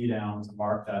put a tee down to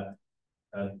mark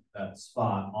that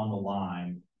spot on the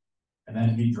line, and then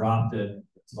he dropped it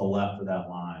to the left of that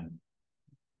line.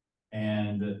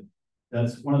 And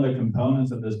that's one of the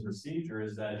components of this procedure,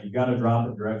 is that you've got to drop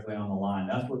it directly on the line.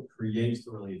 That's what creates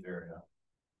the relief area.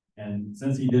 And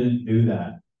since he didn't do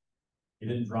that, he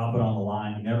didn't drop it on the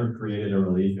line, he never created a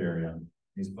relief area.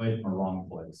 He's played from a wrong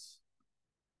place.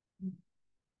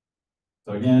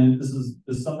 So again, this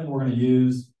is something we're going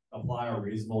to apply a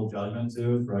reasonable judgment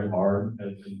to. It's very hard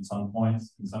in some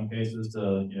points, in some cases,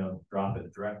 to drop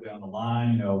it directly on the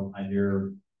line. I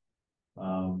hear a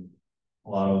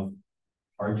lot of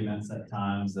arguments at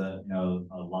times that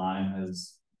a line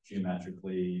is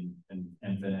geometrically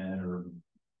infinite, or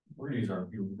we're going to use our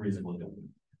reasonable judgment.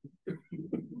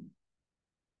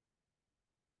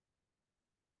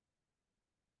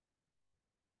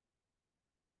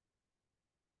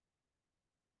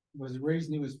 Was the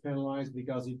reason he was penalized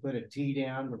because he put a tee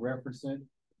down to reference it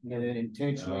and then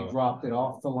intentionally dropped it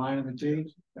off the line of the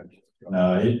tee?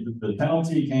 No, the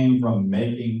penalty came from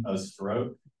making a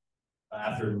stroke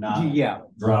after not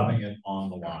dropping it on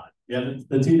the line. Yeah,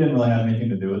 the tee didn't really have anything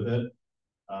to do with it.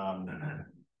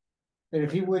 But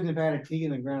if he wouldn't have had a tee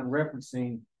in the ground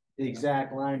referencing the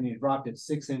exact line and he dropped it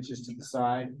 6 inches to the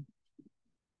side,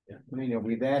 I mean, are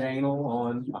we that anal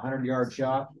on a 100-yard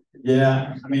shot?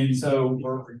 Yeah, I mean, so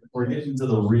we're getting to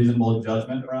the reasonable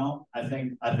judgment realm. I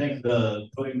think the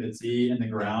putting the tee in the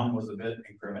ground was a bit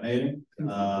incriminating,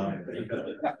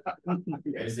 because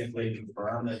it basically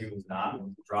confirmed that he was not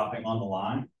dropping on the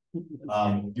line.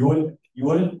 You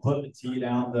wouldn't put the tee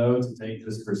down though to take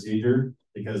this procedure,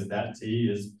 because that tee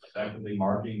is effectively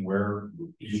marking where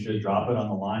you should drop it on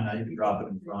the line. Now you can drop it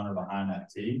in front or behind that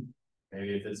tee.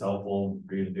 Maybe if it's helpful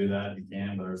for you to do that, you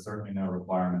can, but there's certainly no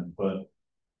requirement to put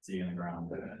tee in the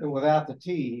ground. And without the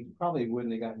tee, he probably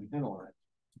wouldn't have gotten penalized.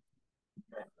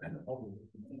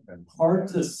 Hard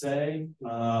to say.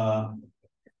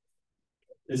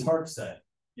 It's hard to say.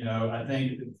 I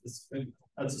think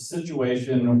that's a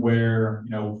situation where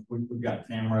we've got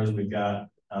cameras, we've got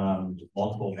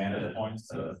multiple vantage points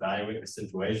to evaluate the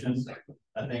situation.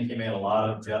 I think he made a lot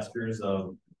of gestures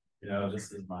of,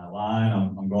 this is my line,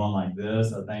 I'm going like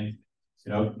this. I think,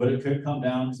 but it could come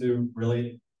down to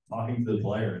really talking to the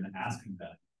player and asking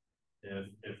them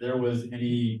if there was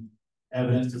any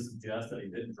evidence to suggest that he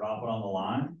didn't drop it on the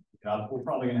line. We're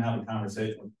probably going to have a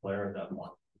conversation with the player at that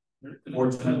point.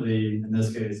 Fortunately, in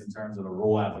this case, in terms of a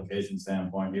rule application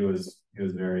standpoint, he was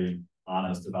very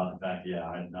honest about the fact,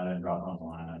 I didn't drop it on the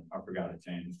line. I forgot it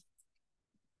changed.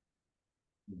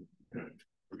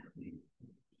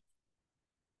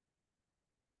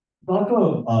 Talk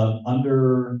of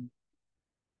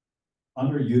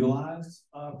underutilized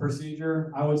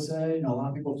procedure, I would say. A lot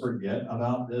of people forget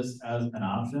about this as an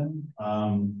option.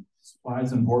 It's why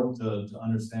it's important to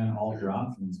understand all of your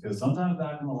options, because sometimes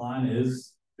back on the line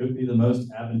could be the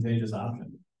most advantageous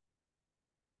option.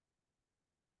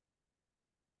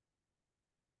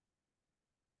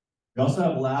 We also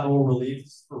have lateral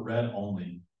reliefs for red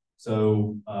only.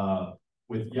 So,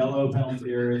 with yellow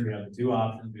penalty areas, we have the two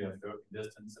options. We have stroke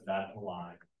distance and back of the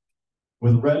line.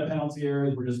 With red penalty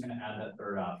areas, we're just going to add that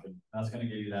third option. That's going to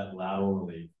give you that lateral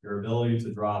relief, your ability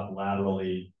to drop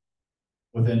laterally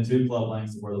within 2 club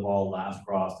lengths of where the ball last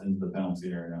crossed into the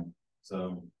penalty area.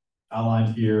 So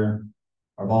outlined here,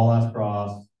 our ball last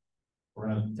crossed. We're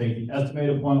going to take the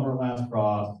estimated point where it last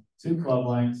crossed, 2 club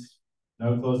lengths,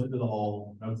 no closer to the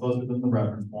hole, no closer than the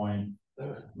reference point.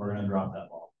 We're going to drop that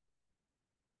ball.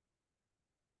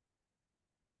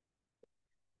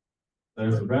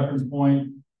 There's the reference point.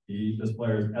 This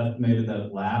player has estimated that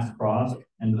it last crossed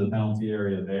into the penalty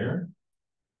area there.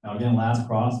 Now again, last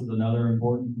cross is another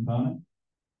important component.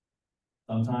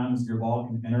 Sometimes your ball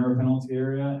can enter a penalty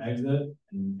area, exit,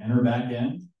 and enter back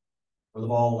in where the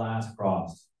ball last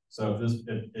crossed. So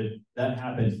if that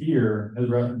happened here, his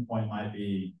reference point might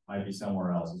be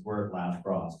somewhere else. Is where it last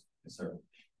crossed. Yes, sir.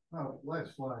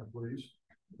 Last slide, please.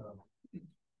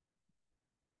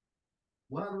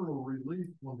 Lateral relief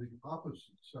on the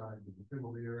opposite side of the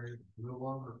penalty area is no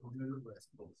longer permitted.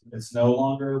 It's no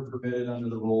longer permitted under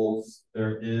the rules.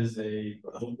 There is a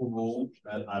local rule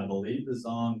that I believe is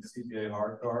on the CGA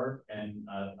hard card, and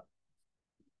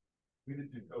We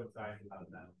did do code signs out of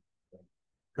that.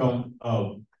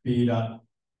 B dot,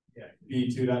 Yeah.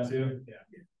 B 2.2. Yeah.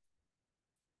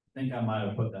 I think I might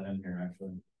have put that in here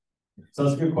actually. So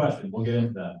that's a good question. We'll get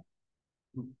into that.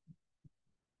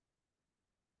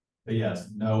 But yes,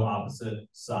 no opposite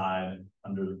side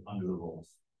under the rules.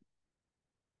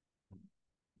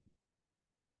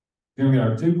 We're gonna get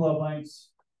our 2 club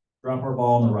lengths, drop our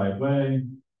ball in the right way,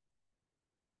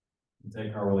 and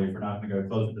take our relief. We're not gonna go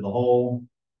closer to the hole.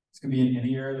 It's gonna be in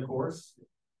any area of the course,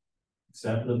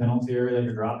 except for the penalty area that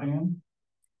you're dropping in.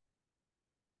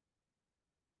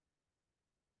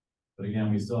 But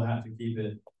again, we still have to keep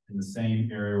it in the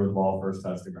same area where the ball first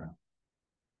touched the ground.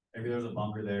 Maybe there's a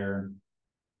bunker there.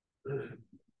 You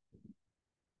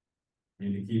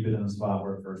need to keep it in the spot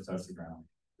where it first touched the ground.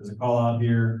 There's a call out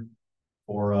here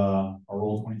for a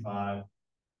Rule 25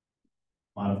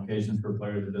 modifications for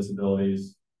players with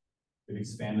disabilities. We've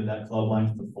expanded that club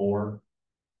length to 4.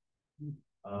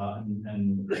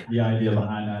 And the idea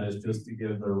behind that is just to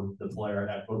give the player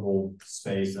equitable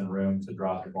space and room to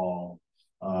drop the ball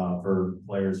for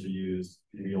players who use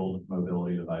field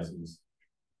mobility devices.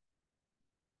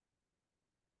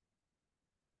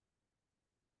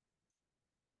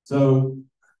 So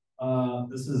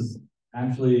this is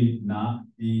actually not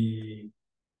the.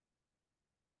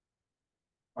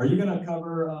 Are you going to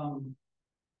cover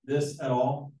this at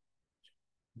all?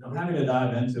 I'm happy to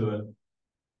dive into it.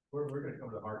 We're going to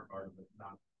cover the hard part, but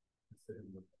not.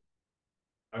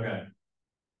 Okay.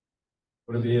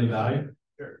 Would it be of value?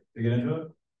 Sure. To get into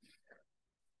it?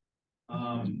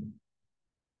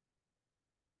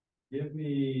 Give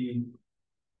me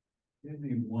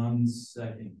 1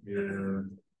 second here.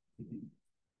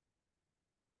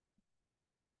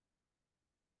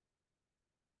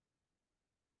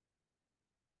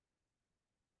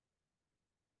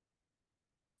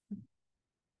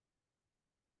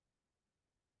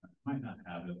 I might not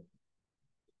have it.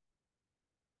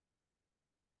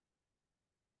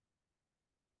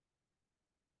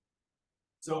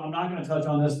 So I'm not going to touch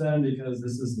on this then because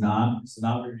this is not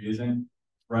what you're using,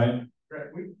 right?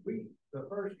 Correct. The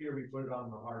first year we put it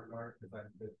on the hard card because I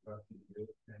did trust you to do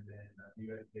it, and then you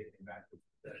guys came back with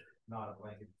not a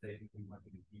blanket statement. We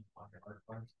wanted to keep on your hard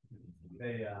card.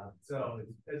 So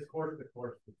it's course to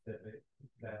course specific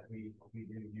that we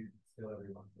do use still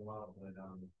every once in a while, but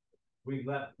we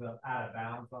left the out of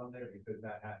bounds on there because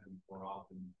that happens more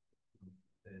often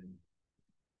than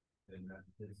that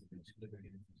is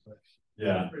significant.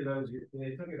 Yeah. For those,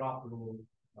 they took it off the rules.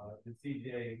 The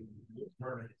CGA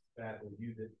determined that will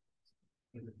use it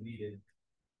if it's needed.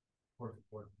 Course to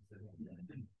course. It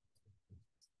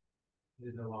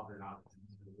is no longer an option.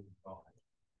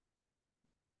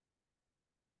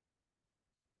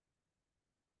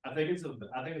 I think it's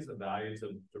a value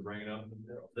to bring it up.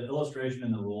 The illustration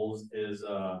in the rules is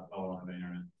oh, I don't have the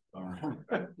internet.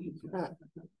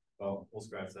 Well, we'll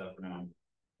scratch that for now.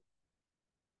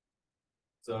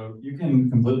 So you can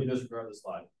completely disregard the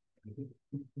slide.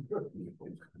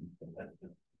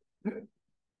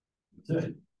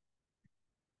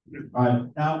 All right,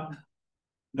 now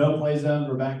no play zones.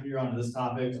 We're back here on this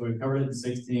topic. So we've covered it in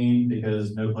 16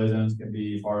 because no play zones can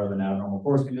be part of an abnormal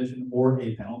course condition or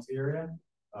a penalty area.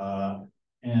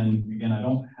 And again, I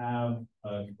don't have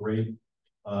a great,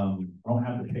 I don't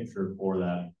have the picture for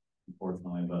that,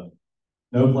 unfortunately, but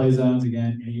no play zones.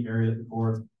 Again, any area of the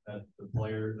court that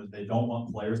they don't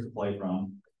want players to play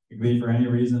from. It could be for any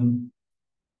reason.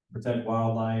 protect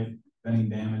wildlife, preventing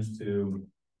damage to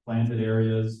planted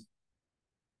areas,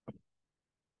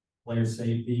 player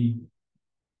safety,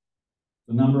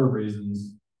 a number of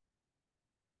reasons,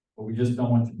 but we just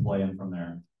don't want you playing from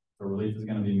there. So relief is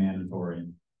going to be mandatory.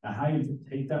 Now, how you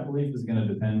take that relief is going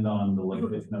to depend on the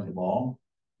location of the ball.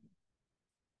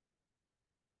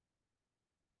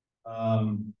 I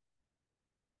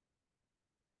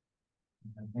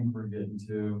think we're getting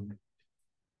to.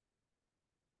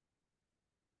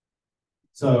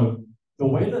 So the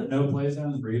way that no play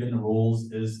zones read in the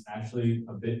rules is actually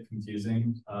a bit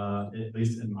confusing, at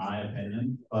least in my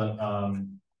opinion. But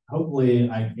hopefully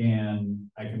I can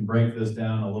break this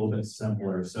down a little bit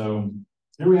simpler. So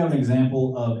here we have an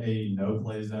example of a no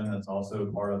play zone that's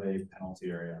also part of a penalty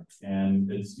area,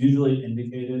 and it's usually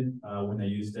indicated when they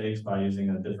use stakes by using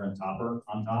a different topper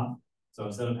on top. So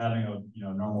instead of having a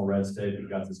normal red stake, we've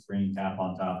got this green cap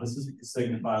on top. This is to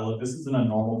signify, look, this isn't a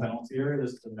normal penalty area.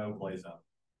 This is a no play zone.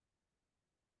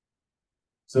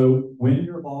 So when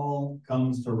your ball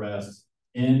comes to rest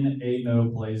in a no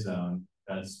play zone,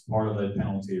 that's part of the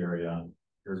penalty area,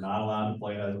 you're not allowed to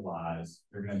play as it lies.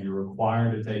 You're going to be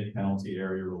required to take penalty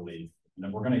area relief. And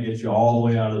then we're going to get you all the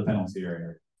way out of the penalty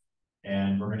area.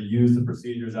 And we're going to use the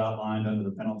procedures outlined under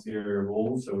the penalty area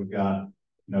rules. So we've got,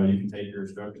 you can take your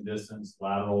stroke and distance,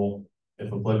 lateral,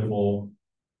 if applicable,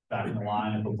 back in the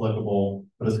line, if applicable,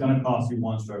 but it's going to cost you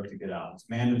 1 stroke to get out. It's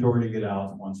mandatory to get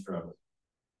out 1 stroke.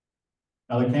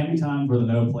 Now, there can be times where the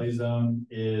no play zone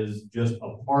is just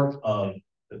a part of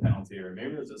the penalty area.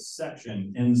 Maybe there's a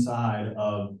section inside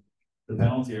of the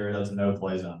penalty area that's a no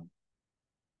play zone.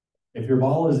 If your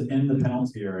ball is in the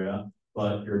penalty area,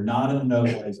 but you're not in the no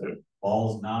play zone,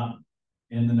 ball's not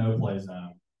in the no play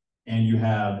zone, and you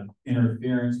have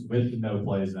interference with the no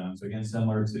play zone. So again,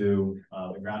 similar to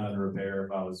the ground under repair,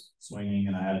 if I was swinging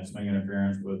and I had swing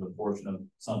interference with a portion of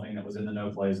something that was in the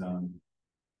no play zone,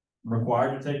 I'm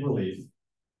required to take relief.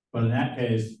 But in that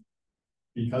case,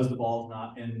 because the ball is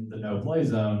not in the no play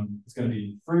zone, it's going to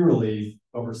be free relief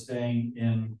over staying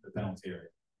in the penalty area.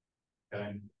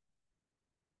 Okay.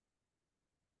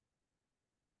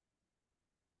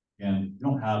 Again, you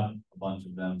don't have a bunch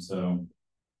of them, so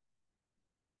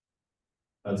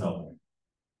that's helpful.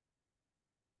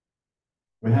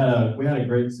 We had a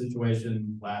great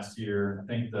situation last year. I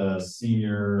think the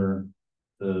senior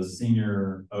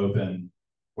open,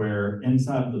 where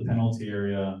inside of the penalty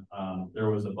area, there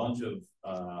was a bunch of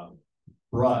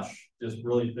brush, just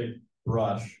really thick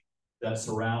brush that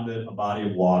surrounded a body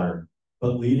of water.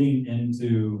 But leading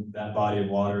into that body of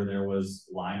water, there was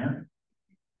liner.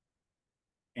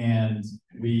 And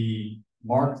we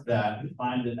marked that,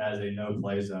 defined it as a no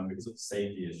play zone because of a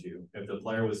safety issue. If the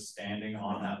player was standing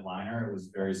on that liner, it was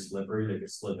very slippery. They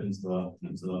could slip into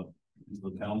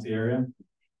the penalty area.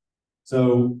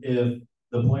 So if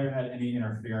the player had any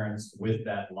interference with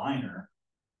that liner,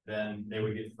 then they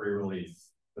would get free relief,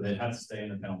 but they'd have to stay in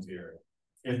the penalty area.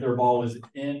 If their ball was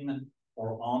in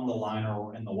or on the liner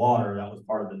or in the water, that was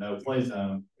part of the no play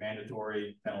zone,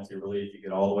 mandatory penalty relief. You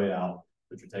get all the way out,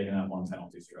 but you're taking that 1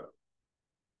 penalty stroke.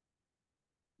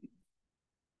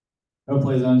 No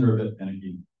play zones are a bit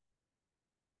finicky.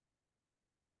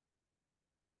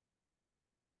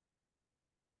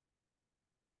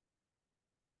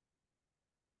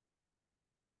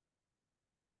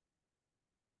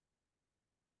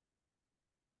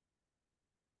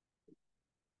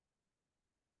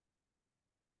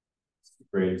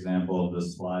 Great example of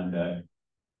this slide deck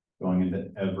going into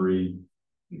every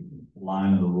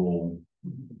line of the rule.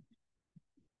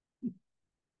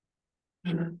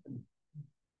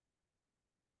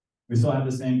 We still have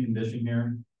the same condition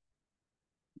here.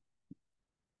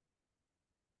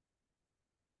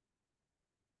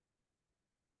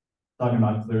 Talking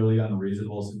about clearly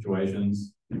unreasonable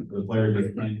situations. The player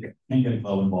just can't get a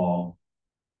club and ball.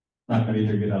 Not going to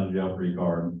either get out of jail free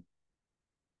card.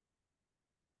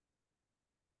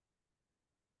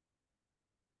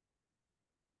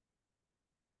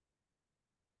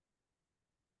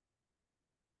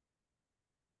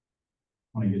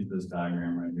 I want to get to this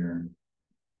diagram right here.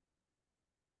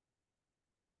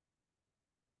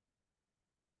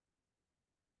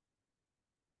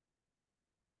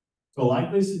 So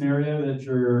likely scenario that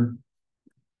you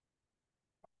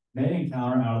may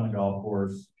encounter out on the golf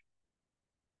course.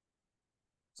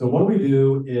 So what do we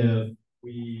do if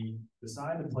we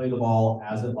decide to play the ball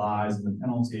as it lies in the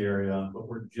penalty area, but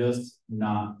we're just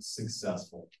not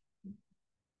successful?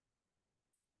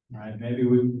 Right? Maybe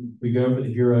we go for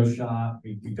the hero shot,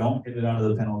 we don't hit it out of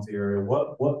the penalty area.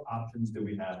 What options do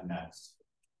we have next?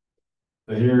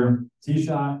 So here, tee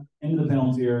shot into the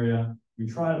penalty area, we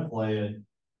try to play it,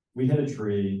 we hit a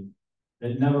tree,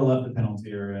 It never left the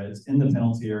penalty area. It's in the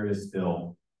penalty area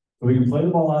still. So we can play the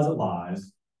ball as it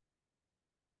lies.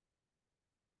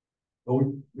 But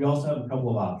we also have a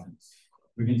couple of options.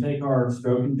 We can take our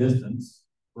stroking distance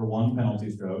for one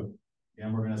penalty stroke,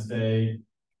 and we're going to stay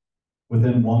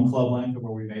within one club length of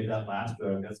where we made that last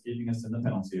stroke. That's keeping us in the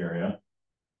penalty area.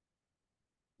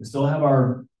 We still have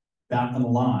our back on the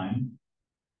line.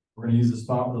 We're going to use the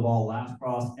spot where the ball last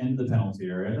crossed into the penalty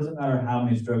area. It doesn't matter how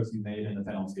many strokes you made in the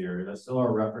penalty area. That's still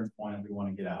our reference point if we want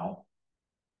to get out.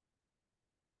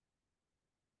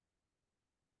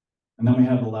 And then we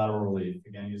have the lateral relief,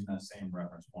 again, using that same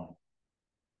reference point.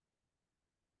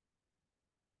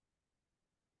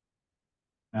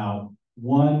 Now,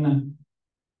 one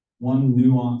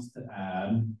nuance to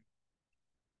add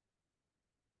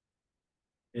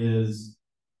is,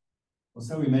 let's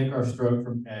say we make our stroke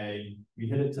from A, we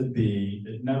hit it to B,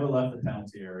 it never left the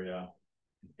penalty area,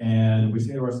 and we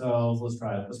say to ourselves, let's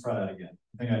try that again.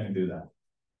 I think I can do that.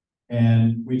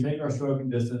 And we take our stroking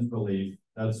distance relief,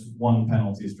 that's one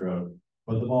penalty stroke,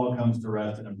 but the ball comes to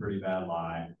rest in a pretty bad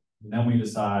lie. And then we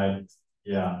decide,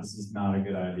 yeah, this is not a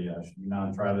good idea. Should we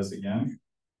not try this again?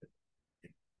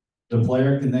 The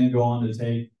player can then go on to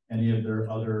take any of their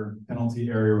other penalty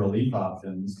area relief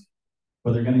options,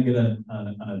 but they're going to get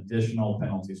an additional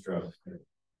penalty stroke,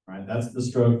 right? That's the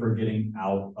stroke for getting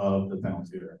out of the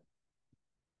penalty area.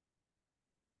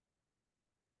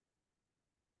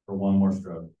 For one more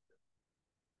stroke.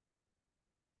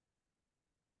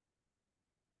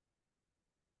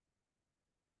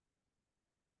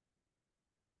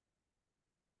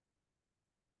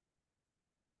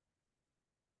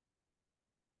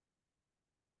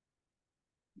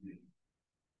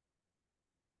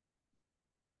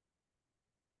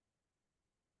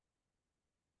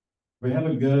 We have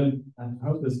a good, I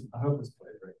hope this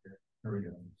plays right here. Here we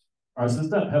go. All right, so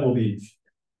it's at Pebble Beach.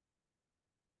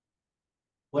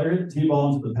 Player hit the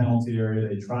T-ball into the penalty area.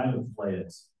 They try to play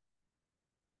it.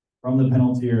 From the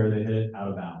penalty area, they hit it out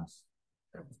of bounds.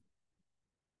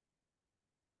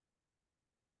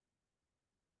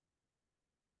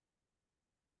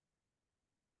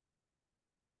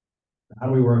 How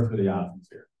do we work through the options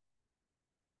here?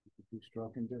 Do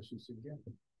stroking distance again.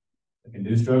 They can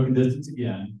do stroking distance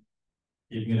again,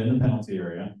 keeping it in the penalty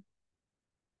area.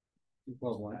 2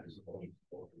 club lengths.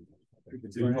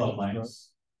 2 club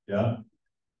lengths. Yeah.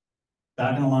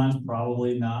 Back on the line is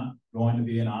probably not going to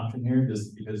be an option here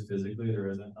just because physically there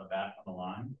isn't a back on the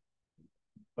line.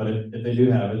 But if they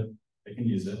do have it, they can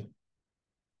use it.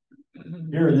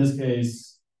 Here in this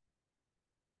case,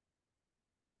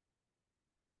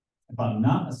 if I'm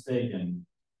not mistaken,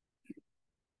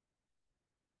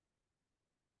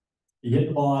 he hit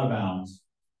the ball out of bounds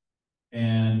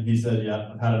and he said, yeah,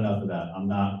 I've had enough of that. I'm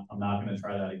not going to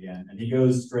try that again. And he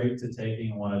goes straight to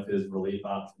taking one of his relief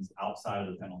options outside of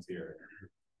the penalty area.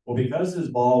 Well, because his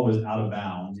ball was out of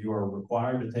bounds, you are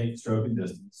required to take stroking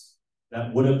distance.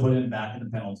 That would have put him back in the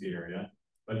penalty area,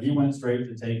 but he went straight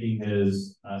to taking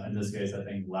his, in this case, I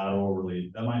think lateral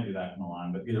relief. That might be back on the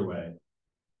line, but either way,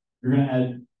 you're going to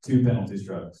add 2 penalty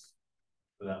strokes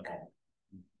for that ball.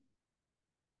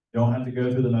 You don't have to go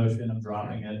through the motion of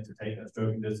dropping it to take that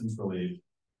stroking distance relief.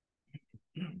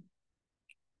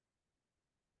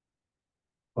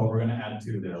 But we're going to add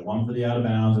 2 there, one for the out of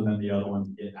bounds and then the other one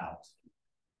to get out.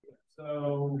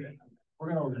 So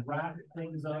we're going to wrap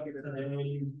things up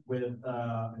today with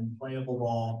an playable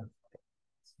ball.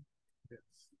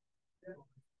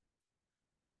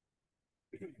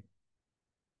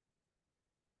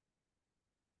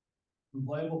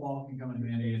 Playable ball can come in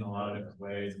handy in a lot of different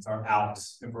ways. It's our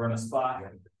outs. If we're in a spot,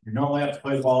 you normally have to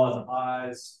play the ball as it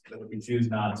lies, but if we choose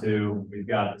not to, we've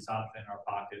got this option in our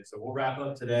pocket. So we'll wrap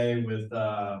up today with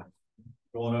going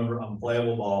over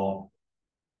unplayable ball.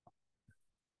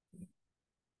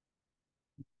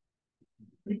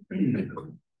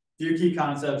 Few key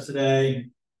concepts today.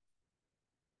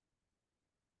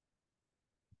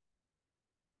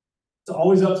 It's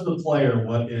always up to the player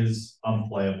what is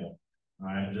unplayable. All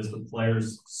right, just the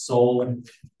player's sole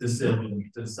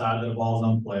decision to decide that a ball is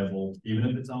unplayable, even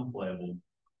if it's unplayable.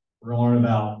 We're going to learn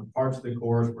about the parts of the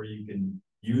course where you can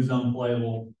use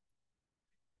unplayable.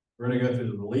 We're going to go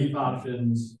through the relief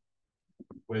options,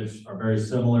 which are very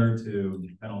similar to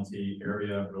penalty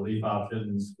area relief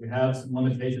options. We have some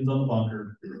limitations on the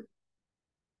bunker,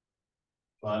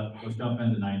 but let's jump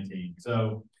into 19.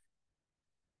 So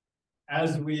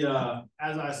as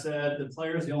I said, the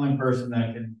player is the only person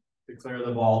that can declare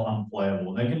the ball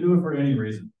unplayable. They can do it for any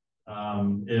reason.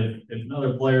 If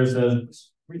another player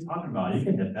says, what are you talking about? You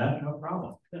can hit that, no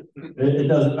problem. It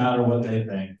doesn't matter what they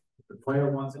think. If the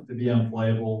player wants it to be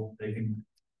unplayable, they can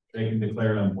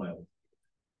declare it unplayable.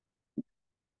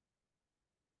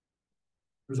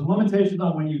 There's a limitation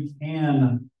on when you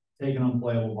can take an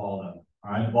unplayable ball though.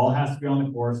 All right, the ball has to be on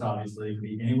the course, obviously. It can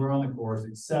be anywhere on the course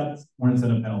except when it's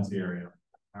in a penalty area.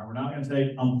 All right, we're not going to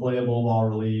take unplayable ball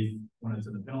relief when it's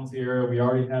in the penalty area. We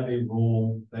already have a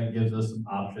rule that gives us some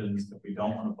options. If we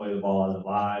don't want to play the ball as it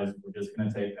lies, we're just going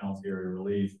to take penalty area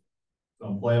relief. So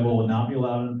unplayable would not be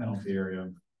allowed in the penalty area.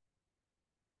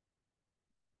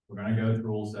 We're going to go through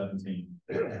Rule 17.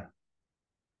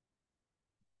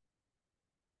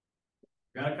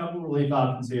 Got a couple of relief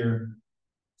options here.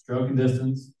 Stroke and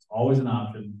distance, it's always an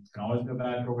option. You can always go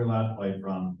back where we last played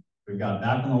from. We've got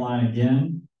back on the line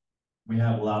again. We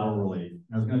have lateral relief.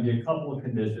 There's going to be a couple of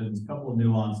conditions, a couple of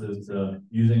nuances to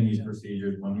using these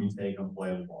procedures when we take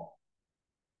unplayable ball.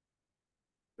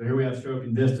 So here we have stroke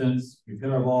and distance. We've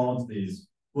hit our ball into these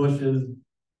bushes.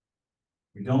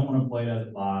 We don't want to play it as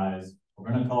it lies.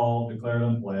 We're going to declare it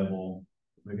unplayable.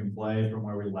 We can play from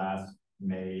where we last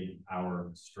made our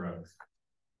strokes.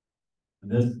 And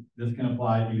this can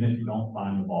apply even if you don't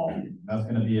find the ball. That's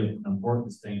going to be an important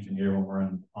distinction here when we're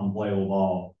in unplayable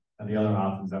ball and the other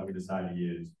options that we decide to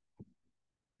use.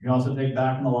 You can also take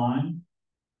back on the line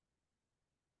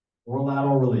or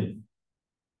lateral relief.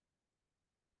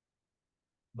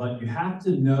 But you have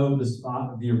to know the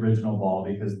spot of the original ball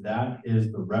because that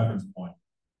is the reference point.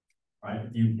 Right?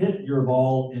 If you hit your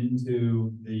ball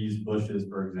into these bushes,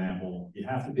 for example, you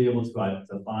have to be able to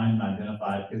find and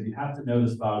identify it because you have to know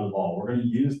the spot of the ball. We're going to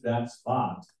use that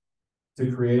spot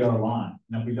to create our line.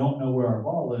 And if we don't know where our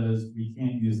ball is, we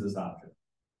can't use this option.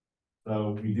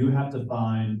 So we do have to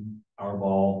find our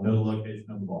ball, know the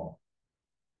location of the ball.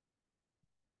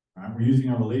 All right, we're using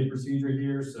a relief procedure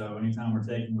here. So anytime we're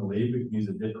taking relief, we can use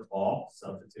a different ball,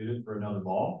 substitute it for another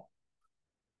ball.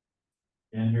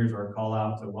 And here's our call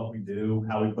out to what we do,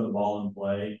 how we put a ball in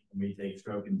play when we take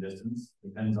stroke and distance.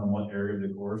 Depends on what area of the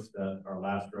course that our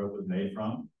last stroke was made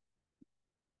from.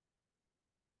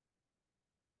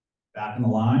 Back in the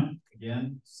line,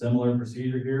 again, similar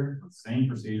procedure here, same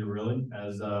procedure really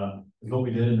as what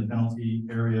we did in the penalty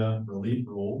area relief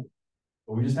rule,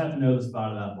 but we just have to know the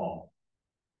spot of that ball.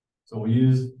 So we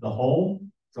use the hole,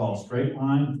 draw a straight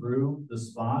line through the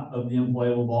spot of the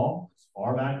unplayable ball, as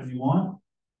far back as you want.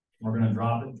 We're going to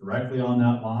drop it directly on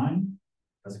that line.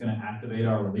 That's going to activate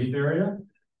our relief area.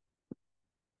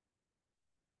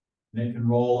 And it can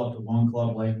roll up to 1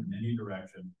 club length in any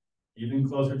direction, even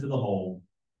closer to the hole.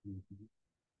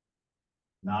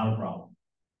 Not a problem.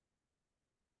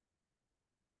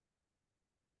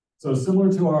 So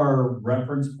similar to our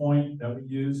reference point that we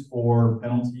use for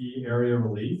penalty area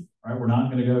relief, right? We're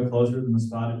not going to go closer than the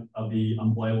spot of the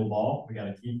unplayable ball. We got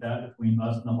to keep that between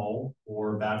us and the hole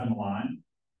or back in the line.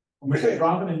 And we can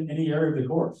drop it in any area of the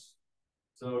course.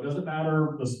 So it doesn't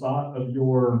matter the spot of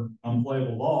your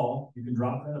unplayable ball. You can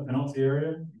drop it in a penalty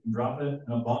area. You can drop it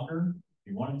in a bunker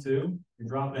if you wanted to. You can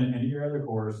drop it in any area of the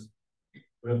course.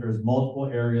 But if there's multiple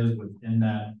areas within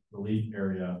that relief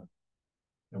area,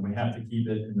 then we have to keep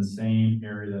it in the same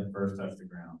area that first touched the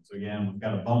ground. So again, we've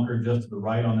got a bunker just to the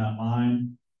right on that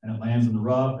line, and it lands in the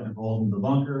rough and it rolls into the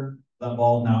bunker. That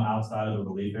ball is now outside of the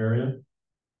relief area.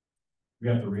 We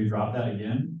have to redrop that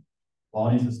again.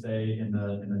 Ball needs to stay in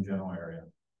the general area,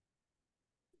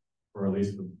 or at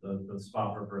least the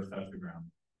spot where first touched the ground.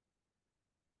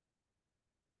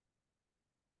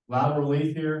 Lateral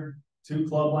relief here, 2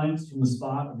 club lengths from the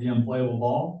spot of the unplayable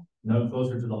ball, no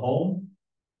closer to the hole.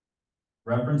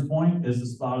 Reference point is the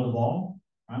spot of the ball.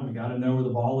 All right, we got to know where the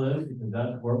ball is because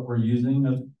that's what we're using.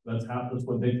 That's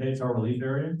what dictates our relief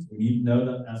area. So we need to know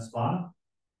that spot.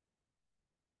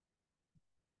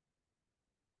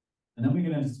 And then we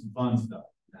get into some fun stuff.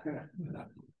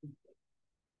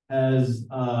 Has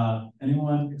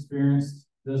anyone experienced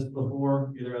this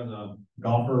before, either as a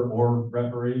golfer or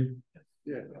referee?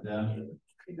 Yeah. Yeah.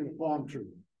 In palm tree.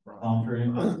 Palm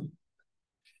tree.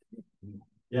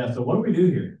 Yeah, so what do we do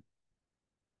here?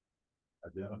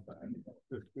 Identify.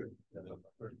 I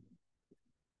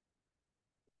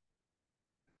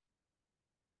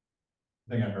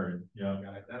think I heard it. Yeah.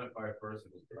 Identify a person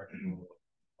as directing.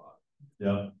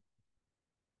 Yeah.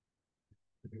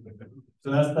 So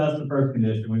that's the first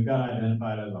condition. We've got to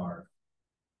identify it as ours.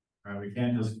 All right, we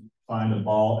can't just find a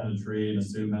ball in a tree and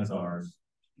assume that's ours.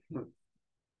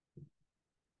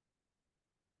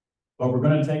 But we're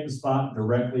going to take the spot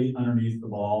directly underneath the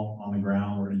ball on the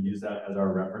ground. We're going to use that as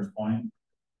our reference point.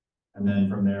 And then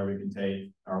from there, we can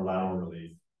take our lateral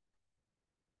relief.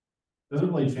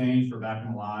 Doesn't really change for back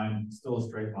in the line. It's still a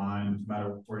straight line, no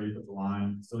matter where you put the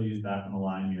line. Still use back in the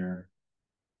line here.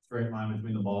 Straight line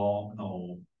between the ball and the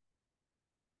hole.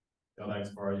 Go back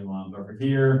as far as you want. But for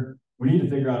here, we need to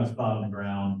figure out a spot on the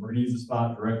ground. We're going to use the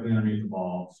spot directly underneath the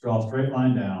ball. Just draw a straight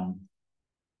line down.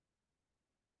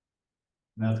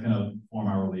 And that's gonna form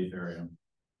our relief area.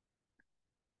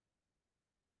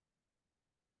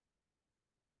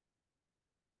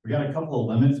 We got a couple of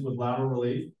limits with lateral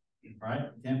relief, right?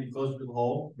 It can't be closer to the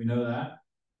hole. We know that.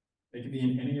 It can be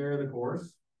in any area of the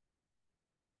course.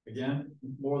 Again,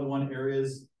 more than one area of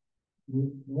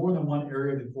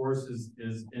the course is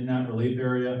in that relief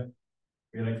area.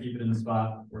 We gotta keep it in the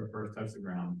spot where it first touches the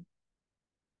ground.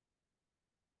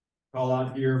 Call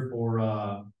out here for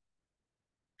a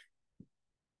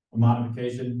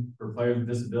modification for players with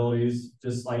disabilities,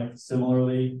 just like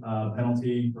similarly,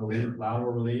 penalty relief,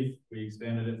 lateral relief. We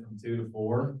expanded it from 2 to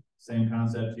 4. Same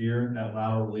concept here. That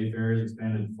lateral relief area is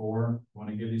expanded to 4. We want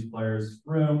to give these players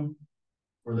room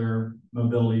for their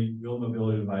mobility, wheel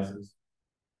mobility devices.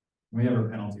 We have our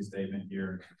penalty statement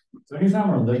here. So anytime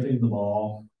we're lifting the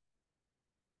ball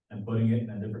and putting it in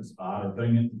a different spot or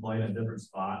putting it in play in a different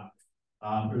spot,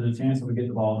 there's a chance that we get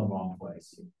the ball in the wrong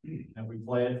place. And if we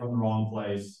play it from the wrong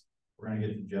place, we're going to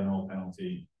get the general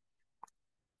penalty.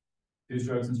 2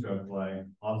 strokes and stroke play,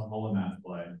 lost the hole in match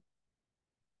play.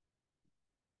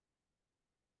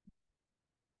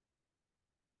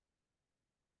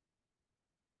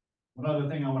 One other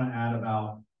thing I want to add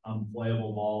about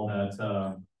unplayable ball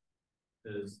that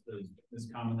is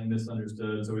commonly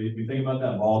misunderstood. So we think about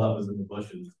that ball that was in the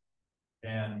bushes,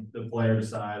 and the player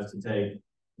decides to take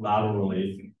lateral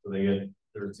relief, so they get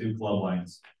their 2 club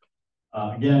lengths.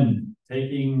 Again,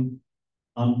 taking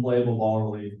unplayable ball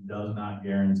relief does not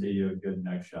guarantee you a good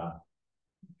next shot.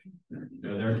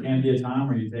 There can be a time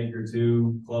where you take your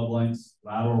 2 club lengths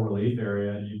lateral relief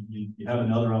area and you have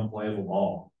another unplayable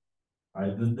ball. All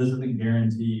right, this doesn't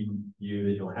guarantee you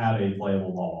that you'll have a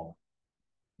playable ball.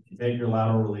 If you take your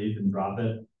lateral relief and drop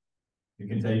it, you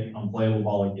can take unplayable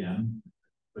ball again,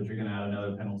 but you're going to add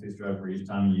another penalty stroke for each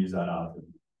time you use that option.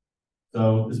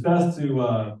 So it's best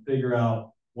to figure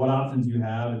out what options you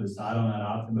have and decide on that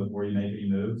option before you make any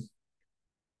moves.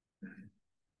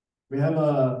 We have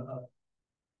a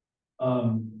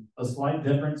slight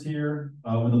difference here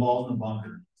when the ball's in the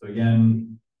bunker. So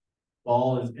again,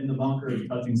 ball is in the bunker, it's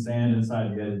touching sand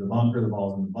inside the edge of the bunker. The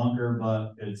ball's in the bunker,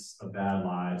 but it's a bad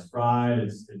lie. It's fried.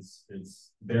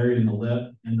 It's buried in the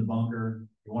lip in the bunker.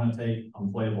 You want to take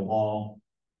unplayable ball.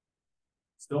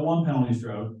 Still 1 penalty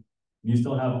stroke. You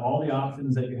still have all the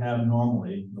options that you have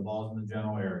normally. The ball's in the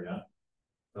general area.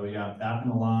 So you got tapping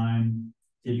the line,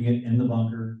 keeping it in the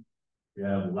bunker. You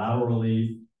have lateral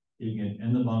relief, keeping it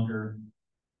in the bunker.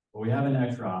 But we have an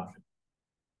extra option.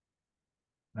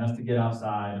 And that's to get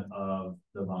outside of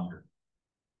the bunker.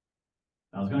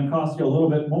 Now it's going to cost you a little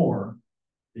bit more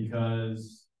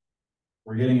because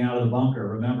we're getting out of the bunker.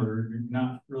 Remember, you're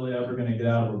not really ever going to get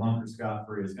out of a bunker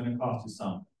scot-free. It's going to cost you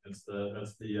something. That's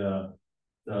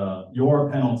your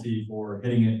penalty for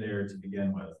hitting it there to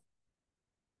begin with.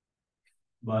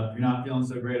 But if you're not feeling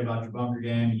so great about your bunker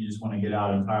game, you just want to get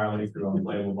out entirely through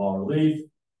unplayable ball relief,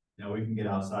 we can get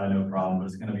outside, no problem, but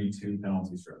it's going to be 2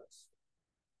 penalty strokes.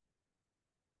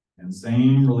 And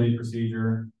same relief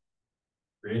procedure,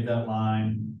 create that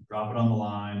line, drop it on the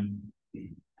line.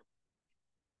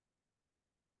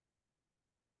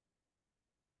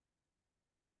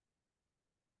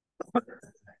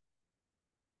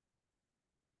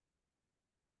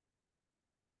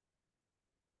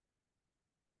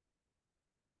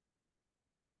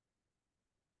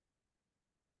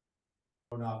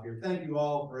 Off here. Thank you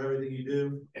all for everything you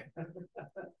do.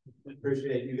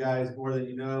 Appreciate you guys more than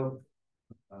you know.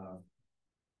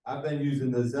 I've been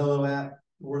using the Zello app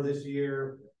more this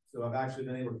year, so I've actually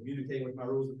been able to communicate with my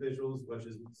rules officials, which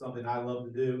is something I love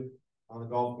to do on the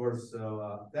golf course.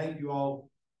 So thank you all.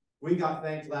 We got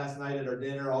thanked last night at our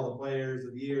dinner, all the players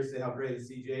of the year, say how great the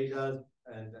CGA does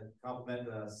and compliment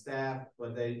the staff,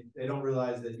 but they don't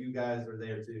realize that you guys are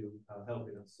there too,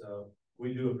 helping us. So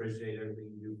we do appreciate everything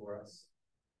you do for us.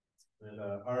 And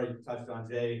already touched on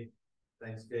Jay.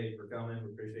 Thanks, Jay, for coming.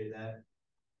 We appreciate that.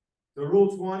 So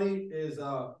Rule 20 is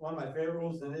one of my favorite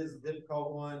rules. It is a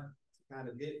difficult one to kind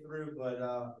of get through, but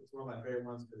it's one of my favorite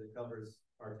ones because it covers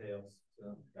our tails.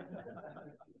 So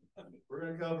we're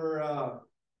going to cover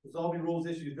resolving rules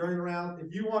issues during the round.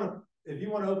 If you want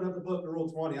to open up the book to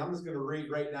Rule 20, I'm just going to read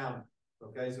right down.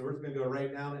 Okay, so we're just going to go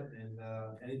right down it, and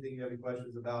anything you have any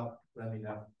questions about, let me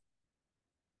know.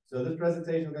 So this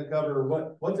presentation is going to cover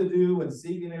what to do when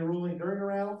seeking a ruling during a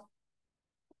round,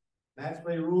 match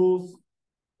play rules,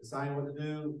 deciding what to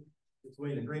do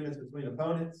between agreements between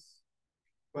opponents,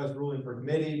 request ruling for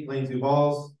committee, playing 2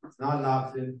 balls, it's not an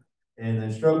option, and then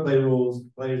stroke play rules.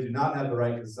 Players do not have the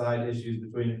right to decide issues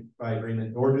by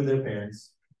agreement, nor do their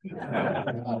parents.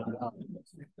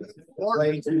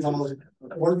 Playing 2 balls,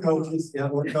 or coaches,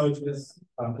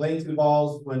 playing 2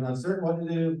 balls when uncertain what to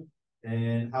do.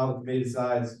 and how the committee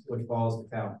decides which balls to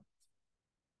count.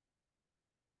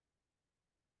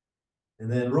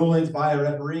 And then rulings by a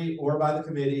referee or by the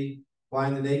committee,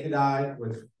 applying the naked eye,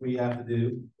 which we have to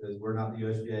do because we're not the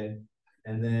USGA.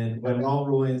 And then when wrong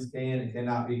rulings can and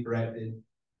cannot be corrected,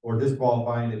 or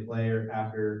disqualifying a player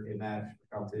after a match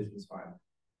or competition is final.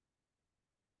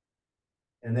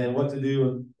 And then what to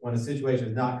do when a situation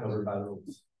is not covered by the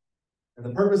rules. And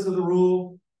the purpose of the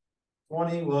rule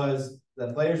 20 was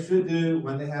that players should do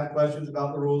when they have questions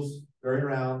about the rules during a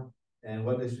round, and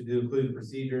what they should do, including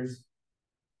procedures,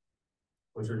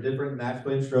 which are different match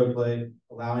play and stroke play,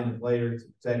 allowing the player to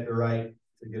protect their right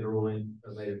to get a ruling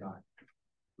at a later time.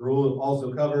 The rule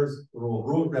also covers the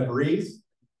rule of referees,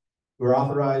 who are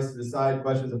authorized to decide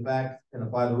questions of fact and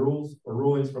apply the rules, or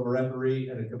rulings from a referee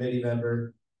and a committee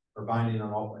member are binding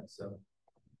on all plays. So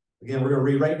again, we're going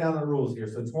to rewrite down the rules here.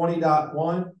 So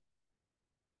 20.1,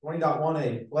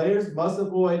 20.1a, players must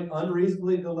avoid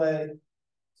unreasonably delay.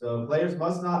 So players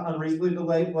must not unreasonably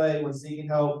delay play when seeking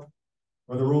help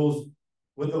with the rules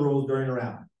during a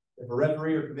round. If a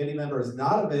referee or committee member is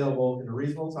not available in a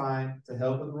reasonable time to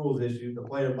help with the rules issue, the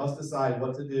player must decide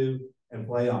what to do and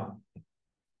play on.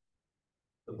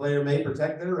 The player may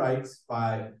protect their rights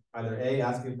by either A,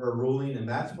 asking for a ruling in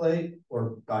match play,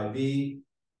 or by B,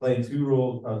 playing two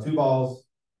balls,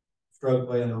 stroke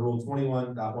play under Rule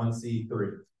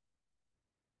 21.1C3.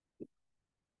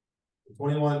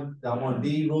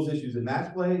 21.1B, rules issues in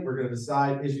match play. We're going to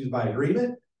decide issues by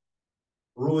agreement.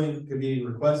 Ruling can be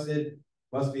requested,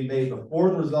 must be made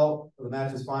before the result of the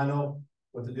match is final.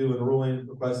 What to do when the ruling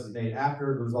request is made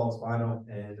after the result's final,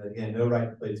 and again, no right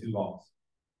to play two balls.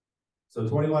 So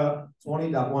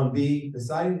 20.1B,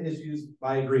 deciding issues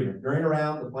by agreement. During a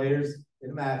round, the players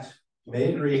in a match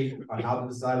may agree on how to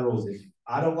decide a rules issue.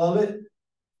 I don't love it.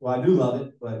 Well, I do love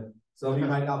it, but some of you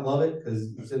might not love it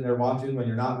because you're sitting there watching when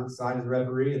you're not assigned as a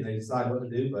referee and they decide what to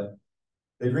do. But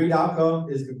the agreed outcome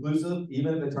is conclusive,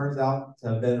 even if it turns out to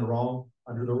have been wrong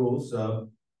under the rules. So,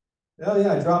 oh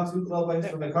yeah, I dropped 2 club lengths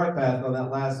from the cart path on that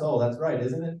last hole. That's right,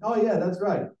 isn't it? Oh yeah, that's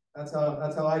right. That's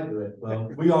how I do it. Well,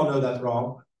 we all know that's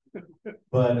wrong.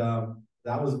 But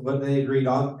that was what they agreed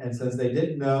on, and since they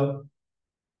didn't know,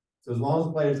 so as long as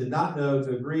the players did not know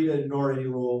to agree to ignore any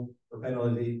rule or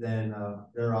penalty, then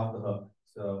they're off the hook.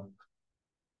 So,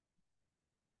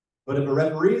 but if a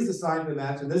referee is assigned to a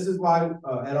match, and this is why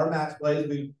at our match plays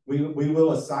we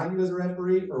will assign you as a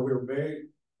referee, or we're very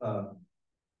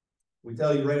we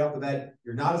tell you right off the bat,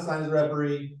 you're not assigned as a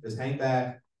referee. Just hang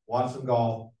back, watch some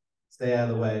golf, stay out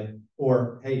of the way,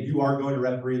 or hey, you are going to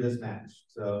referee this match.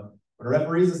 So when a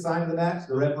referee is assigned to the match,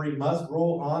 the referee must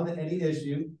rule on any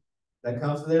issue that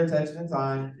comes to their attention in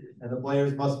time, and the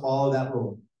players must follow that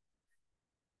rule.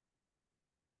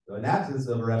 So in absence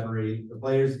of a referee,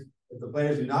 if the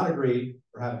players do not agree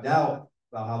or have doubt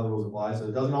about how the rules apply, so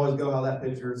it doesn't always go how that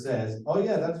picture says, oh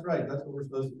yeah, that's right, that's what we're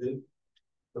supposed to do.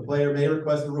 The player may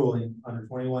request a ruling under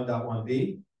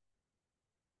 21.1b.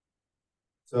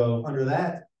 So under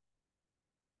that,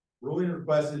 ruling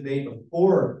request is made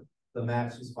before the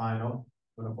match is final.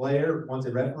 When a player wants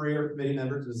a referee or committee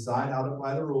member to decide how to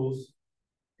apply the rules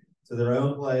to their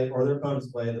own play or their opponent's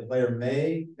play, the player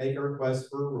may make a request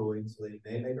for a ruling. So they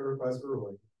may make a request for a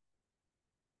ruling.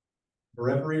 If a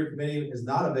referee or committee is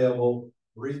not available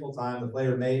at a reasonable time, the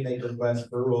player may make a request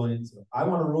for a ruling. So I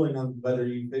want a ruling on whether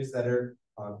you fix that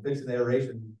fixing the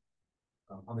aeration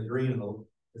on the green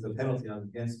is a penalty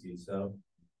against you. So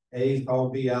A's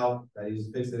called B out that he's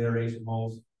fixing aeration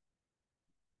holes.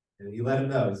 And he let him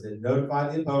know. He said, notify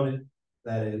the opponent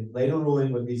that a later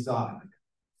ruling would be sought.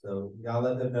 So you gotta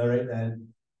let them know right then.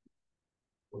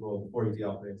 We'll go before you tee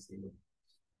off next season.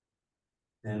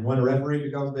 And when a referee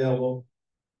becomes available,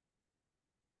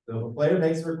 so if a player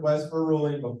makes a request for a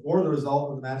ruling before the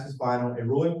result of the match is final, a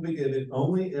ruling will be given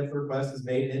only if the request is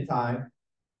made in time.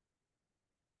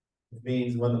 Which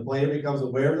means when the player becomes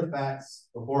aware of the facts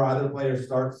before either player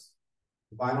starts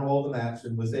the final hole of the match,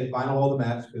 and we say final hole of the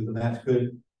match because the match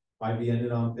might be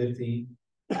ended on 15.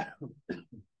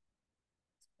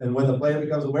 And when the player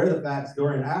becomes aware of the facts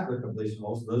during and after completion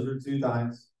hole, so those are 2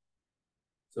 times.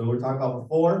 So we're talking about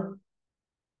before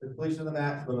the completion of the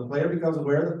match. When the player becomes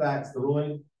aware of the facts, the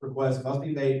ruling request must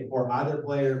be made before either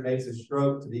player makes a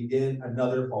stroke to begin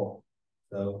another hole.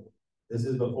 So this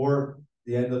is before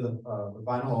the end of the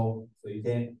final hole, so you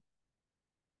can't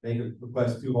make a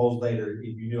request 2 holes later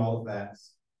if you knew all the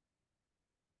facts.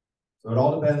 So it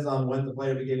all depends on when the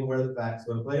player became aware of the facts.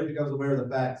 When the player becomes aware of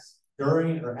the facts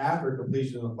during or after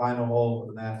completion of the final hole of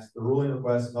the match, the ruling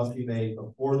request must be made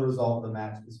before the result of the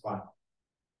match is final.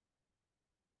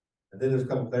 And then there's a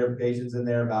couple clarifications in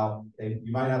there about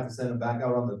you might have to send them back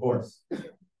out on the course.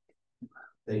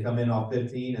 they come in off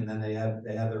 15 and then they have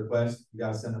the request, you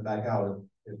gotta send them back out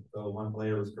if the one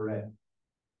player was correct.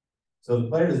 So if the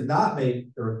player does not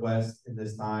make the request in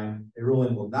this time, a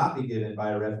ruling will not be given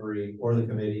by a referee or the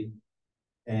committee,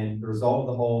 and the result of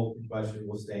the hole in question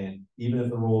will stand, even if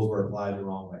the rules were applied the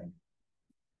wrong way.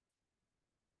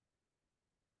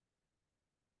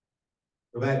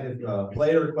 Go back, if a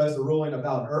player requests a ruling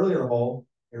about an earlier hole,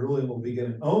 a ruling will be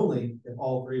given only if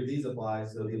all three of these apply.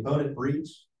 So the opponent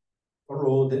breached a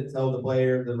rule, didn't tell the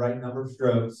player the right number of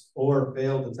strokes, or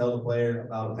failed to tell the player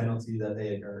about a penalty that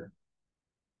they incurred.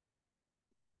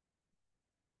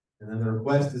 And then the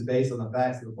request is based on the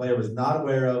facts that the player was not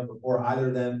aware of before either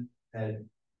of them had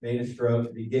made a stroke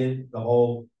to begin the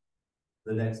hole,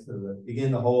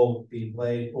 begin the hole being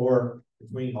played, or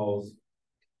between holes,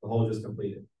 the hole just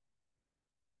completed.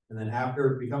 And then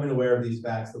after becoming aware of these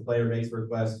facts, the player makes a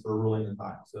request for a ruling in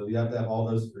time. So you have to have all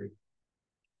those three.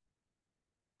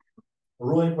 A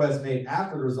ruling request made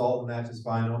after the result of the match is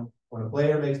final. When a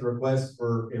player makes a request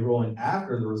for a ruling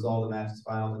after the result of the match is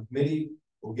final, the committee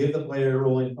will give the player a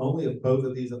ruling only if both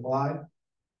of these apply.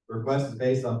 The request is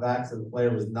based on facts that the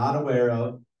player was not aware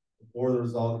of before the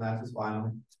result of the match is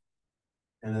final,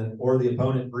 and then or the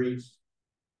opponent breached,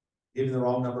 giving the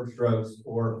wrong number of strokes,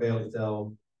 or failed to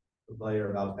tell the player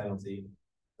about a penalty,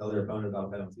 tell their opponent about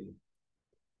a penalty,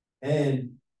 and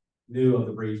knew of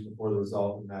the breach before the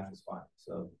result of the match was final.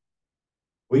 So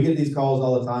we get these calls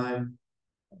all the time.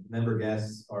 Member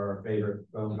guests are our favorite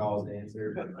phone calls to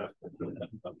answer.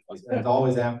 It's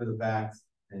always after the fact,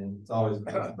 and it's always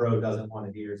the pro doesn't want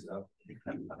to hear. So,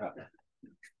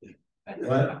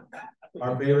 but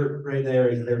our favorite right there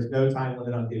is there's no time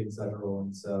limit on giving such a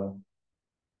ruling. So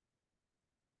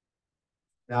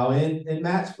now in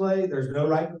match play, there's no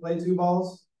right to play two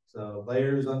balls. So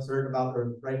players uncertain about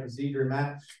the right procedure in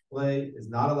match play is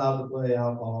not allowed to play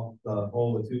out the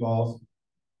hole with two balls.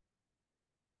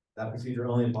 That procedure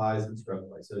only applies in stroke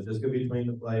play. So it's just going to be between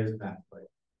the players in match play.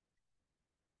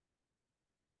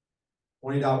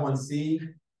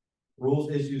 20.1c, rules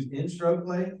issues in stroke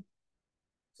play.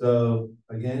 So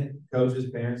again, coaches,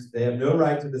 parents, they have no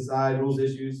right to decide rules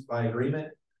issues by agreement.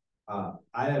 I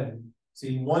have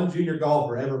seen one junior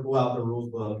golfer ever pull out the rules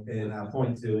book and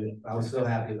point to it. I was so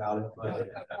happy about it.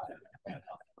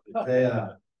 But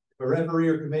if a referee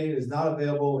or committee is not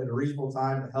available in a reasonable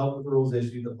time to help with the rules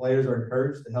issue, the players are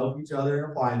encouraged to help each other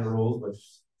in applying the rules, which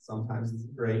sometimes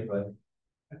isn't great, but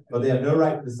they have no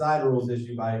right to decide a rules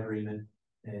issue by agreement.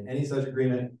 And any such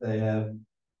agreement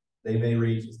they may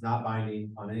reach is not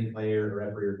binding on any player,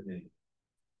 referee, or committee.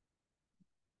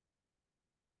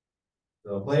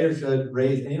 So players should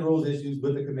raise any rules issues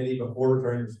with the committee before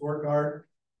returning the scorecard.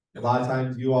 A lot of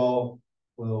times you all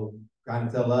will kind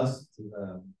of tell us,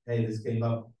 hey, this came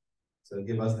up, so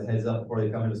give us the heads up before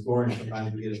they come into scoring.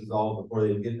 Sometimes we get it resolved before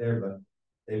they get there, but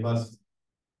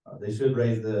they should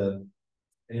raise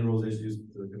any rules issues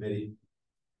to the committee.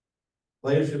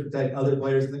 Players should protect other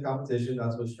players in the competition.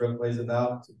 That's what stroke play is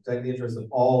about, to protect the interests of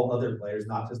all other players,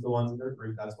 not just the ones in their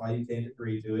group. That's why you can't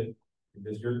agree to it,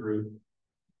 just your group.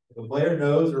 If a player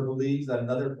knows or believes that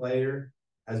another player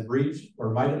has breached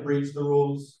or might have breached the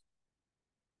rules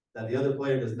that the other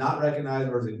player does not recognize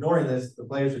or is ignoring this, the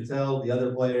player should tell the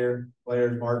other player's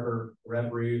marker,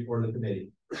 referee, or the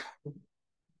committee.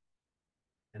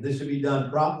 And this should be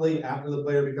done promptly after the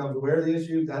player becomes aware of the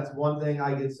issue. That's one thing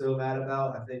I get so mad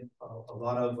about. I think a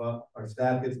lot of our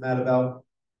staff gets mad about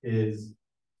is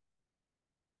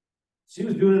she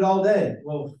was doing it all day.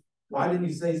 Well, why didn't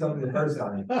you say something the first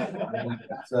time?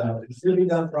 So it should be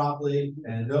done promptly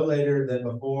and no later than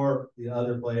before the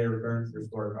other player returns their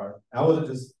scorecard. I wasn't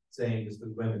just saying just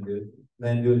because women do it,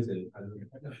 men do it too.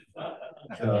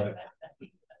 So,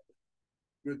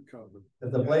 Good cover.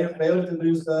 If the player fails to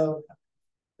do so,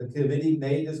 the committee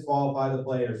may disqualify the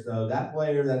player. So that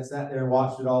player that sat there and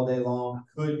watched it all day long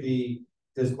could be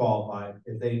disqualified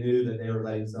if they knew that they were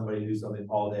letting somebody do something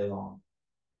all day long.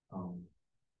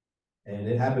 And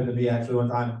it happened to me actually one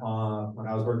time when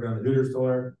I was working on the Hooters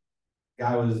store.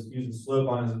 Guy was using slope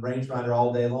on his rangefinder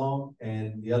all day long,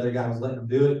 and the other guy was letting him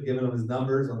do it, giving him his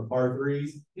numbers on the par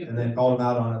threes, and then called him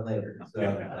out on it later. So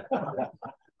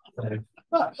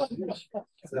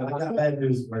I got bad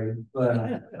news for you.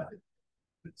 But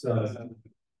so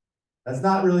that's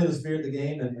not really the spirit of the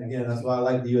game. And again, that's why I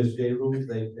like the USGA rules.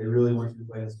 They really want you to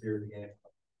play in the spirit of the game.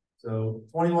 So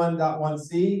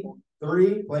 21.1c,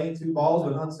 3, playing two balls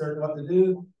when uncertain what to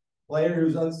do. Player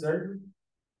who's uncertain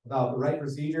about the right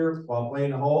procedure while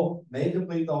playing a hole may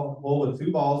complete the hole with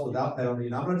two balls without penalty.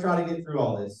 And I'm going to try to get through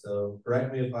all this, so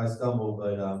correct me if I stumble,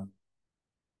 but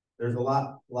there's a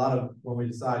lot of when we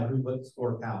decide who what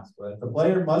score counts, but the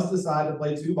player must decide to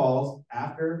play 2 balls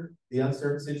after the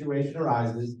uncertain situation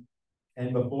arises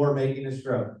and before making a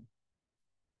stroke.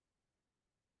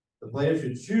 The player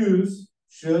should choose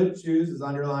is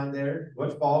underlined there,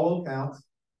 which ball will count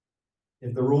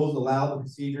if the rules allow the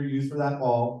procedure used for that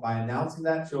ball by announcing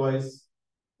that choice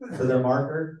to their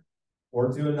marker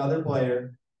or to another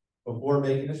player before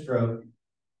making a stroke.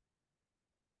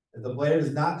 If the player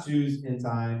does not choose in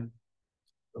time,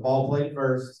 the ball played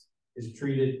first is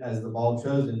treated as the ball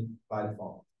chosen by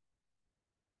default.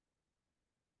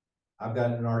 I've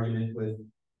gotten an argument with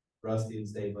Rusty and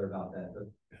Stabler about that, but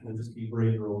we'll just keep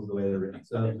reading the rules the way they're written.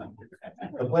 So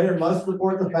the player must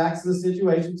report the facts of the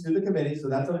situation to the committee. So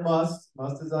that's a must.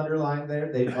 Must is underlined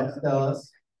there. They must tell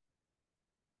us.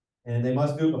 And they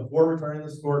must do it before returning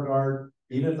the scorecard,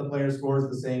 even if the player scores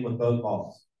the same with both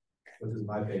balls, which is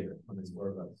my favorite when they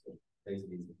score both. So it makes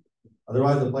it easy.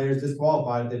 Otherwise, the player is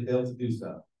disqualified if they fail to do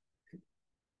so.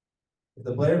 If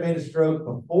the player made a stroke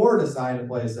before deciding to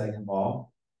play a second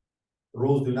ball, the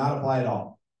rules do not apply at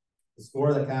all. The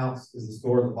score that counts is the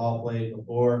score of the ball played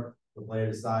before the player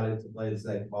decided to play the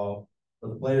second ball, but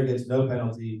the player gets no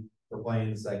penalty for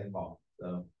playing the second ball.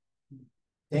 So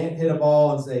can't hit a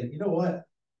ball and say, you know what,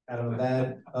 out of a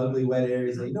bad, ugly, wet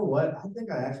area, say, you know what, I think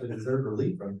I actually deserve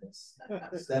relief from this.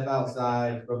 Step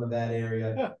outside from the bad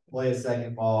area, play a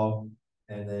second ball,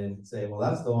 and then say, well,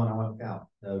 that's the one I want to count.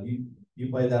 No, you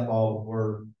played that ball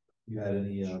before you had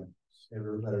any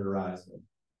ever let it arise. So.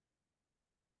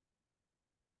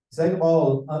 Second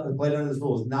ball played under this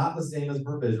rule is not the same as a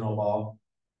provisional ball.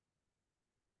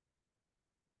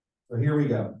 So here we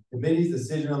go. Committee's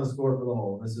decision on the score for the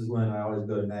hole. This is when I always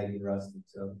go to Maggie and Rusty.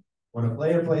 So when a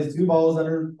player plays 2 balls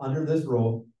under this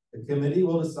rule, the committee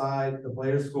will decide the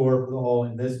player's score for the hole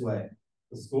in this way.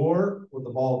 The score with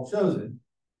the ball chosen,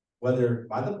 whether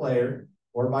by the player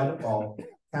or by default,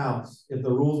 counts if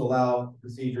the rules allow the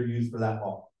procedure used for that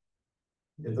ball.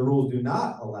 If the rules do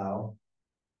not allow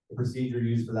the procedure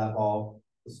used for that ball,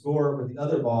 the score with the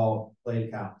other ball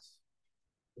played counts.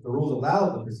 If the rules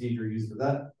allow the procedure used for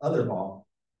that other ball,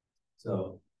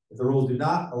 so if the rules do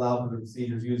not allow for the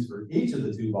procedures used for each of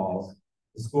the 2 balls,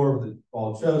 the score with the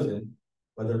ball chosen,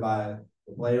 whether by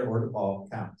the player or default,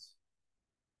 counts.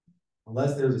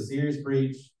 Unless there's a serious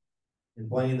breach in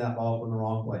playing that ball from the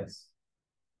wrong place.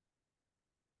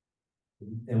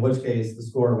 In which case, the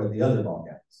score with the other ball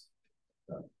counts.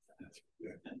 So,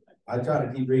 I try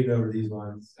to keep reading over these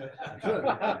ones.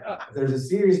 If there's a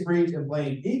serious breach in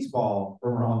playing each ball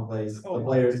from the wrong place, the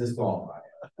player is disqualified.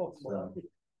 So,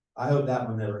 I hope that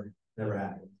one never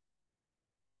happens.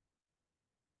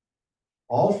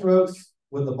 All strokes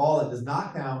with the ball that does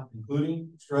not count, including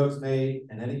strokes made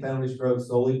and any penalty strokes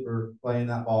solely for playing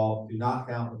that ball, do not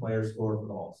count the player's score for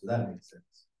the hole. So that makes sense.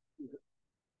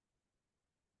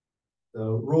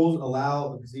 So rules allow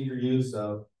the procedure used.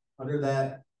 So under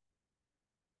that,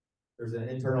 there's an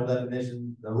internal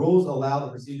definition. The rules allow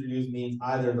the procedure used means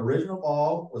either the original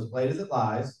ball was played as it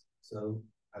lies. So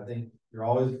I think you're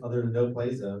always, other than no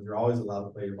play zones, you're always allowed to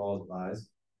play your ball as it lies.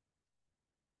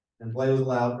 And play was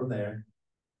allowed from there.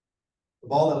 The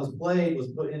ball that was played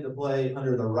was put into play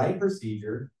under the right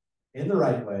procedure, in the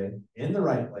right way, in the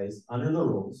right place, under the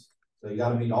rules. So you got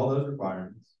to meet all those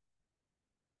requirements.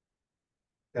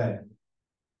 Okay.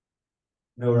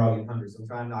 I know we're all getting hungry, so I'm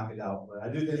trying to knock it out. But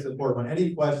I do think it's important.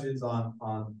 Any questions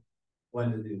on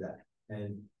when to do that?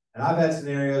 And I've had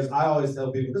scenarios. I always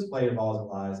tell people just play your balls at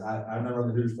lies. I remember in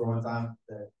the Hooters store one time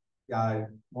that guy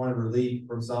wanted relief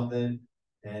from something,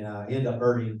 and he ended up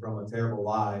hurting from a terrible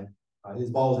lie. His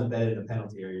ball was embedded in the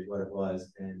penalty area is what it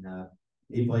was, and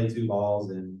he played 2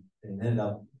 balls and ended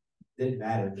up didn't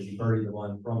matter because he birdied the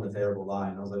one from the terrible lie.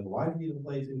 And I was like, well, why did you even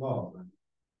play 2 balls?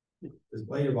 Just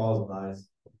play your balls at lies.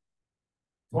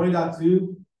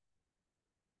 20.2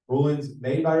 rulings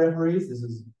made by referees. This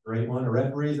is a great one. A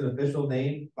referee is an official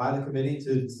named by the committee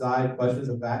to decide questions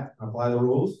of fact and apply the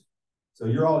rules. So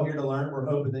you're all here to learn. We're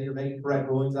hoping that you're making correct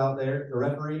rulings out there. The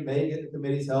referee may get the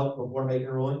committee's help before making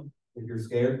a ruling. If you're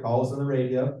scared, call us on the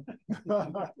radio.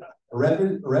 A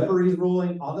referee's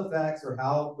ruling on the facts or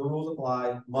how the rules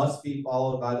apply must be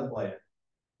followed by the player.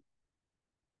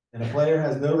 And a player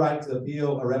has no right to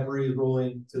appeal a referee's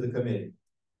ruling to the committee.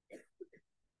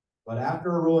 But after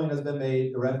a ruling has been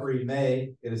made, the referee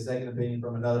may get a second opinion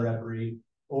from another referee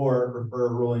or refer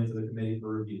a ruling to the committee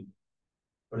for review,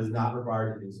 but is not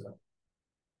required to do so.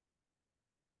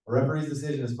 A referee's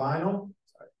decision is final.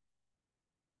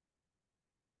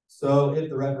 So if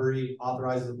the referee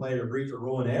authorizes the player to breach a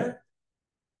rule in error,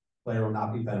 the player will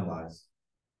not be penalized.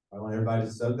 I want everybody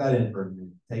to soak that in for a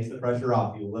minute. Takes the pressure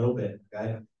off you a little bit,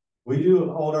 okay? We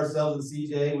do hold ourselves in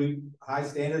CGA, we, high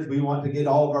standards, we want to get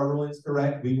all of our rulings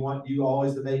correct, we want you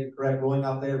always to make a correct ruling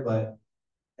out there, but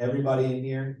everybody in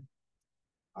here,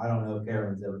 I don't know if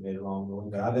Karen's ever made a wrong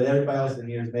ruling, but I bet everybody else in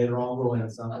here has made a wrong ruling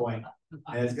at some point,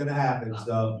 and it's gonna happen,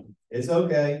 so it's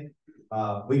okay.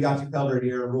 We got you covered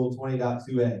here, Rule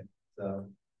 20.2A, so.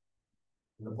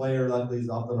 And the player luckily is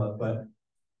off the hook, but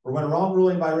for when a wrong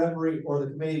ruling by referee or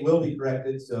the committee will be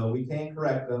corrected, so we can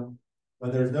correct them.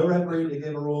 When there's no referee to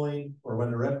give a ruling, or when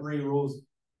the referee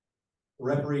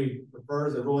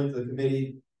refers a ruling to the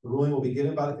committee, the ruling will be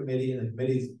given by the committee and the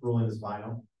committee's ruling is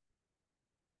final.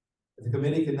 If the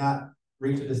committee cannot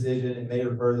reach a decision, it may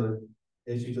refer the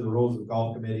issue to the rules of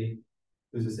golf committee,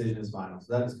 whose decision is final.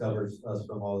 So that just covers us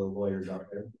from all the lawyers out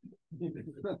there.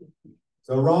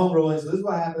 So wrong ruling, so this is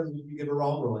what happens when you give a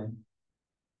wrong ruling.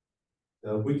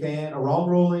 So if we can, a wrong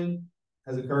ruling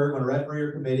has occurred when a referee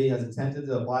or committee has attempted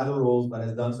to apply the rules but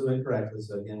has done so incorrectly.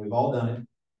 So again, we've all done it.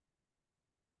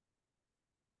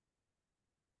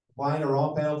 Applying a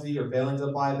wrong penalty or failing to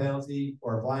apply a penalty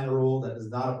or applying a rule that does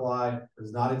not apply or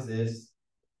does not exist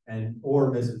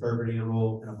or misinterpreting a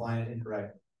rule and applying it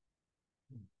incorrectly.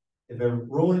 If a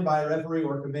ruling by a referee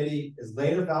or committee is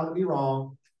later found to be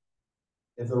wrong,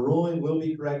 if the ruling will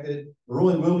be corrected, the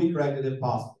ruling will be corrected if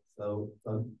possible. So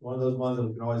one of those ones that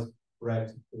we can always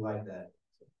correct like that.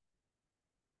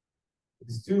 If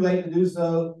it's too late to do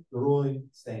so, the ruling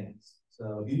stands.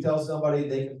 So if you tell somebody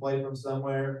they can play from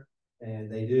somewhere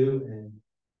and they do, and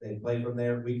they play from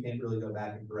there, we can't really go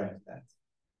back and correct that.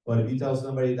 But if you tell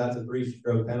somebody that's a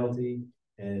 3-stroke penalty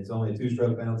and it's only a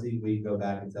 2-stroke penalty, we can go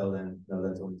back and tell them, no,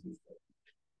 that's only 2 strokes.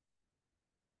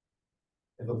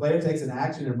 If a player takes an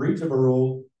action in breach of a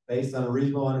rule based on a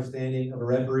reasonable understanding of a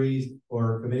referee's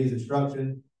or committee's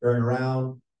instruction during a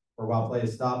round or while play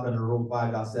is stopped under Rule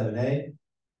 5.7a,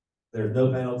 there's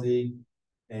no penalty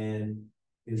and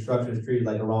the instruction is treated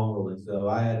like a wrong ruling. So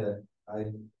I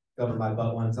covered my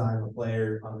butt one time. A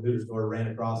player on the Hooters store ran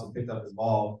across and picked up his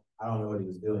ball. I don't know what he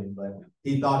was doing, but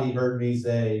he thought he heard me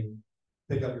say,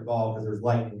 pick up your ball because there's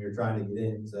lightning, you're trying to get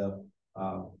in. So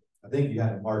I think you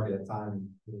had to mark it at the time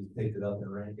when he picked it up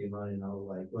and ran, came running. And I was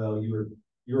like, well, you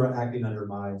were acting under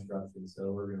my instructions,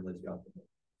 so we're gonna let you out the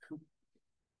hook.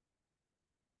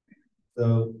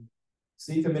 So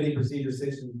C committee procedure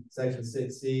section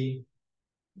 6C.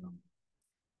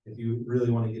 If you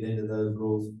really want to get into those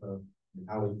rules of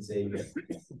how we can save it.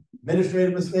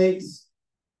 Administrative mistakes.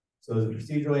 So as a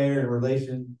procedural error in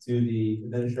relation to the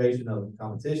administration of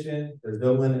competition, there's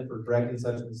no limit for correcting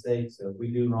such mistakes. So if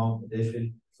we do wrong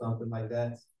condition, something like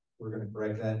that, we're going to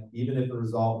correct that, even if the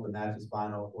result of the match is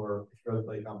final or stroke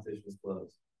play competition is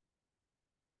closed.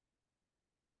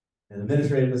 An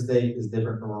administrative mistake is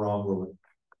different from a wrong ruling.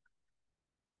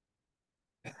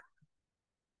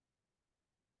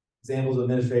 Examples of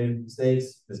administrative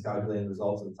mistakes: miscalculating the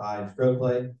results of the tie and stroke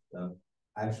play. So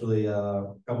actually,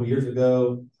 a couple years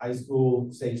ago, high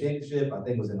school state championship, I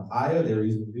think it was in Ohio, they were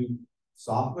using new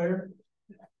software.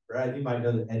 Right, you might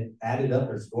know that had added up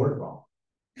their scores wrong.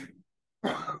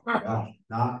 Gosh,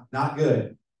 not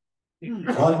good.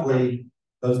 Luckily,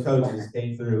 those coaches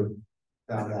came through,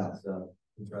 found out. So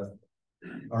interesting.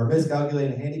 Or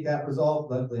miscalculating a handicap result.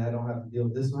 Luckily, I don't have to deal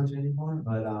with this much anymore.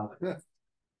 But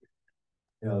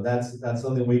you know, that's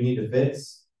something we need to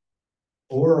fix.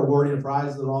 Or awarding a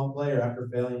prize to the wrong player after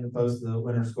failing to post the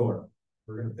winner score.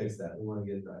 We're going to fix that. We want to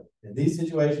get it right. In these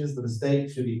situations, the mistake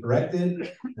should be corrected,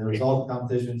 and the result of the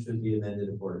competition should be amended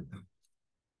accordingly.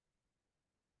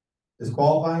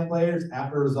 Disqualifying players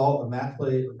after a result of match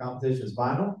play or competition is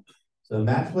final. So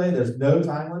match play, there's no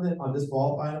time limit on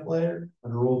disqualifying a player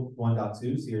under Rule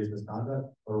 1.2, serious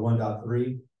misconduct, or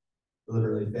 1.3,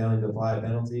 deliberately failing to apply a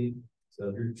penalty. So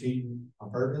if you're cheating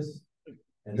on purpose,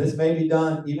 and this may be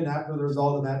done even after the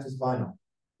result of the match is final.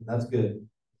 That's good.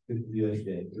 Good for the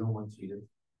USGA. We don't want cheaters.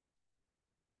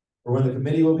 Or when the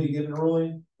committee will be given a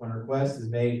ruling, when a request is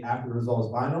made after the result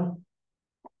is final.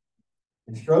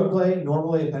 In stroke play,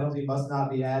 normally a penalty must not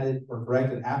be added or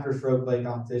corrected after stroke play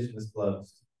competition is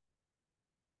closed.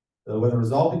 So when the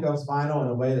result becomes final in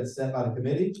a way that's set by the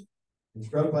committee, in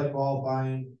stroke play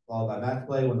qualifying, followed by match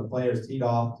play when the player is teed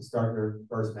off to start their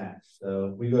first match.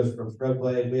 So we go from stroke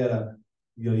play, we had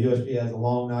USG has a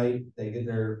long night. They get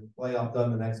their playoff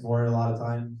done the next morning a lot of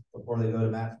times before they go to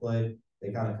match play.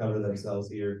 They kind of cover themselves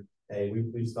here. Hey,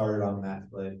 we've started on match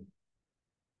play.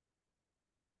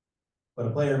 But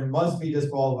a player must be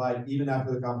disqualified even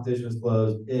after the competition is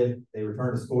closed if they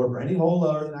return a score for any hole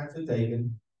lower than actually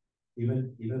taken,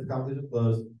 even if the competition is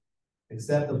closed,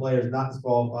 except the player is not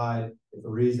disqualified if the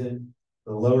reason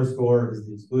for the lower score is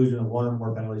the exclusion of one or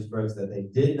more penalty strokes that they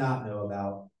did not know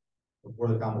about before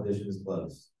the competition is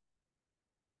closed.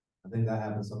 I think that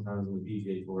happens sometimes on the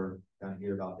PGA Tour, kind of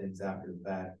hear about things after the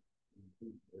fact.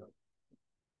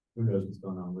 Who knows what's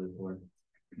going on with the tour.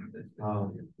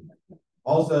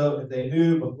 Also, if they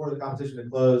knew before the competition had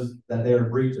closed that they were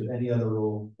in breach of any other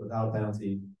rule without a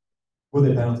penalty, with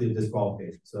a penalty of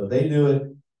disqualification. So if they knew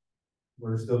it,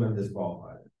 we're still going to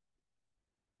disqualify them.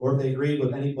 Or if they agreed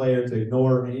with any player to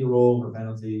ignore any rule or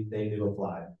penalty they knew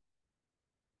applied.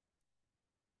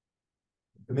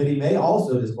 The committee may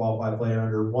also disqualify a player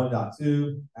under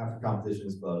 1.2 after competition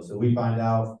is closed. So we find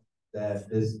out that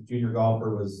this junior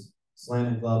golfer was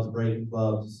slamming clubs, breaking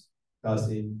clubs,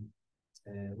 cussing,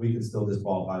 and we can still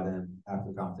disqualify them after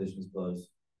the competition is closed.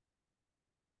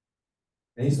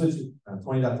 Any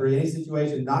 20.3, any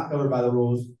situation not covered by the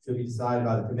rules should be decided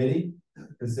by the committee,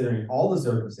 considering all the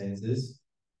circumstances,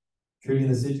 treating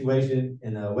the situation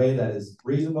in a way that is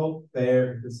reasonable,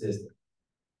 fair, and consistent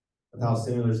with how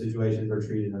similar situations are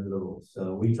treated under the rules.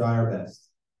 So we try our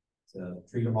best to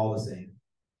treat them all the same.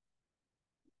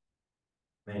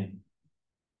 Man,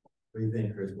 what do you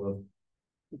think, Chris? Well,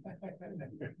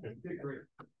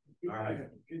 all right.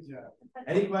 Good job.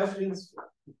 Any questions?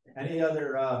 Any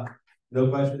other no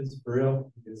questions for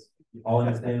real? Because you all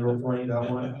understand rule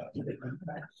 20.1.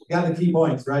 Got the key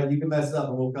points, right? You can mess up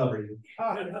and we'll cover you.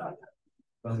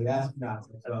 But we ask not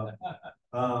to.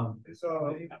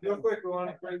 So real quick, we want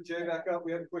to bring Jay back up.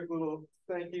 We have a quick little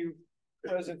thank you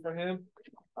present for him.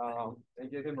 And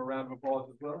give him a round of applause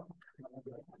as well.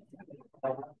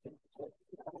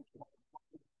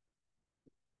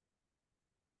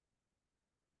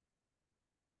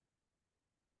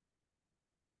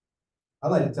 I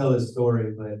like to tell this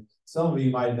story, but some of you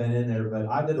might have been in there, but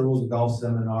I did a rules of golf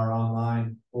seminar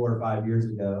online 4 or 5 years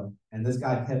ago, and this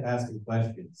guy kept asking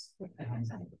questions.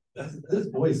 This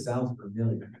voice sounds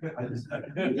familiar.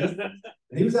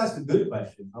 And he was asking good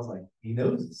questions. I was like, he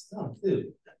knows his stuff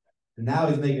too. And now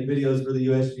he's making videos for the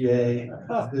USGA.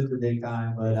 It's Mr. Big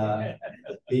Time, but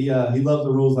he loves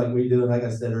the rules like we do. And like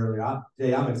I said earlier,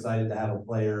 Jay, I'm excited to have a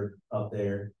player up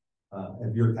there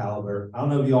of your caliber. I don't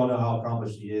know if you all know how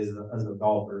accomplished he is as a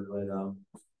golfer, but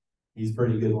he's a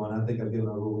pretty good one. I think I've given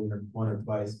a rule one or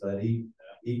twice, but he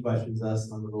questions us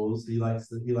on the rules. He likes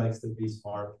to be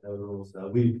smart, know the rules.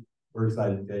 So we're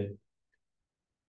excited, Jay.